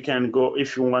 And you can go,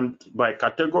 if you want, by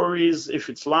categories. If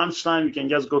it's lunchtime, you can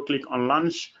just go click on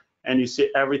lunch and you see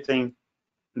everything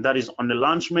that is on the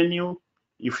lunch menu.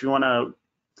 If you want to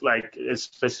like a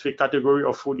specific category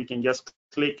of food, you can just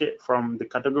click it from the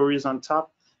categories on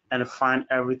top and find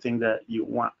everything that you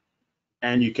want.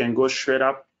 And you can go straight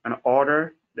up and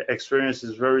order. The experience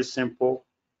is very simple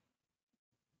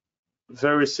and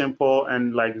very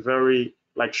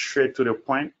straight to the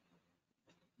point.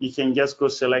 You can just go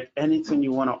select anything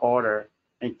you want to order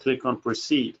and click on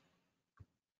proceed.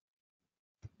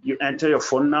 You enter your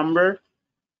phone number.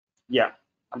 Yeah,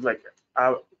 I'm not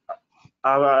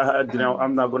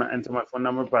going to enter my phone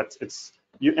number, but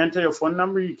you enter your phone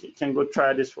number. You can go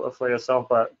try this for yourself,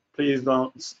 but please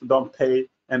don't pay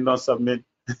and don't submit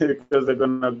because they're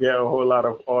going to get a whole lot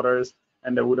of orders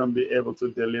and they wouldn't be able to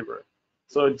deliver.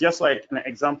 So just like an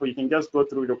example, you can just go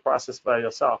through the process by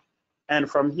yourself. And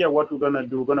from here, what we're going to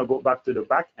do, we're going to go back to the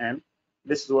back end.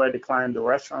 This is where the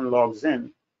restaurant logs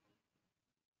in.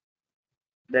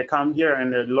 They come here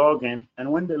and they log in.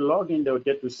 And when they log in, they'll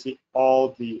get to see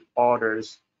all the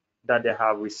orders that they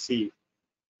have received.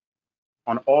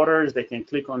 On orders, they can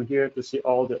click on here to see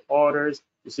all the orders.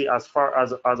 You see, as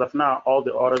of now, all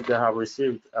the orders they have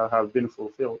received have been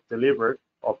fulfilled, delivered,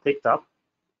 or picked up.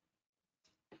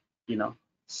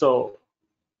 So,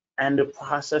 and the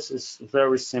process is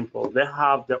very simple. They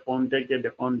get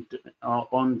their own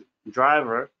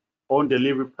driver, own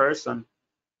delivery person,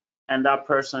 and that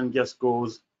person just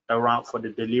goes around for the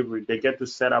delivery. They get to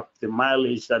set up the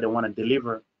mileage that they want to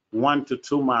deliver, 1 to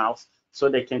 2 miles, so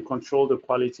they can control the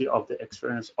quality of the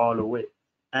experience all the way.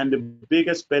 And the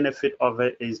biggest benefit of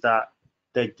it is that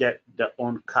they get their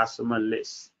own customer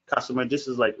list. This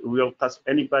is like real customer.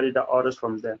 Anybody that orders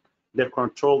from them, they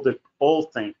control the whole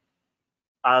thing,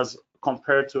 as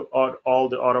compared to all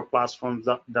the other platforms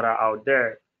that are out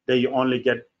there, that you only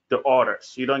get the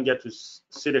orders. You don't get to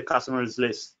see the customer's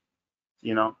list,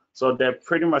 So they're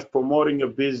pretty much promoting your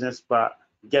business by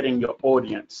getting your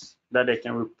audience that they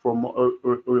can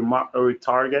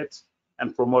retarget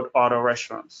and promote other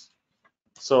restaurants.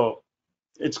 So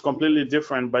it's completely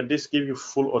different, but this gives you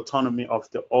full autonomy of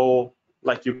the whole,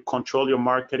 you control your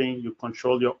marketing, you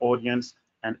control your audience,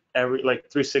 and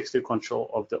 360 control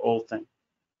of the whole thing.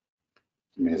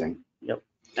 Amazing. Yep.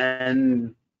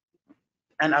 And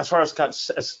And as far as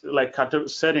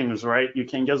settings, right? You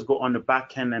can just go on the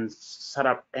back end and set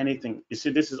up anything. You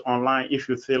see, this is online. If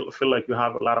you feel like you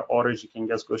have a lot of orders, you can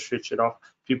just go switch it off.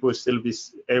 People will still be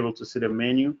able to see the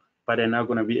menu, but they're not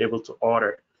going to be able to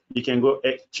order. You can go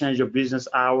change your business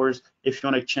hours. If you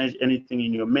want to change anything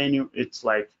in your menu, it's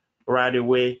like right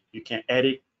away. You can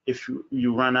edit. If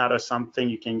you run out of something,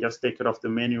 you can just take it off the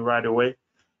menu right away.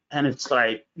 And it's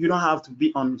like, you don't have to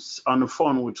be on the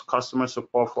phone with customer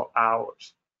support for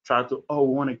hours. Try to, oh,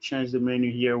 we want to change the menu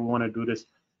here. We want to do this.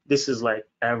 This is like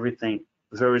everything,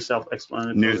 very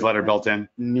self-explanatory. Newsletter built in.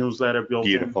 Newsletter built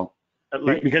Beautiful. in.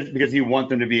 Like, because you want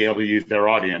them to be able to use their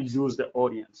audience. Use the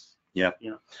audience. Yeah.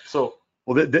 You know. So.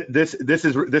 Well, this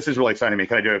is really exciting to me.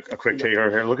 Can I do a quick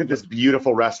takeover here? Look at this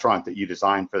beautiful restaurant that you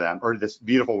designed for them, or this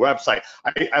beautiful website.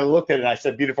 I looked at it and I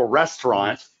said beautiful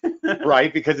restaurant,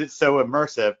 right? Because it's so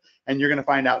immersive, and you're going to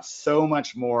find out so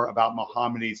much more about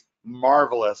Mohammadi's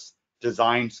marvelous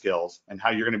design skills and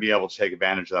how you're going to be able to take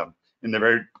advantage of them in the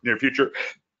very near future.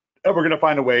 And we're going to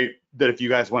find a way that if you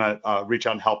guys want to reach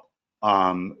out and help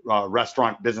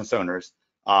restaurant business owners,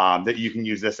 that you can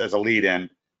use this as a lead in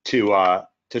to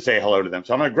say hello to them.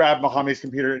 So I'm going to grab Mohammadi's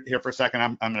computer here for a second.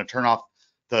 I'm going to turn off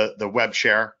the web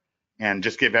share and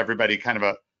just give everybody kind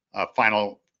of a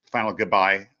final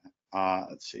goodbye.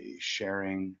 Let's see,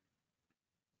 sharing.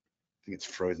 I think it's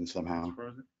frozen somehow. It's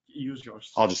frozen. Use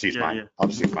yours. I'll just use mine. Yeah. I'll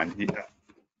just use mine. Yeah.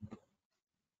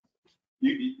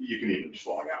 You can even just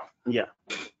log out. Yeah.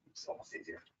 It's almost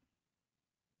easier.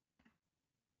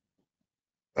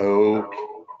 Oh.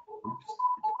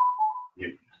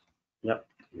 Yep.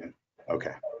 Yeah.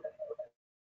 Okay.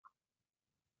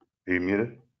 Are you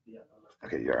muted? Yeah.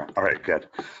 Okay, you're all right. Good.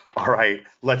 All right.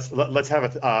 Let's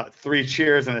have 3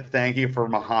 cheers and a thank you for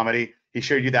Mohammadi. He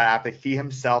showed you that app that he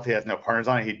himself, he has no partners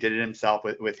on it. He did it himself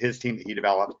with his team that he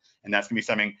developed, and that's gonna be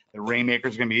something the Rainmaker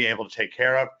is gonna be able to take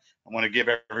care of. I want to give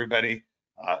everybody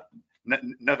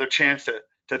another chance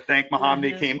to thank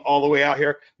Mohammadi. Came all the way out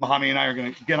here. Mohammadi and I are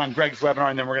gonna get on Greg's webinar,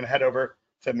 and then we're gonna head over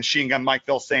to Machine Gun Mike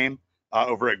Vilsame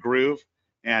over at Groove.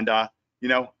 And you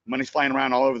know, money's flying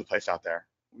around all over the place out there.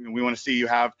 We want to see you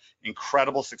have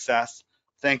incredible success.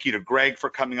 Thank you to Greg for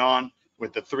coming on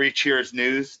with the 3 cheers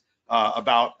news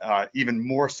about even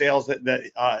more sales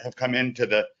that have come into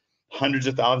the hundreds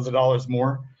of thousands of dollars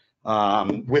more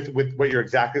with what you're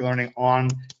exactly learning on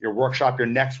your workshop. Your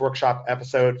next workshop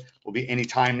episode will be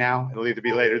anytime now. It'll either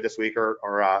be later this week or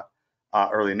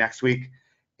early next week.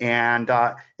 And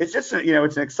it's just, you know,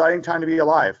 it's an exciting time to be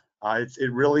alive.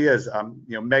 It really is.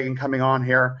 You know, Megan coming on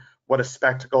here, what a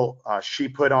spectacle she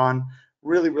put on.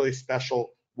 Really, really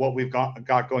special what we've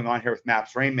got going on here with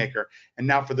Maps Rainmaker. And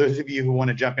now for those of you who want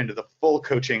to jump into the full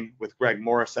coaching with Greg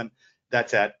Morrison,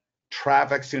 that's at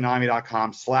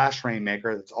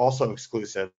traffictsunami.com/Rainmaker. That's also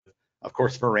exclusive, of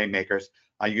course, for Rainmakers.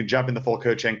 You can jump in the full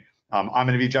coaching. I'm going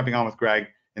to be jumping on with Greg,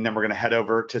 and then we're going to head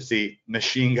over to see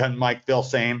Machine Gun Mike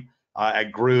Vilsame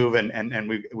at Groove,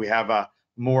 and we have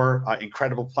more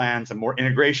incredible plans and more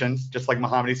integrations, just like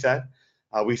Mohammadi said.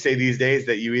 We say these days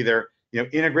that you either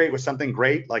integrate with something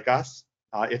great like us,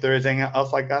 if there is anything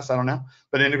else like us, I don't know,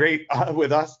 but integrate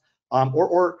with us,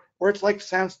 or it's like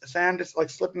sand just like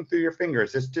slipping through your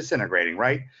fingers, it's disintegrating,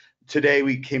 right? Today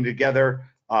we came together,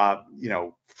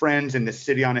 friends in the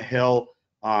city on a hill,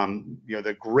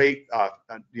 the great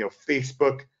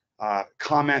Facebook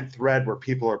comment thread where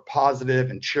people are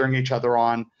positive and cheering each other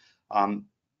on.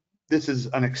 This is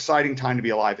an exciting time to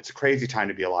be alive. It's a crazy time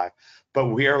to be alive, but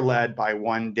we are led by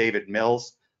one David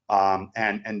Mills,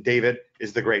 and David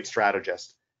is the great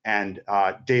strategist. And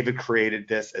David created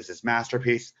this as his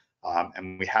masterpiece,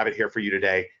 and we have it here for you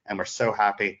today. And we're so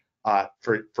happy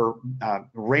for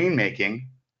rainmaking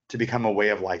to become a way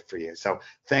of life for you. So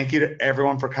thank you to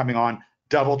everyone for coming on.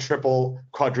 Double, triple,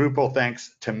 quadruple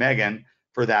thanks to Megan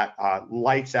for that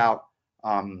lights out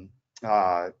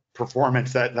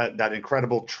performance, that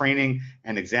incredible training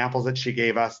and examples that she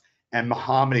gave us, and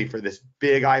Mohammadi for this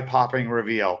big eye-popping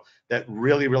reveal that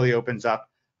really, really opens up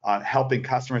helping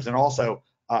customers, and also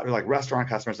like restaurant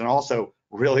customers, and also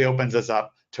really opens us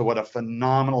up to what a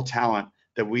phenomenal talent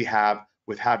that we have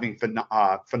with having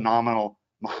phenomenal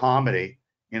Mohammadi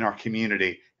in our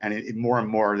community, and more and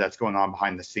more that's going on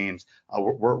behind the scenes.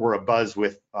 We're abuzz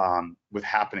with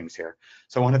happenings here.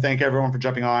 So I want to thank everyone for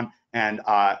jumping on, and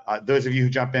those of you who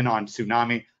jump in on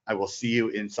Tsunami, I will see you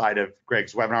inside of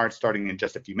Greg's webinar starting in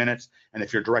just a few minutes. And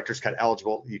if you're Director's Cut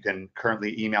eligible, you can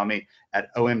currently email me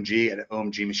at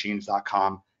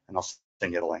omg@omgmachines.com, and I'll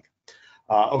send you the link.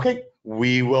 Okay,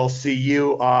 we will see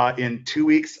you in 2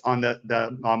 weeks on the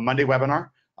Monday webinar.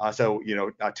 So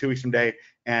 2 weeks from today,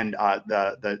 and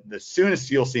the soonest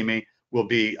you'll see me will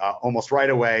be almost right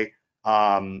away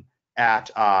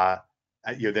at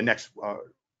the next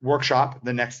workshop,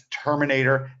 the next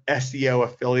Terminator SEO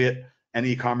affiliate and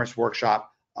e-commerce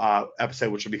workshop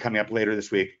episode, which will be coming up later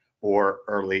this week or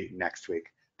early next week.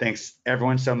 Thanks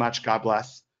everyone so much. God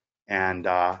bless. And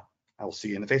I will see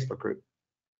you in the Facebook group.